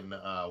talking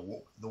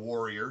The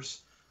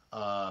Warriors,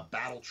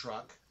 Battle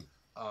Truck,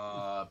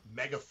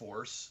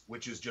 Megaforce,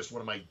 which is just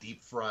one of my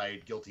deep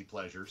fried guilty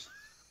pleasures.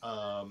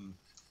 And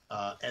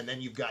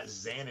then you've got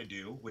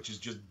Xanadu, which is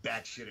just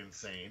batshit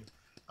insane,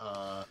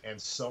 and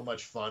so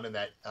much fun. And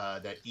that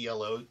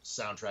ELO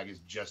soundtrack is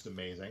just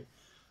amazing.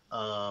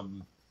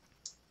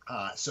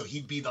 So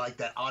he'd be like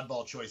that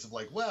oddball choice of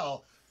like,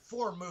 well,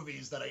 4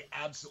 movies that I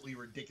absolutely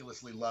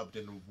ridiculously loved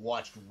and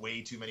watched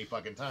way too many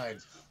fucking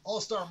times.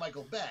 All-star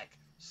Michael Beck.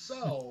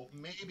 So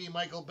maybe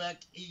Michael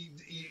Beck,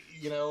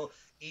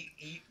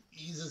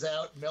 eases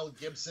out Mel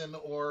Gibson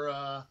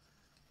or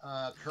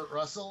Kurt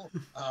Russell,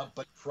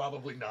 but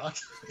probably not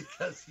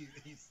because he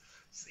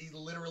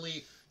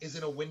literally is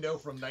in a window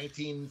from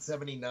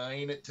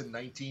 1979 to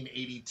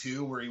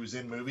 1982 where he was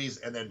in movies,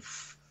 and then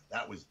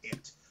that was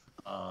it.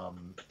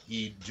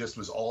 He just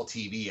was all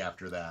TV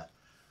after that.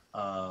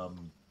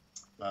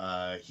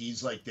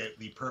 He's like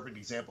the perfect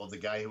example of the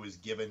guy who was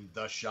given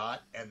the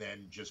shot and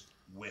then just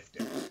whiffed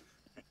it,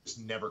 just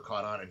never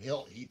caught on, and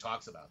he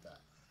talks about that.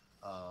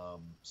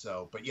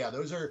 But yeah,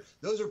 those are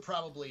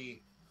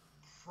probably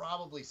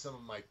some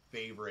of my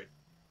favorite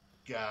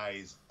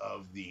guys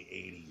of the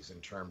 '80s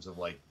in terms of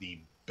like the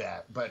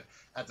bat. But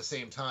at the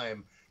same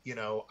time,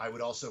 I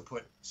would also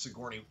put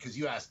Sigourney, because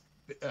you asked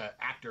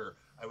actor.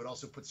 I would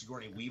also put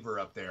Sigourney Weaver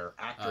up there,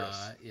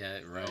 actress. Yeah,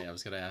 right. I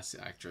was gonna ask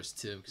the actress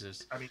too, because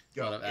there's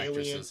a lot of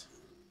actresses.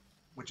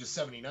 Which is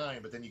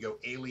 79, but then you go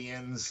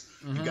Aliens.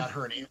 Mm-hmm. You got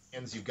her in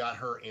Aliens. You got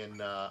her in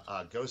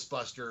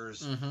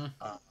Ghostbusters. Mm-hmm.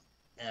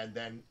 And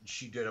then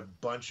she did a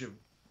bunch of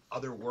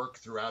other work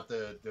throughout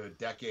the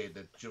decade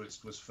that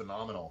just was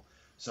phenomenal.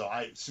 So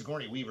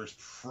Sigourney Weaver's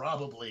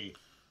probably,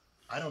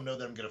 I don't know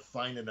that I'm going to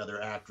find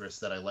another actress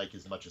that I like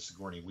as much as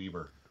Sigourney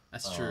Weaver.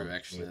 That's true,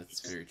 actually.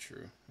 That's very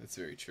true. That's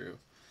very true.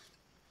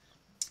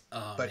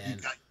 Oh, but man. you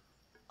got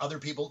other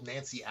people.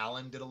 Nancy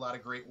Allen did a lot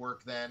of great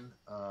work then.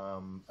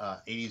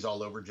 80s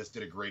All Over just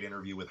did a great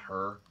interview with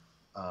her.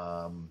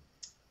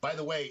 By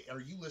the way,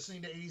 are you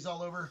listening to 80s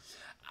All Over?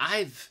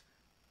 I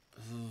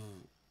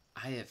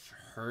have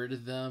heard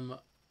of them.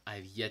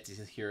 I've yet to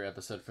hear an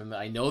episode from them.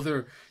 I know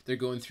they're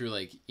going through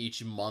like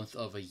each month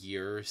of a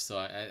year, so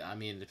I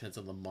mean it depends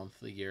on the month,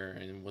 the year,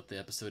 and what the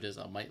episode is.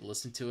 I might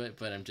listen to it,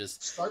 but I'm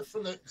just start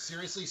from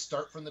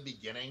the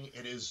beginning.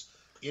 It is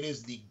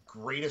the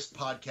greatest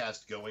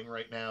podcast going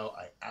right now.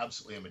 I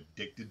absolutely am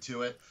addicted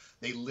to it.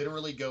 They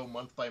literally go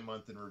month by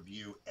month and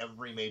review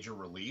every major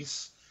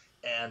release,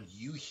 and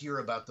you hear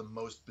about the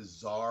most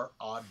bizarre,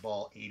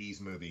 oddball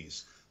 80s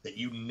movies that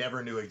you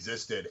never knew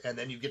existed, and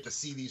then you get to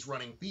see these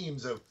running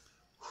themes of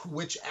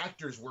which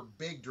actors were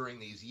big during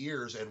these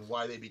years and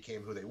why they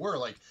became who they were.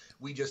 Like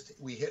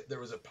there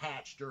was a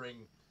patch during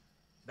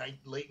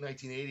late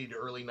 1980 to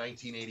early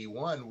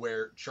 1981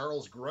 where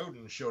Charles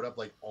Grodin showed up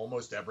like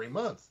almost every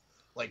month.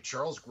 Like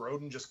Charles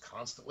Grodin just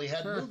constantly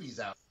had movies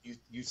out.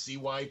 You see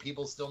why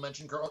people still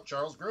mention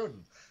Charles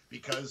Grodin,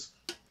 because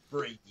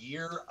for a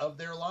year of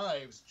their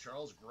lives,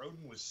 Charles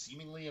Grodin was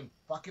seemingly in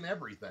fucking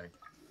everything.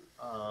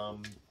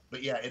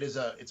 But yeah, it's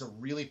a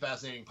really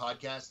fascinating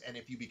podcast, and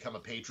if you become a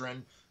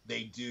patron,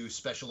 they do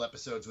special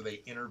episodes where they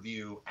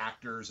interview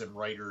actors and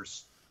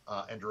writers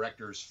and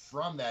directors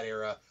from that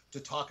era to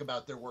talk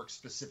about their work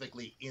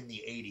specifically in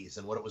the 80s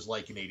and what it was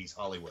like in 80s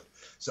Hollywood.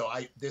 So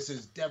this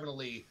is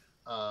definitely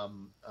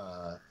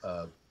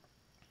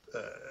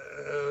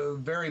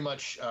very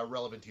much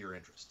relevant to your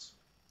interests.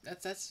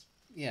 That's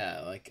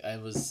yeah. Like I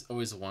was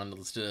always wanting to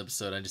listen to the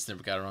episode. I just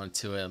never got around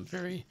to it. I'm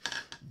very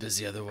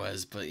busy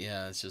otherwise. But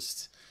yeah, it's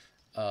just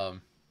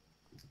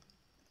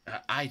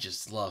I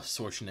just love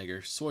Schwarzenegger.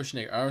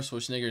 Our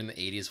Schwarzenegger in the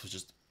 80s was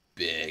just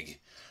big.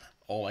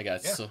 Oh my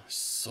god, yeah.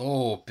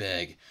 so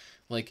big.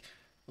 Like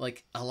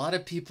a lot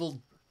of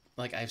people,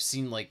 like I've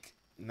seen like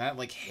not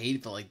like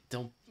hate, but like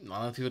don't a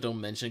lot of people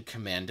don't mention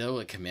Commando.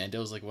 Like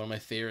Commando is like one of my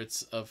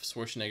favorites of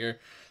Schwarzenegger.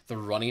 The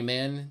Running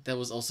Man that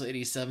was also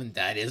 87.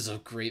 That is a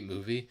great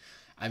movie.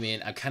 I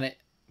mean, I'm kind of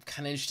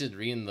interested in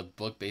reading the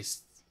book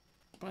based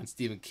on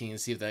Stephen King and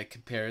see if that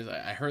compares.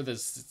 I heard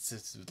this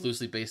it's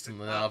loosely based on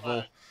the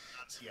novel.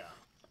 Yeah.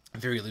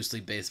 Very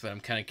loosely based, but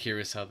I'm kind of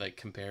curious how that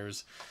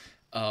compares.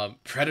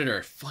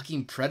 Predator,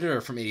 fucking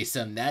Predator from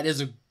 '87. That is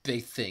a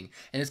big thing,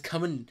 and it's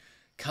coming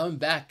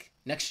back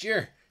next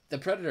year. The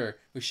Predator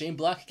with Shane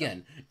Black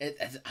again.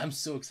 I'm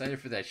so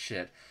excited for that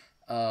shit.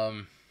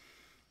 Have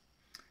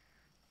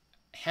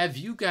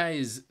you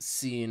guys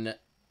seen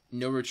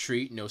No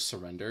Retreat, No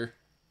Surrender?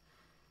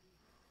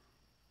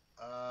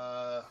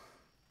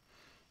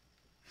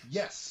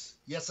 Yes,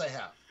 I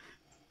have.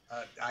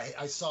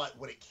 I saw it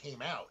when it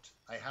came out.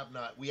 I have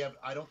not. We have.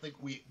 I don't think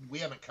we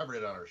haven't covered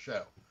it on our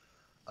show.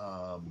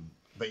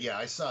 But yeah,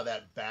 I saw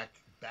that back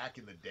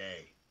in the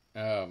day.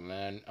 Oh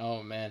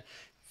man,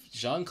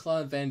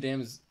 Jean-Claude Van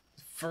Damme's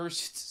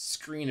first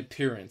screen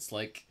appearance,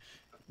 like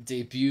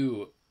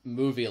debut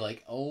movie.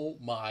 Like, oh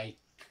my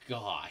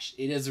gosh,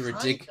 it is a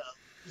ridiculous.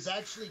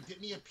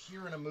 Didn't he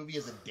appear in a movie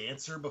as a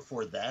dancer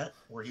before that,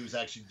 where he was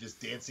actually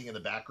just dancing in the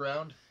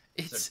background?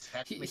 It's so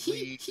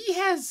technically he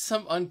has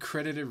some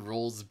uncredited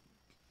roles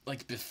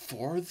like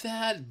before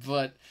that,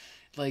 but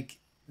like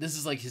this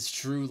is like his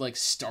true like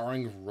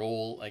starring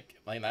role, like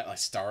not like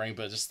starring,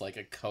 but just like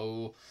a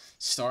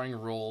co-starring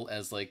role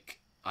as like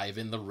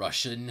Ivan the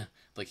Russian.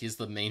 Like he's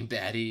the main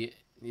baddie.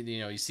 You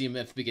know, you see him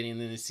at the beginning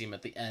and then you see him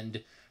at the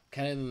end,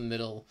 kind of in the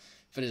middle.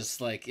 But it's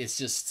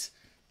just.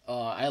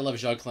 I love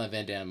Jean-Claude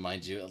Van Damme,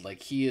 mind you.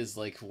 Like he is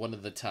like one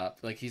of the top.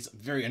 Like he's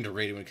very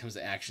underrated when it comes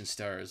to action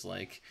stars.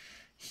 Like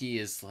he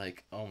is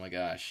like, oh my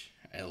gosh,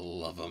 I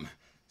love him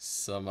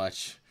so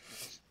much.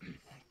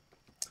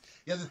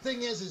 Yeah, the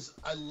thing is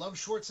I love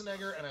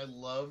Schwarzenegger and I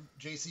love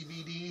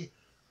JCVD.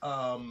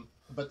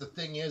 But the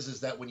thing is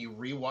that when you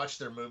rewatch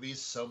their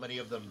movies, so many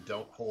of them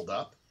don't hold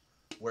up.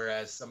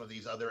 Whereas some of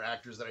these other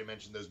actors that I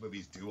mentioned, those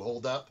movies do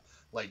hold up.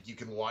 Like you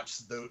can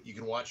watch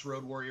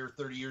Road Warrior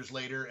 30 years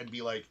later and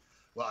be like,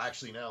 well,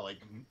 actually, no, like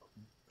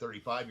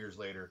 35 years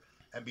later,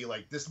 and be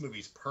like, this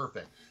movie's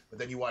perfect. But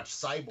then you watch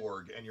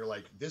Cyborg, and you're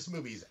like, this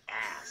movie's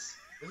ass.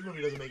 This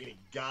movie doesn't make any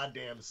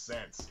goddamn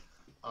sense.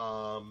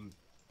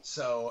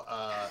 So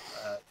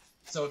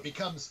it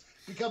becomes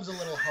a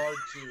little hard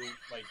to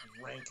like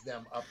rank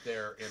them up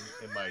there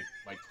in my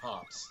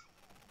tops.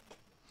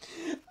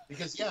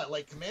 Because yeah,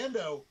 like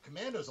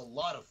Commando's a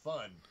lot of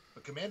fun,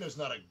 but Commando's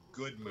not a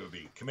good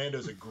movie.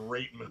 Commando's a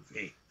great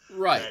movie.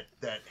 Right.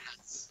 That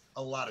has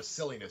a lot of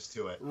silliness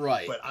to it.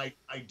 Right. But I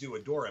do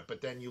adore it.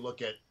 But then you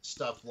look at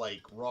stuff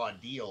like Raw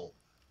Deal,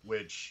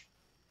 which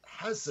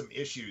has some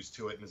issues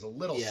to it and is a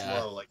little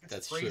slow. Like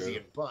it's crazy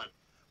and fun,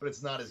 but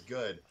it's not as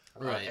good.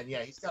 Right. And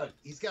yeah, he's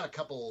got a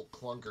couple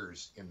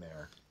clunkers in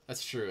there.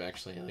 That's true,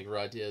 actually. Like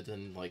Raw Deal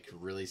didn't like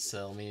really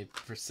sell me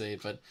per se,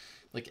 but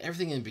like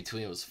everything in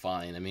between was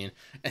fine. I mean,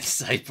 and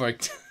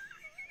Cyborg.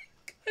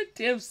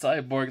 Goddamn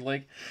Cyborg!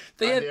 Like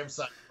Goddamn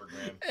Cyborg,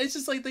 man. It's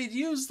just like they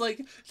used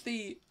like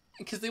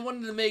because they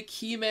wanted to make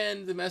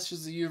He-Man the Masters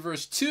of the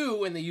Universe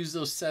 2 and they used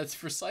those sets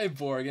for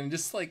Cyborg and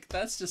just like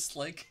that's just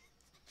like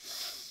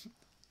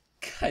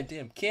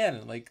goddamn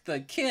canon, like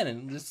the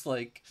canon, just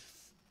like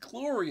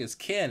glorious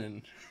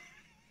canon.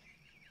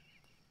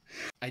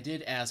 I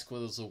did ask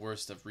what was the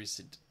worst of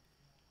recent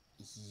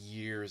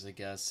years, I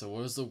guess. So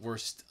what was the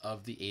worst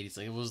of the 80s?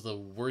 Like what was the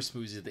worst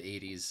movies of the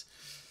 80s?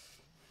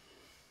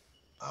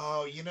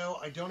 Oh,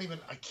 I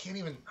can't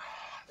even.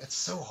 It's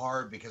so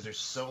hard because there's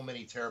so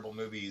many terrible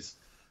movies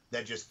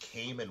that just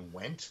came and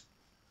went,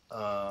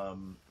 that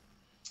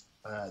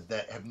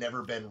have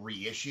never been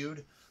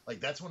reissued. Like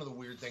that's one of the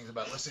weird things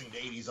about listening to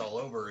 80s all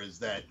over is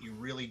that you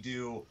really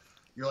do.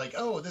 You're like,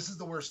 oh, this is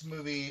the worst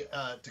movie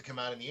to come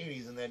out in the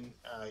 80s, and then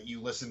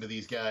you listen to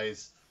these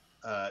guys,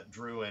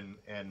 Drew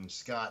and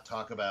Scott,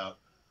 talk about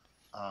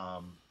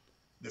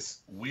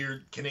this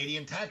weird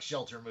Canadian tax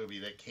shelter movie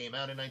that came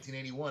out in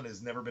 1981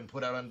 has never been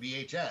put out on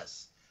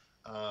VHS.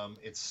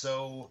 It's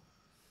so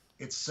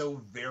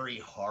very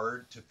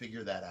hard to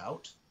figure that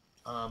out.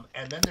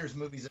 And then there's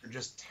movies that are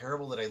just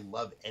terrible that I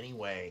love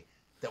anyway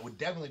that would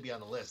definitely be on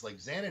the list. Like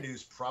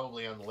Xanadu's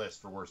probably on the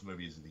list for worst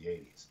movies of the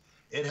 80s.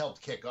 It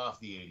helped kick off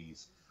the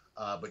 80s.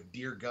 But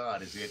dear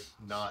God, is it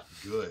not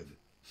good.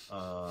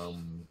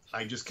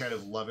 I just kind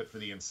of love it for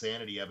the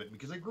insanity of it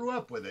because I grew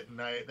up with it. And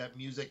that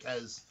music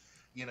has,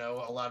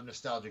 a lot of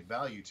nostalgic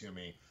value to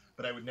me.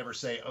 But I would never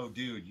say, oh,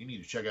 dude, you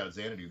need to check out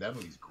Xanadu. That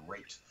movie's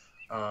great.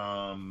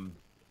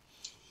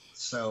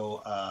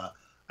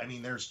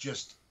 There's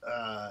just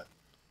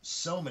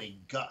so many.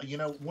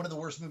 One of the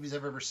worst movies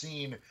I've ever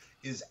seen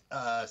is,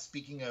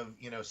 speaking of,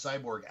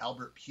 Cyborg,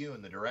 Albert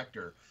Pune, the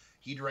director.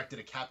 He directed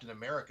a Captain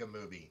America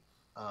movie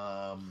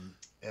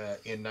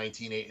in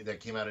 1980 that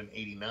came out in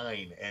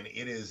 '89, and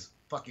it is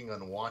fucking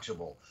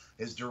unwatchable.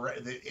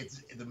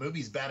 The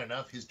movie's bad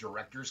enough. His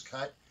director's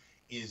cut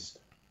is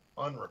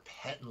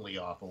unrepentantly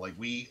awful. Like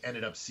we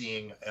ended up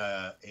seeing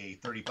a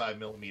 35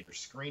 millimeter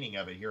screening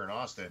of it here in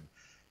Austin,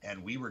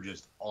 and we were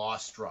just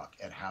awestruck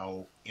at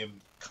how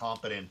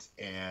incompetent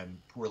and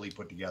poorly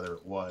put together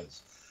it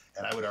was.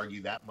 And I would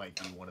argue that might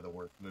be one of the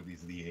worst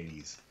movies of the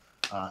 80s.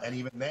 And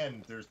even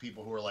then, there's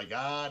people who are like,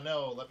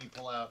 no, let me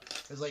pull out.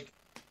 It's like,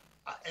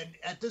 and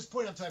at this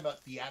point, I'm talking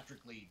about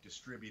theatrically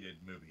distributed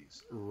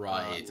movies.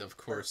 Right, of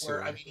course.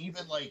 Where, I mean,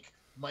 even like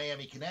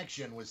Miami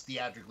Connection was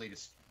theatrically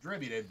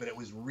distributed, but it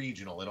was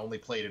regional. It only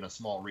played in a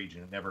small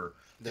region. It never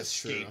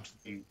escaped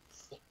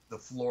the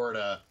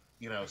Florida,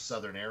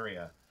 southern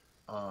area.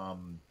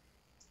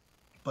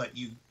 But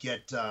you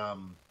get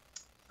some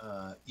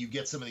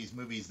of these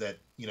movies that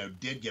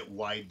did get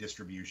wide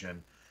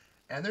distribution,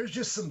 and there's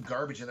just some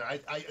garbage in there.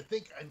 I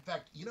think, in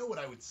fact, what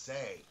I would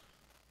say,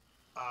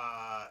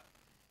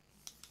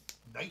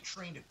 Night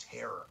Train to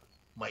Terror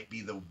might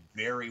be the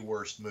very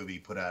worst movie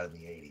put out in the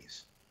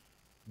 80s.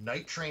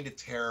 Night Train to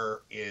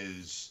Terror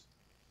is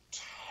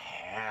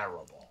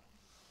terrible.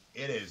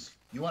 It is.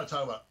 You want to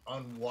talk about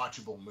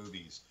unwatchable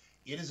movies.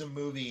 It is a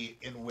movie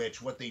in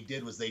which what they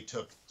did was they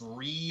took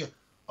 3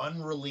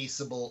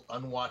 unreleasable,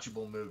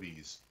 unwatchable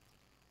movies,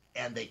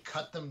 and they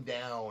cut them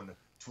down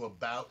to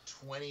about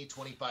 20,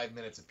 25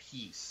 minutes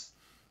apiece,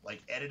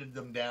 like edited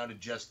them down to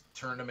just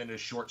turn them into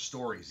short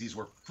stories. These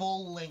were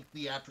full-length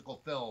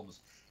theatrical films,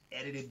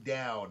 edited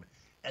down,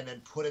 and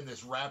then put in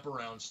this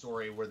wraparound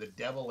story where the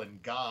devil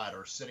and God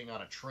are sitting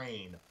on a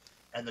train,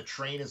 and the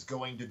train is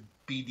going to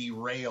be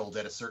derailed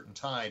at a certain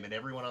time, and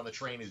everyone on the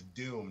train is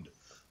doomed.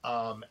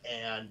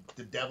 And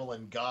the devil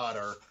and God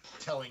are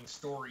telling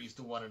stories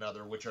to one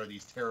another, which are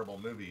these terrible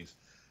movies.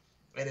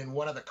 And in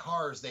one of the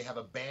cars, they have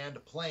a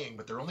band playing,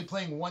 but they're only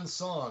playing one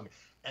song.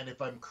 And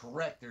if I'm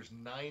correct, there's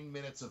 9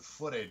 minutes of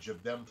footage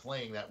of them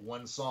playing that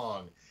one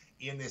song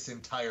in this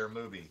entire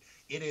movie.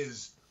 It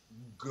is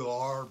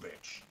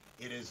garbage.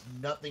 It is,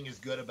 nothing is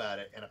good about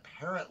it. And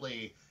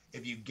apparently,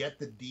 if you get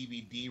the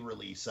DVD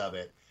release of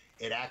it,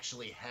 it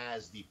actually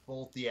has the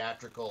full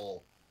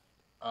theatrical,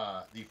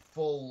 the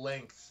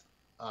full-length,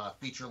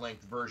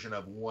 feature-length version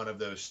of one of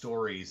those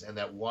stories, and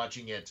that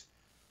watching it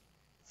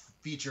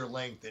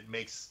feature-length, it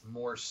makes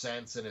more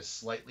sense and is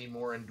slightly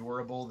more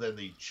endurable than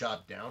the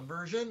chopped-down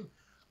version,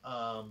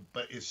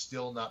 but is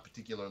still not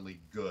particularly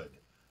good.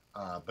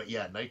 But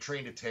yeah, Night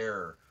Train to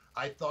Terror.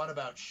 I thought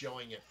about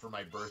showing it for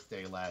my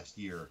birthday last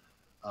year,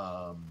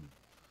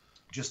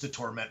 just to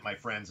torment my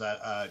friends.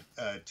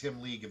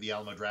 Tim League of the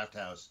Alamo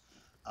Drafthouse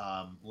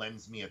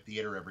lends me a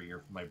theater every year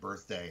for my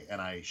birthday, and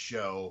I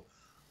show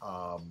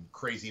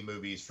crazy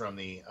movies from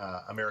the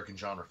American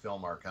Genre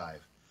Film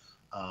Archive.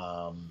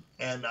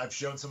 And I've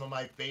shown some of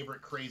my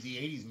favorite crazy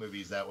 80s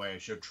movies that way. I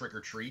showed Trick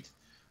or Treat,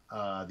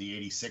 the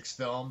 86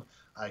 film.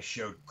 I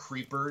showed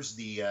Creepers,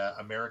 the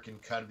American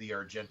cut of the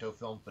Argento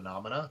film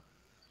Phenomena.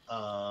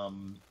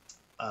 I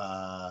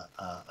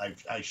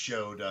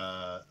showed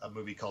a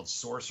movie called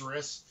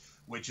Sorceress,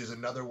 which is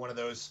another one of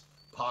those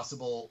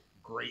possible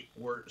great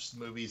worst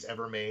movies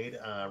ever made.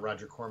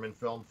 Roger Corman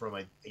film from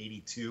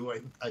 82,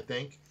 I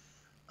think.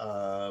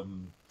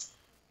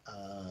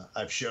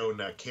 I've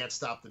shown Can't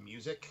Stop the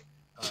Music,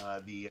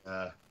 the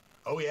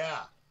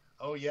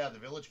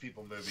Village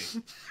People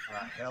movie.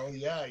 Hell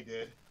yeah, I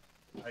did.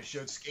 I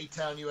showed Skate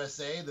Town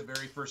USA, the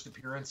very first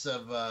appearance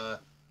of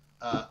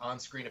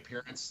on-screen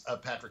appearance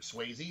of Patrick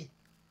Swayze.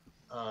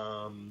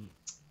 I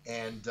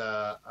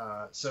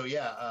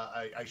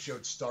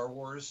showed Star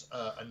Wars,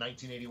 a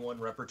 1981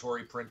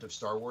 repertory print of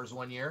Star Wars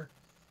one year.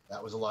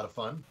 That was a lot of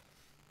fun.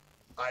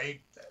 I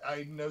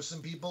know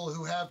some people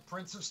who have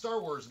prints of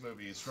Star Wars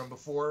movies from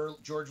before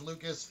George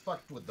Lucas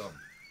fucked with them.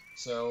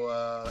 So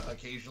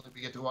occasionally we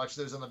get to watch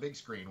those on the big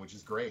screen, which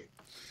is great.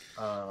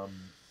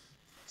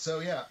 So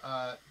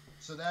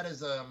that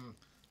is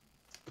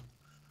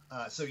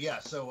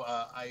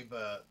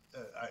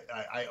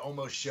I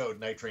almost showed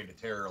Night Train to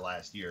Terror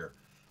last year,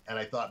 and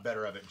I thought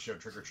better of it and showed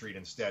Trick or Treat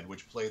instead,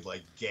 which played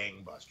like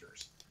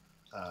gangbusters.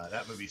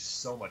 That movie's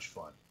so much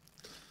fun.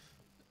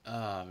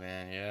 Oh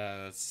man,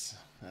 yeah,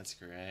 that's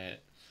great.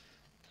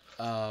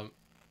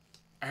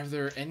 Are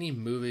there any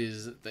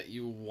movies that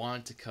you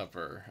want to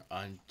cover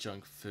on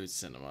Junk Food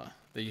Cinema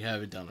that you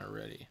haven't done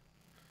already?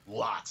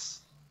 Lots.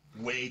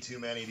 Way too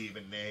many to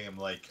even name.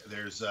 Like,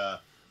 there's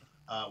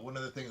one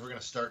of the things we're going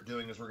to start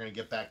doing is we're going to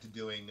get back to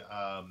doing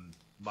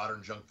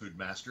Modern Junk Food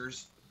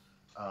Masters,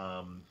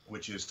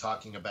 which is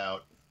talking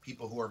about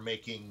people who are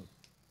making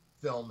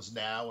films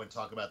now and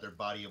talk about their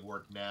body of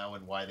work now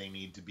and why they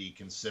need to be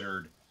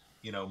considered,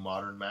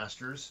 modern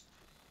masters.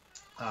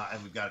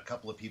 And we've got a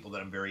couple of people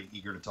that I'm very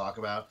eager to talk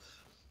about.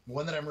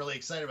 One that I'm really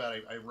excited about,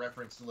 I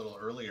referenced a little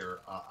earlier.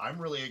 I'm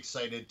really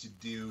excited to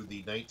do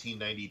the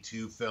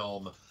 1992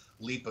 film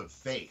Leap of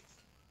Faith,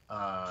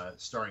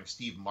 starring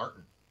Steve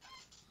Martin,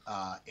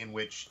 in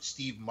which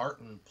Steve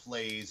Martin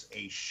plays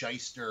a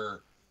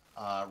shyster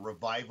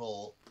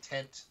revival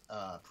tent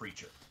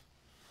preacher.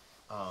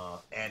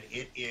 And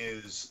it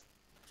is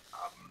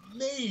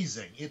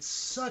amazing. It's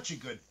such a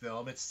good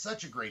film. It's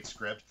such a great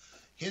script.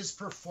 His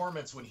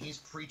performance when he's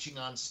preaching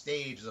on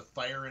stage as a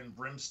fire and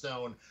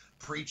brimstone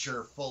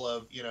preacher full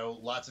of,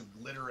 lots of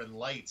glitter and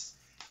lights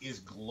is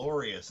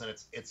glorious. And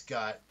it's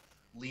got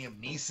Liam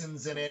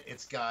Neeson's in it.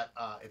 It's got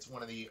it's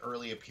one of the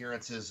early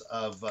appearances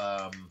of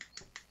oh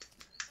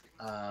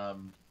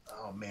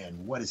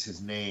man, what is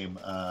his name?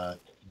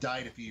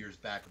 Died a few years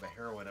back of a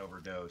heroin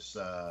overdose.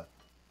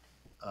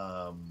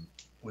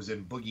 Was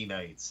in Boogie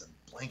Nights. I'm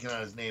blanking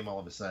on his name all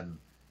of a sudden.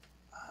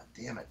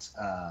 Damn it.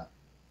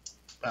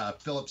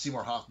 Philip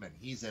Seymour Hoffman.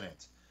 He's in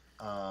it.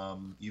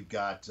 You've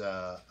got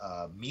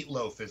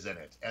Meatloaf is in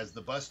it as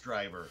the bus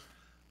driver.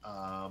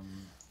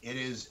 And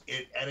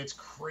it's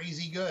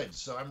crazy good.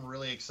 So I'm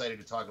really excited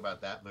to talk about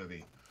that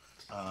movie.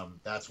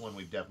 That's one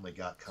we've definitely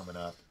got coming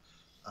up.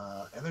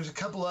 And there's a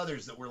couple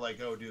others that we're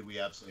like, oh, dude, we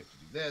absolutely have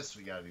to do this.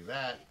 We got to do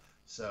that.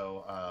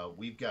 So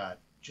we've got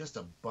just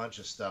a bunch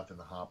of stuff in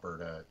the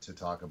hopper to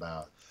talk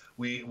about.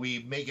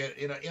 We make it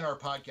in our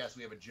podcast.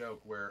 We have a joke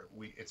where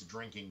it's a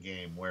drinking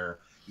game where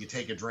you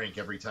take a drink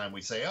every time we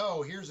say,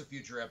 oh, here's a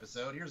future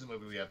episode. Here's a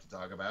movie we have to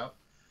talk about.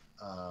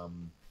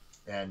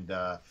 And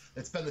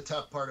it's been the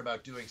tough part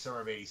about doing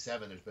Summer of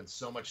 '87. There's been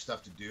so much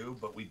stuff to do,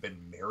 but we've been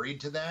married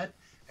to that.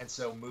 And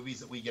so movies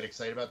that we get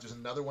excited about. There's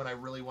another one I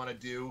really want to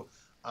do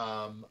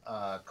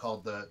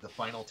called The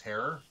Final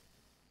Terror,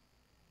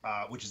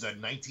 which is a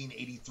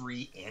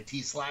 1983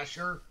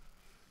 anti-slasher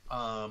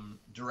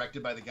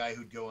directed by the guy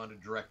who'd go on to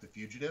direct The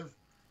Fugitive.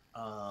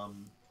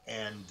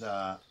 And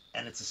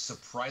it's a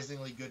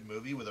surprisingly good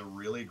movie with a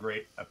really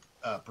great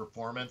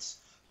performance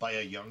by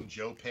a young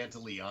Joe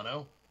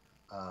Pantoliano.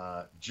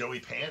 Joey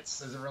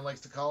Pants, as everyone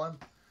likes to call him.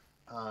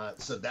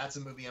 So that's a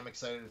movie I'm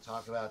excited to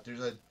talk about.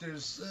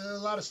 There's a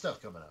lot of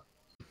stuff coming up.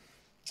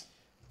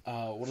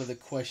 One of the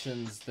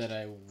questions that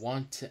I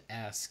want to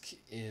ask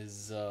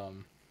is,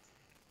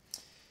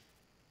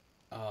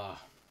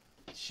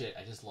 shit,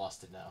 I just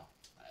lost it now.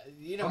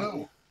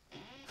 No.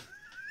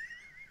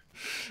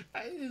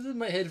 It was in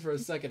my head for a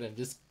second and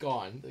just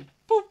gone. Like,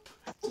 boop!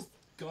 Just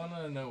gone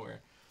out of nowhere.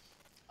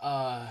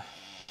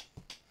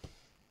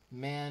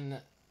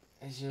 Man,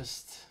 it's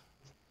just...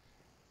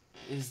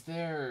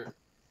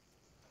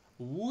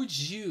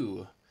 Would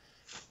you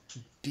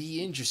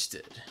be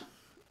interested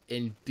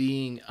in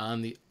being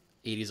on the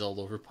 80s All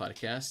Over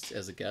podcast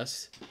as a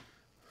guest?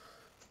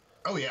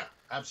 Oh, yeah,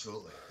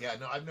 absolutely. Yeah,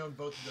 no, I've known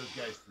both of those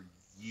guys for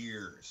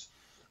years.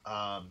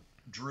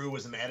 Drew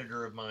was an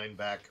editor of mine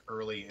back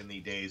early in the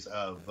days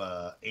of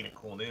Ain't It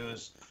Cool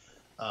News.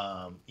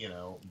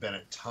 Been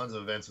at tons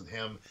of events with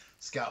him.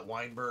 Scott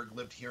Weinberg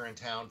lived here in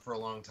town for a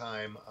long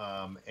time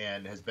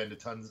and has been to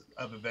tons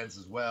of events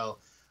as well.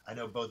 I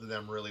know both of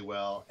them really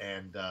well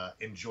and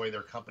enjoy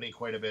their company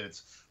quite a bit.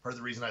 It's part of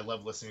the reason I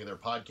love listening to their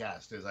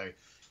podcast is I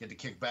get to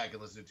kick back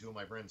and listen to two of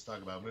my friends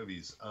talk about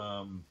movies.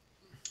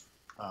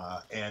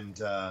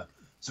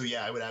 So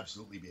yeah, I would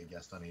absolutely be a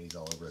guest on 80s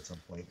All Over at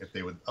some point if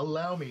they would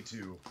allow me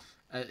to.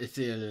 If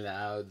they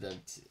allowed them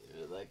to,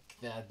 like,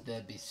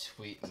 that'd be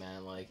sweet,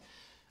 man. Like,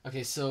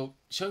 okay, so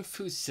Chunk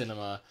Fu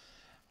Cinema,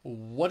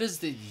 what is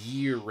the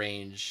year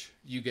range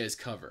you guys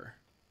cover?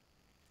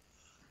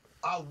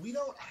 We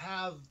don't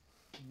have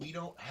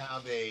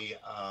a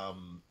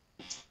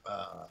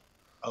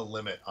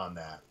limit on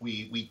that.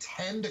 We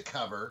tend to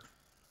cover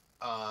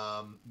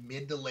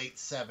mid to late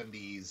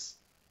 70s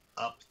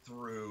up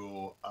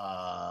through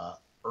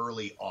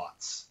early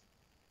aughts.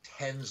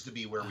 Tends to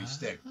be where we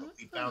stick, but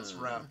we bounce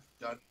around.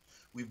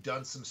 We've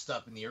done some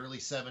stuff in the early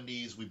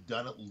 70s. We've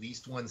done at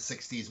least one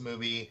 60s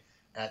movie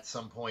at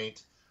some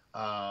point.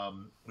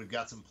 We've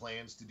got some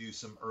plans to do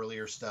some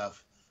earlier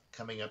stuff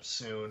coming up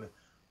soon.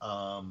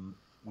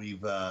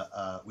 We've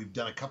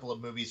done a couple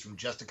of movies from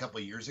just a couple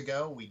of years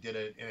ago. We did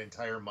an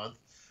entire month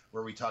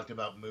where we talked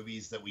about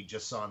movies that we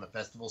just saw on the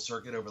festival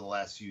circuit over the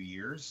last few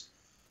years,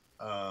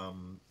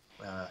 and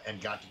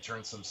got to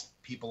turn some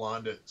people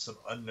on to some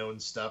unknown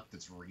stuff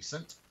that's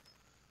recent.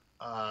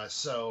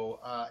 So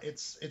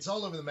it's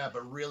all over the map,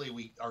 but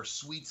really our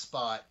sweet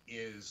spot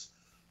is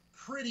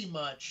pretty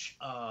much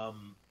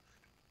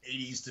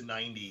 80s to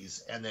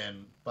 90s, and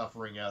then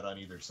buffering out on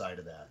either side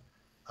of that.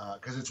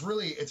 Because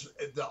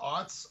the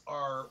aughts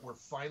we're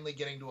finally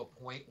getting to a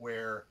point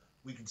where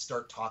we can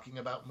start talking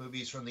about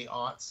movies from the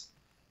aughts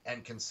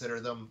and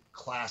consider them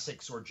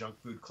classics or junk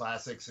food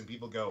classics, and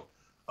people go,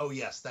 oh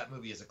yes, that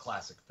movie is a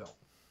classic film.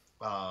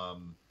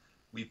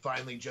 We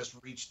finally just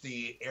reached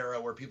the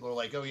era where people are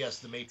like, oh yes,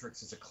 The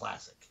Matrix is a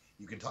classic.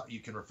 You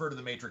can refer to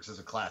The Matrix as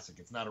a classic.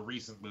 It's not a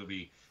recent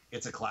movie,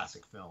 it's a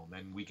classic film.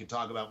 And we can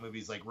talk about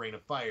movies like Reign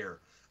of Fire,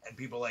 and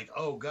people are like,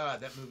 oh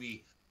god, that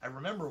movie, I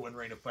remember when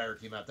Reign of Fire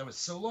came out. That was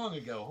so long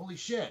ago. Holy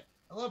shit,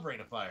 I love Reign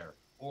of Fire.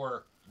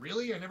 Or,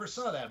 really? I never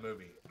saw that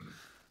movie.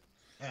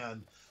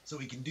 And so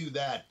we can do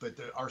that, but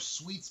our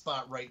sweet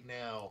spot right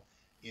now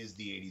is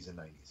the 80s and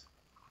 90s.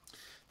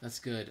 That's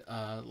good.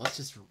 Let's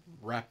just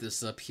wrap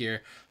this up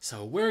here.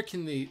 So where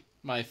can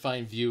my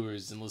fine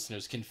viewers and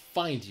listeners can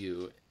find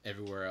you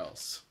everywhere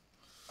else?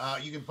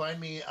 You can find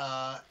me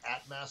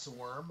at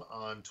Massawyrm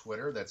on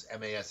Twitter. That's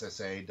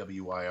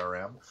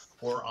MASSAWYRM,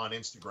 or on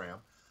Instagram.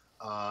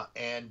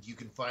 And you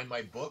can find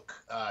my book,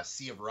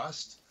 Sea of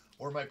Rust,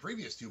 or my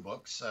previous two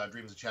books,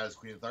 Dreams of Chaz,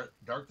 Queen of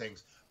Dark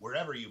Things,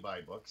 wherever you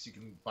buy books. You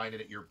can find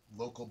it at your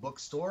local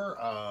bookstore.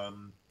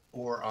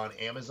 or on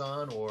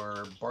Amazon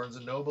or Barnes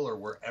and Noble or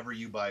wherever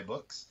you buy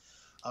books.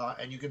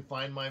 And you can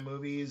find my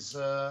movies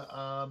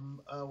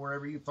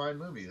wherever you find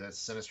movies. That's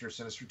Sinister,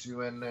 Sinister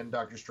 2, and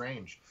Doctor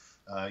Strange.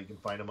 You can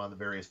find them on the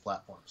various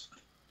platforms.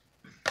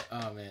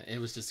 Oh man, it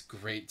was just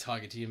great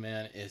talking to you,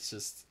 man. It's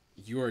just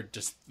you're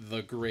just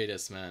the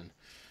greatest, man.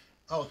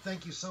 Oh,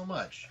 thank you so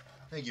much.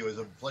 Thank you. It was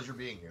a pleasure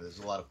being here. This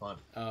is a lot of fun.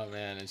 Oh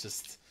man, it's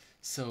just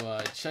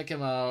so check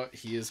him out.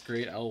 He is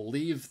great. I'll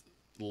leave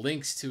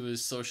links to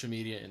his social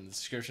media in the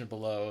description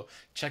below.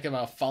 Check him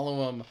out,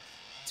 follow him,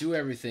 do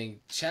everything,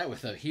 chat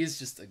with him. He's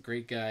just a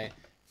great guy.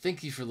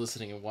 Thank you for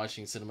listening and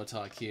watching Cinema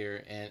Talk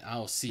here, and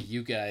I'll see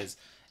you guys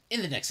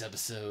in the next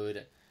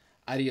episode.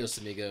 Adios,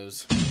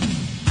 amigos.